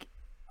do like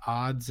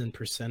odds and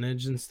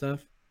percentage and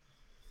stuff.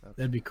 Okay.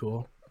 That'd be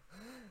cool.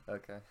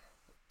 Okay.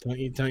 Don't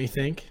you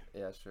think?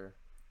 Yeah, sure.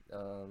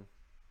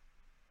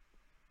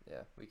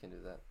 Yeah, we can do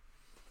that.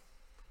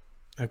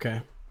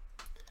 Okay.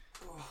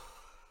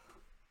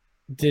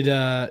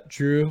 Did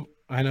Drew?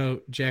 I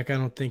know Jack. I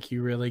don't think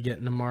you really get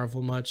into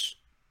Marvel much,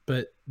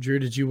 but Drew,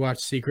 did you watch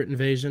Secret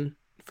Invasion?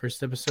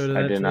 First episode of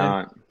that. I did today?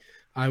 not.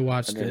 I I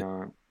watched did it.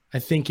 not. I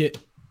think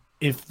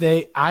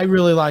I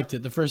really liked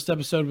it. The first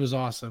episode was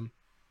awesome.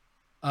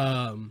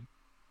 I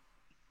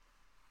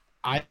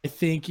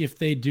think if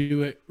they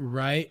do it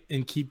right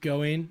and keep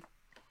going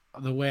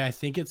the way I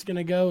think it's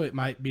gonna go, it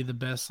might be the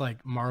best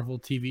like Marvel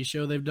TV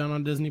show they've done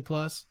on Disney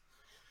Plus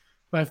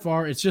by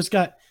far. It's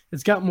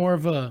got more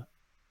of a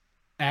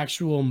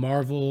actual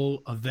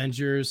Marvel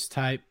Avengers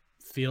type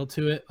feel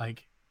to it,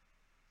 like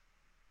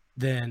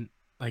than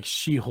like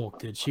She-Hulk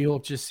did.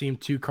 She-Hulk just seemed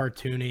too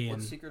cartoony and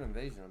What's Secret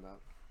Invasion about?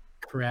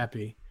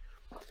 crappy.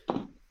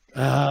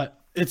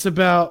 It's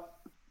about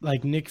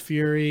like Nick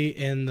Fury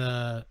and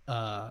the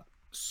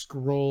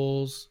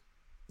Skrulls.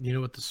 You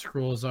know what the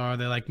Skrulls are?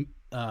 They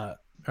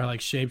are like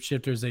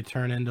shapeshifters. They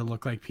turn in to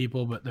look like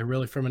people, but they're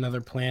really from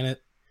another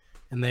planet,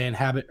 and they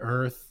inhabit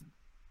Earth.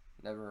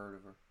 Never heard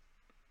of her.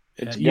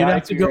 It's You'd Guy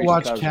have to go Fieri's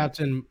watch cousin.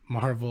 Captain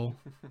Marvel.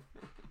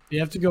 You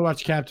have to go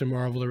watch Captain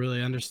Marvel to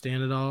really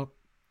understand it all.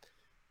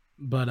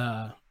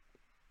 But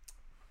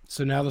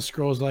so now the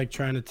Skrulls like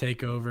trying to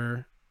take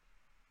over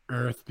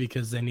Earth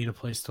because they need a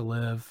place to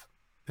live,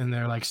 and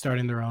they're like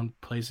starting their own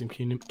place and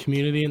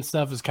community and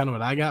stuff. Is kind of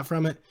what I got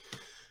from it.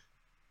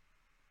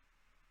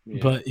 Yeah.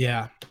 But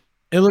yeah,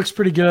 it looks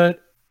pretty good.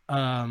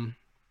 The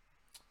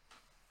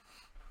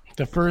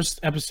first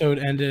episode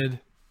ended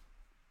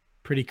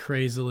pretty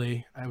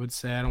crazily, I would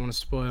say. I don't want to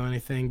spoil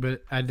anything,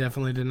 but I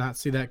definitely did not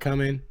see that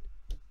coming.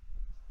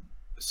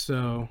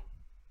 So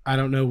I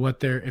don't know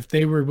if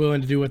they were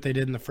willing to do what they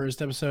did in the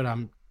first episode.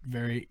 I'm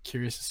very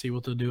curious to see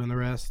what they'll do in the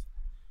rest.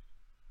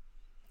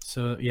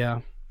 So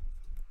yeah,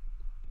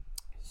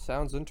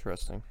 Sounds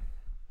interesting.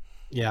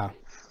 Yeah.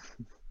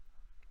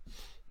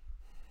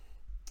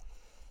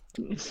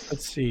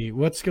 Let's see.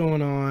 What's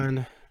going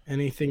on?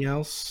 Anything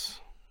else?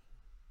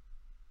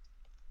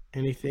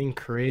 Anything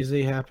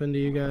crazy happened to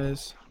you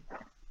guys?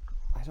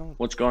 I don't.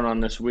 What's going on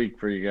this week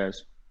for you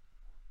guys?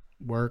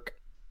 Work.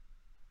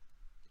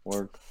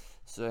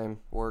 Same.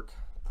 Work.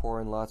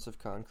 Pouring lots of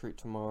concrete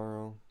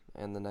tomorrow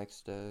and the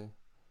next day.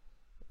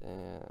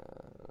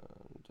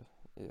 And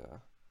yeah.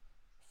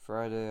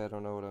 Friday, I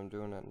don't know what I'm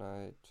doing at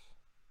night.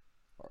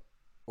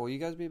 Will you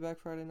guys be back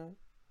Friday night?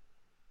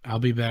 I'll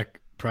be back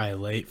probably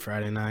late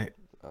Friday night.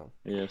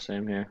 Yeah,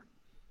 same here.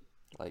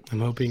 Like, I'm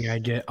hoping I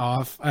get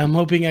off. I'm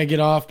hoping I get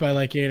off by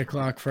like 8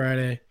 o'clock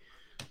Friday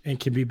and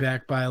can be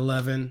back by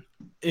 11.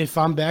 If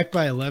I'm back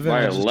by 11.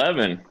 By I'll just-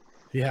 11?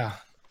 Yeah.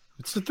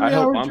 It's a I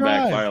 3-hour hope I'm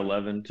drive. back by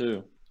 11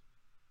 too.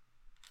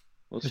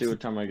 We'll see what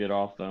time I get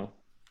off though.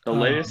 The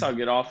latest I'll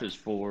get off is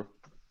 4.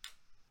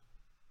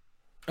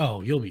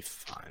 Oh, you'll be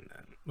fine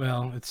then.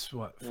 Well, it's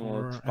what,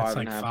 4? it's It's 5 like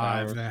and a half 5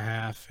 hours. and a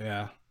half.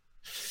 Yeah.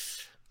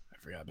 I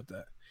forgot about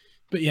that.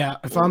 But yeah,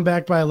 if I'm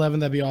back by 11,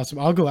 that'd be awesome.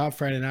 I'll go out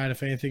Friday night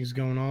if anything's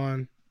going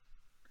on.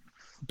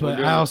 We're But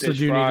doing I a also fish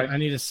do fry. I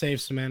need to save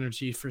some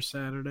energy for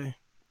Saturday.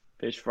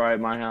 Fish fry at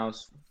my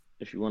house.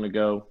 If you want to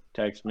go,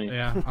 text me.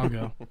 Yeah, I'll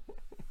go.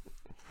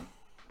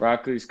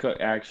 Broccoli's cook.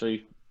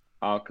 Actually,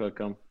 I'll cook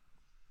them.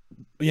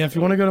 Yeah, if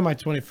you want to go to my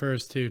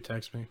 21st too,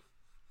 text me.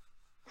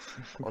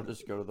 or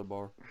just go to the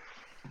bar.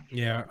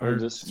 Yeah, Or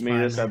it's just meet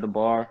fine, us man. at the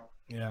bar.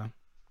 Yeah.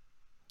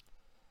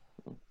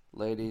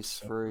 Ladies,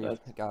 So free.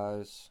 that's-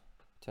 Guys,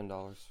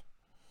 $10.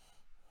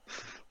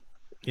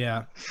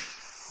 Yeah.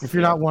 If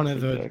you're not one of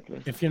the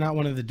Exactly. if you're not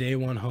one of the day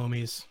one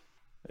homies,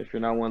 If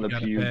you're not one you of the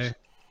gotta pubes. pay.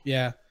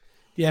 Yeah.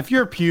 Yeah, if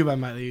you're a pube, I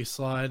might let you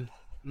slide.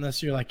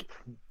 Unless you're like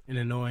an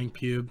annoying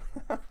pube.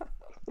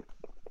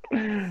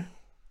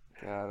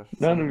 God,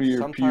 None of your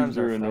sometimes pubes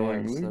are our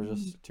annoying. fans, they're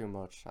just too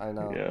much. I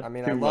know. Yeah, I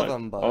mean, too I love much.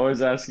 them, but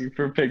Always asking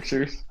for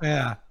pictures.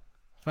 Yeah.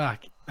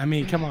 Fuck. I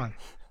mean, come on.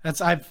 That's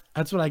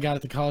what I got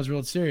at the College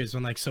World Series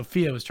when like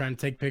Sophia was trying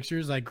to take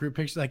pictures, like group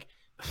pictures. Like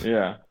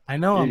Yeah. I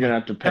know You're I'm gonna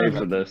have to pay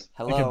for this.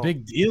 hello. like a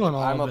big deal and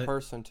all I'm of a it.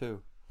 person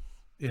too.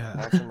 Yeah.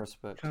 Have some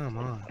respect. Come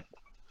on.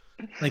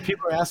 Like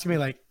people are asking me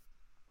like,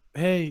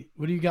 "Hey,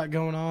 what do you got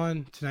going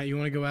on tonight? You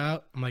want to go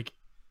out?" I'm like,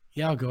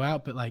 "Yeah, I'll go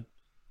out, but like,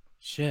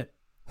 shit,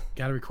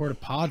 got to record a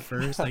pod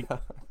first. Like,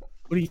 what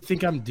do you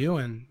think I'm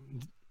doing?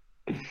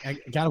 I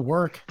got to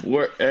work.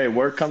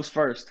 Work comes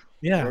first.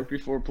 Yeah. Work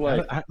before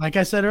play. Like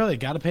I said earlier,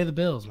 got to pay the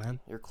bills, man.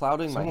 You're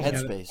clouding my Someone's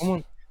gotta-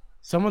 headspace.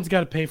 Someone's got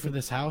to pay for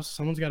this house.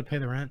 Someone's got to pay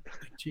the rent.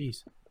 Like,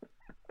 jeez.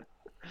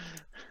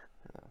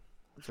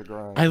 It's a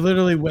grind. I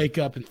literally wake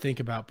up and think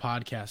about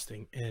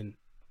podcasting and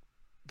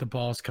the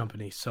Balls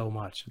Company so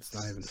much. It's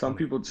not even Some funny.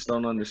 people just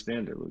don't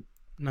understand it. Luke.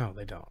 No,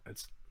 they don't.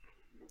 It's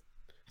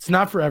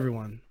not for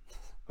everyone.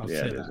 I'll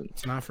Yeah, say it that. isn't.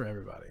 It's not for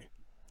everybody.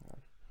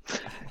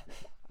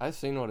 I've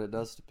seen what it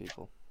does to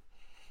people.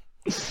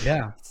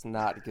 Yeah. It's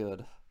not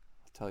good.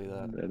 I'll tell you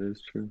that. That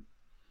is true.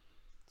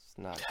 It's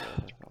not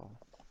good at all.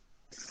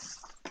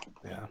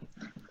 Yeah.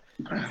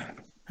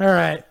 All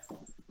right.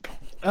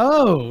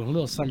 Oh, a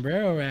little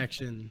sombrero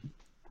action.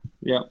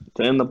 Yeah.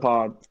 To end the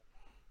pod.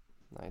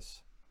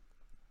 Nice.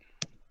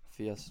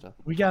 Fiesta.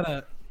 We got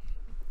a.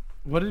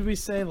 What did we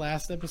say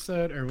last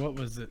episode, or what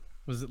was it?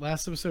 Was it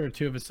last episode or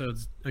 2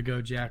 episodes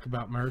ago, Jack,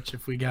 about merch?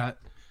 If we got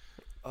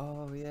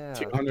Oh yeah.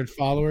 200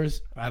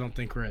 followers, I don't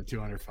think we're at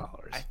 200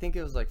 followers. I think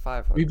it was like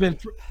 500. We've been.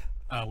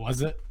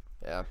 Was it?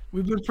 Yeah.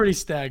 We've been pretty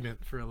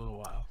stagnant for a little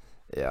while.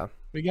 Yeah.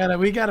 We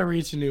gotta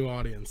reach a new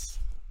audience.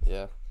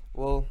 Yeah.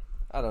 Well,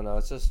 I don't know.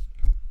 It's just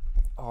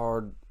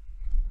hard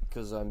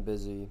because I'm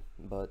busy,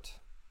 but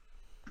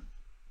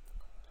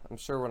I'm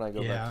sure when I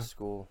go Yeah. back to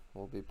school,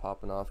 we'll be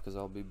popping off because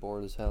I'll be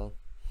bored as hell.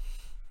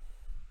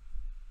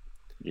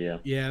 Yeah.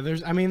 Yeah,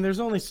 there's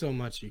only so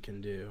much you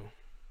can do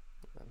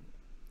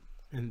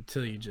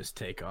until you just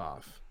take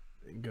off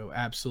and go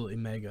absolutely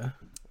mega.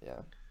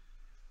 Yeah.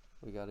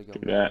 We gotta go. Do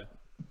that.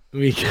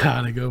 We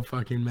gotta go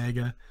fucking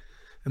mega.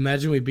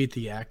 Imagine we beat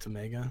the Act of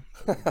Mega.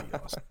 That would be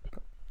awesome.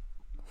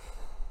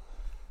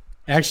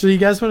 Actually, you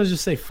guys want to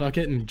just say fuck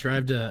it and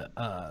drive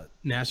to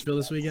Nashville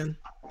this weekend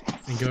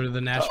and go to the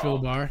Nashville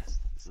bar,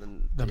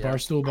 Then, the yeah,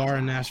 Barstool bar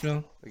in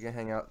Nashville? we can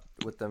hang out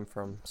with them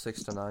from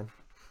 6 to 9.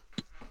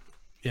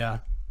 Yeah,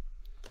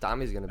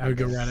 Tommy's gonna be I would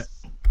go there. run it.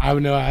 I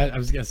would know. I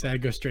was gonna say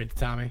I'd go straight to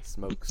Tommy.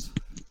 Smokes.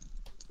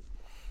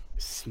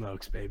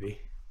 Smokes, baby.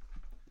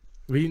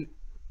 We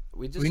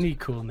We need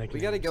cool nicknames. We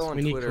gotta go on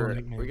We need Twitter. cool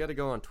nicknames. We gotta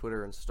go on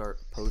Twitter and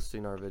start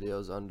posting our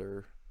videos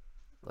under,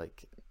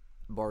 like,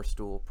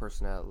 Barstool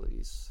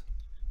personalities.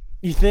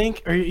 You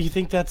think, or you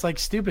think that's like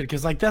stupid?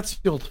 Because like that's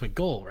the ultimate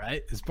goal,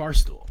 right? Is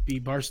Barstool, be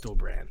Barstool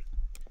brand.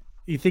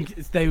 You think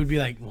they would be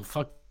like, well,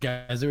 fuck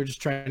guys, they were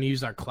just trying to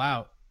use our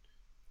clout.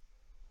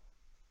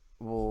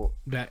 Well,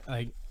 That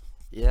like,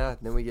 yeah.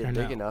 Then we I get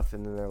big know. enough,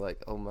 and then they're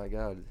like, "Oh my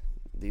god,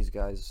 these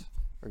guys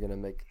are gonna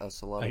make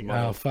us a lot like of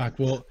money." oh fuck,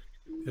 well,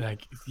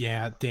 like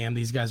yeah, damn,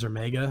 these guys are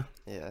mega.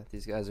 Yeah,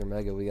 these guys are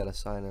mega. We gotta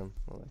sign them.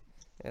 Like,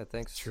 yeah,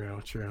 thanks.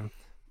 True.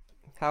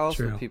 How else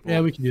True. would people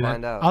Yeah, we can do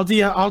find that. out?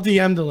 I'll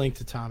DM the link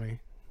to Tommy.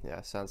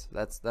 Yeah,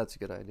 that's a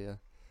good idea.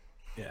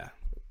 Yeah.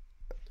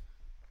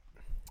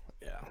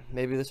 Yeah.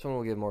 Maybe this one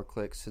will get more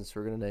clicks since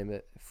we're gonna name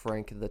it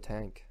Frank the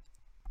Tank.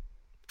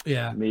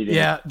 Yeah. Meeting-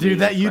 Yeah, dude,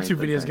 that meeting Frank YouTube the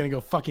video is Tank. gonna go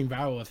fucking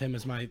viral with him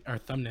as our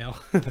thumbnail.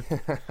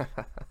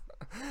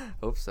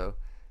 Hope so.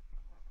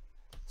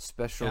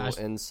 Special Yeah,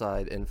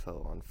 inside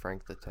info on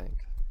Frank the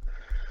Tank.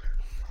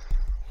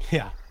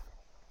 Yeah.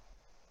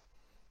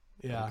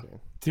 Yeah. Okay.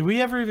 Did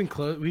we ever even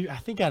close? I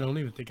don't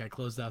even think I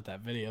closed out that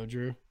video,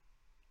 Drew.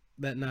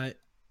 That night.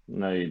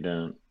 No, you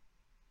don't.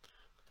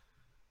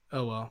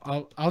 Oh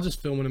well, I'll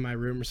just film it in my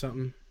room or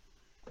something.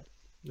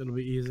 It'll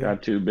be easy.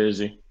 Got too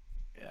busy.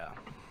 Yeah.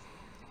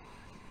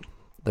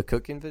 The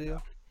cooking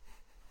video?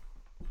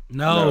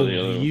 No, No, the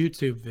other the one.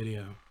 YouTube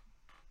video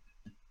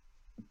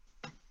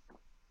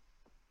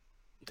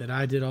that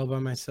I did all by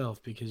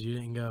myself because you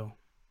didn't go.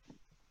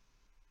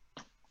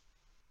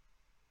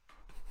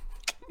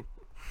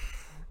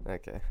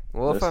 Okay.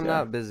 Well, if This I'm guy.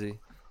 not busy,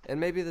 and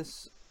maybe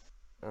this,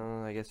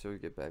 I guess we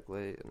get back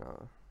late.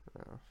 No.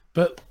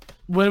 But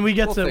when we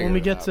get We'll to figure when we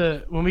it get out.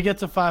 to when we get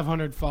to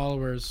 500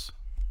 followers,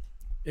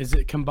 is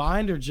it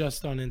combined or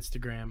just on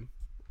Instagram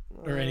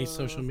or any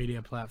social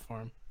media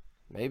platform?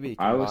 Maybe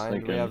I was combined. We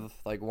thinking- have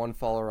like one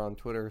follower on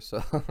Twitter,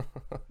 so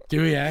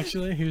Do we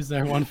actually? Who's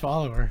their one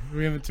follower?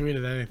 We haven't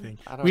tweeted anything.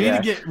 I don't We know. need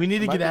to get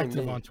Might be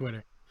active me. on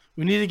Twitter.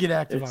 We need to get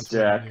active on It's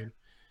Twitter, Jack. dude.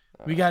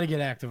 We got to get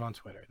active on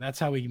Twitter. That's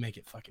how we make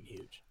it fucking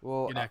huge.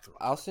 Well, Get active.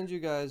 I'll send you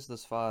guys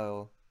this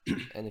file,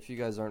 and if you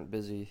guys aren't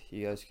busy,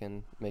 you guys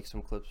can make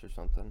some clips or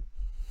something.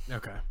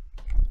 Okay.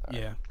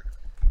 Yeah.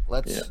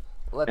 Let's. Yeah.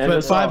 Let's. And But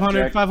it's off,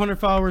 500, Jack. 500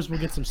 followers, we'll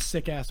get some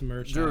sick ass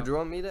merch. Drew, out. do you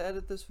want me to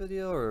edit this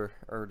video, or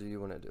do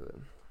you want to do it?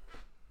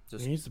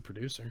 Just He's the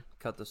producer.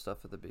 cut the stuff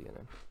at the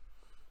beginning.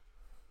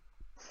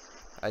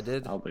 I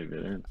did I'll leave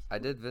it in.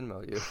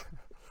 Venmo you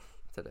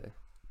today.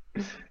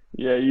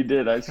 Yeah, you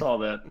did. I saw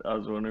that. I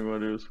was wondering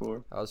what it was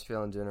for. I was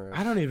feeling generous.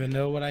 I don't even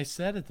know what I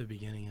said at the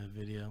beginning of the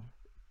video.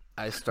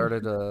 I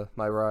started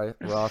my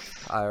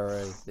Roth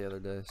IRA the other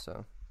day,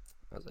 so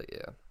I was like,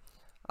 yeah,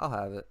 I'll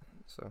have it.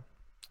 So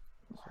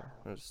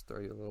I'll just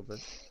throw you a little bit.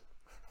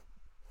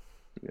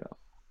 Yeah.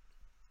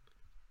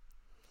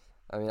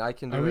 I mean, I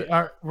can do it,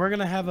 We're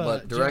gonna have a but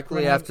Jack, directly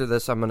we're gonna have- after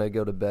this, I'm gonna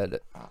go to bed.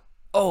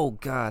 Oh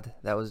God,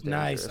 that was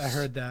dangerous. Nice, I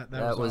heard that.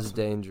 That was awesome.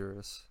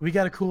 dangerous. We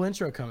got a cool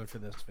intro coming for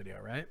this video,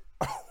 right?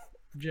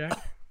 Jack,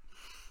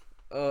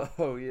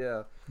 Oh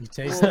yeah. you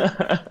taste it?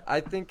 I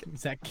think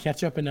Is that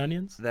ketchup and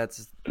onions?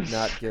 that's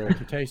not You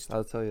good. taste it.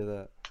 I'll tell you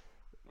that.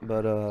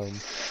 But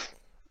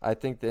I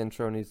think the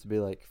intro needs to be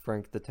like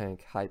Frank the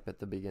Tank hype at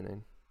the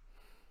beginning.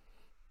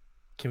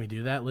 Can we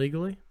do that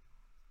legally?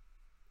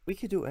 We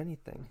could do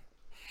anything.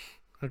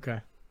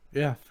 Okay.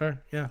 Yeah,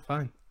 fair. Yeah,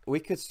 fine. We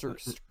could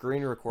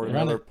screen record Run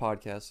another it.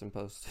 podcast and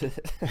post it.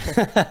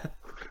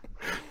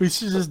 We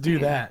should just do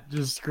that.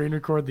 Just screen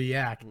record the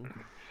yak.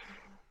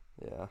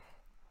 Yeah.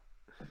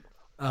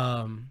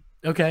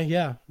 Okay,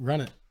 yeah,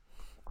 run it.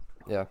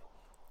 Yeah.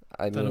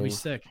 I That'll mean, be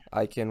sick.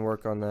 I can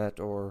work on that,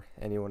 or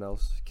anyone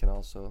else can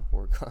also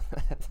work on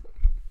that.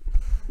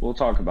 We'll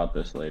talk about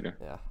this later.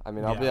 Yeah. I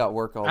mean, I'll be Yeah. at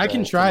work all day. I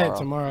can try it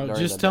tomorrow. during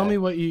Just the tell day. me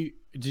what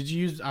did you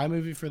use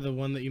iMovie for the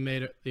one that you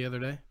made the other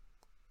day?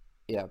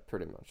 Yeah,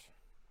 pretty much.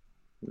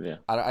 Yeah.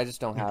 I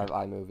just don't have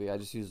iMovie. I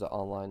just use the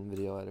online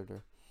video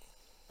editor.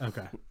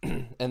 Okay.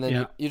 And then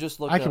Yeah. you just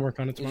look I up, can work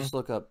on it you tomorrow. just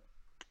look up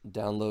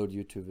download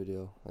YouTube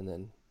video, and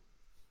then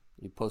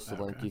you post the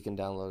link. Okay. You can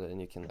download it, and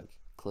you can like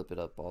clip it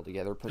up all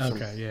together. Put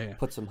Okay, yeah.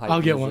 Put some hype.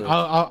 I'll get one. music.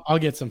 I'll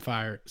get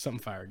something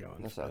fire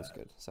going. That for sounds that.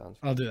 good. Sounds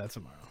good. I'll do that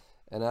tomorrow.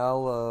 And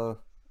I'll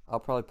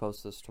probably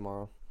post this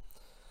tomorrow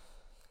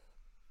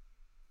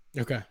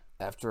Okay.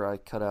 after I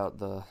cut out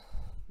the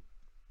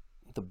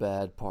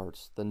bad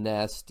parts, the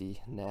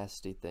nasty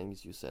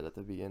things you said at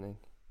the beginning.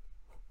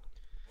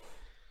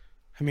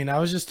 I mean, I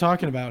was just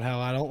talking about how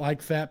I don't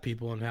like fat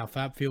people and how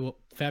fat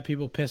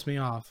people piss me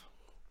off.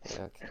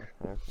 Yeah, okay.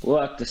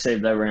 We'll have to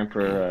save that rant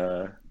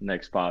for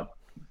next pod.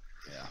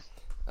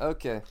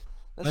 Okay.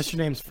 Unless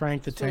your name's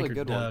Frank the still a Tanker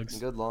good Dugs. one.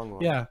 Good long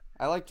one. Yeah,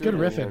 I like Drew good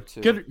being here,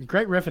 riffing. too.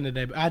 Great riffing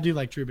today. But I do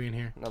like Drew being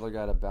here. Another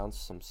guy to bounce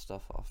some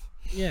stuff off.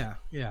 Yeah.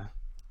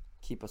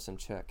 Keep us in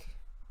check.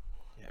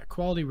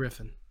 Quality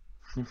riffing.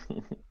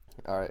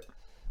 All right.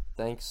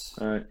 Thanks,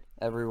 All right.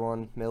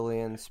 everyone.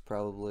 Millions,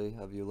 probably,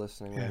 of you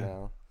listening right Yeah.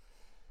 now.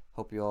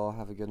 Hope you all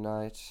have a good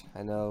night.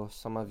 I know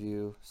some of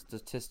you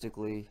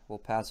statistically will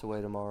pass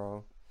away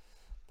tomorrow,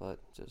 but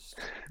just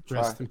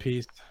Rest in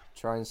peace.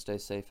 try and stay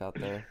safe out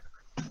there.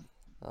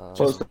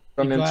 Post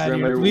on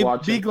Instagram if you're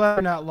watching. Be glad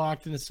you're not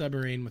locked in a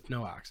submarine with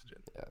no oxygen.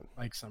 Yeah.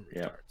 Like some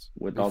Yeah. retards.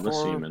 With all the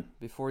semen.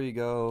 Before you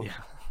go, Yeah.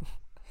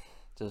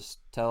 just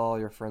tell all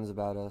your friends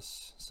about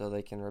us so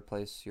they can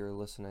replace your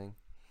listening.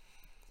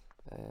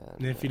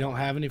 And if you don't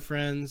have any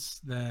friends,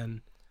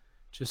 then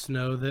just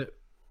know that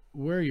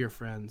we're your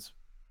friends,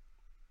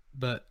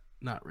 but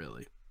not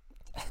really.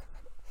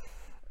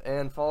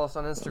 And follow us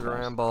on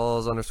Instagram,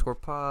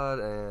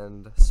 balls_pod,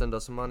 and send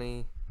us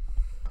money.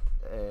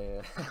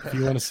 And If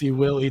you want to see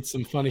Will eat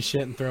some funny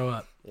shit and throw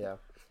up. yeah.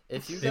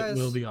 If you It guys,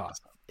 will be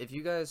awesome. if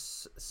you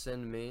guys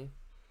send me,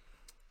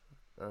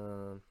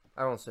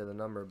 I won't say the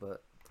number,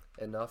 but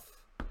enough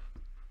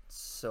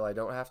so I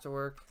don't have to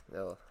work.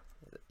 No,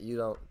 you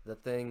don't. The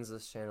things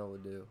this channel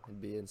would do, it'd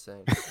be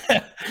insane.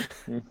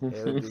 It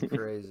would be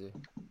crazy.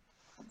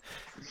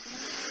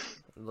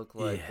 Look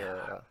like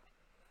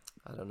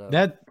I don't know.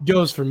 That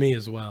goes for me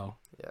as well.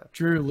 Yeah.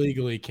 Drew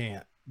legally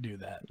can't do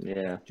that.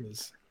 Yeah.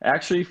 'Cause-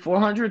 Actually,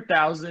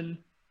 400,000,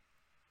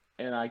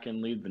 and I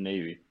can lead the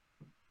Navy.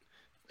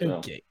 So,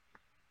 okay.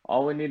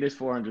 all we need is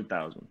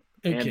 400,000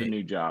 and Okay. a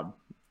new job.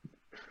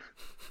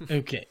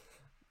 Okay.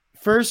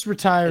 First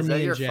retire Is that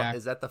me your and Jack.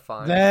 is that the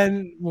fine?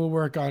 Then we'll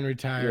work on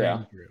retiring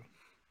Yeah.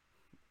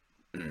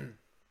 Drew.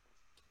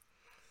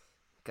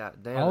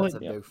 God damn, All that's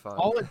it- a big fine.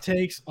 All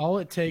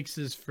it takes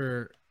is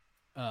for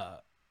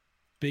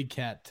Big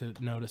Cat to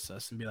notice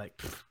us and be like,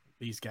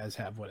 these guys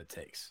have what it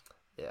takes.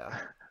 Yeah.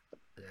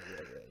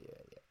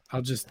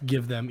 I'll just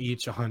give them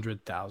each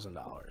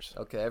 $100,000.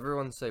 Okay,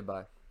 everyone say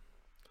bye.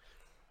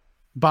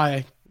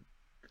 Bye.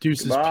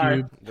 Deuces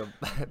Bye. Go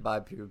bye,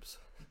 pubes.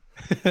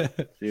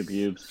 pube. See you,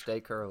 pubes. Stay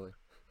curly.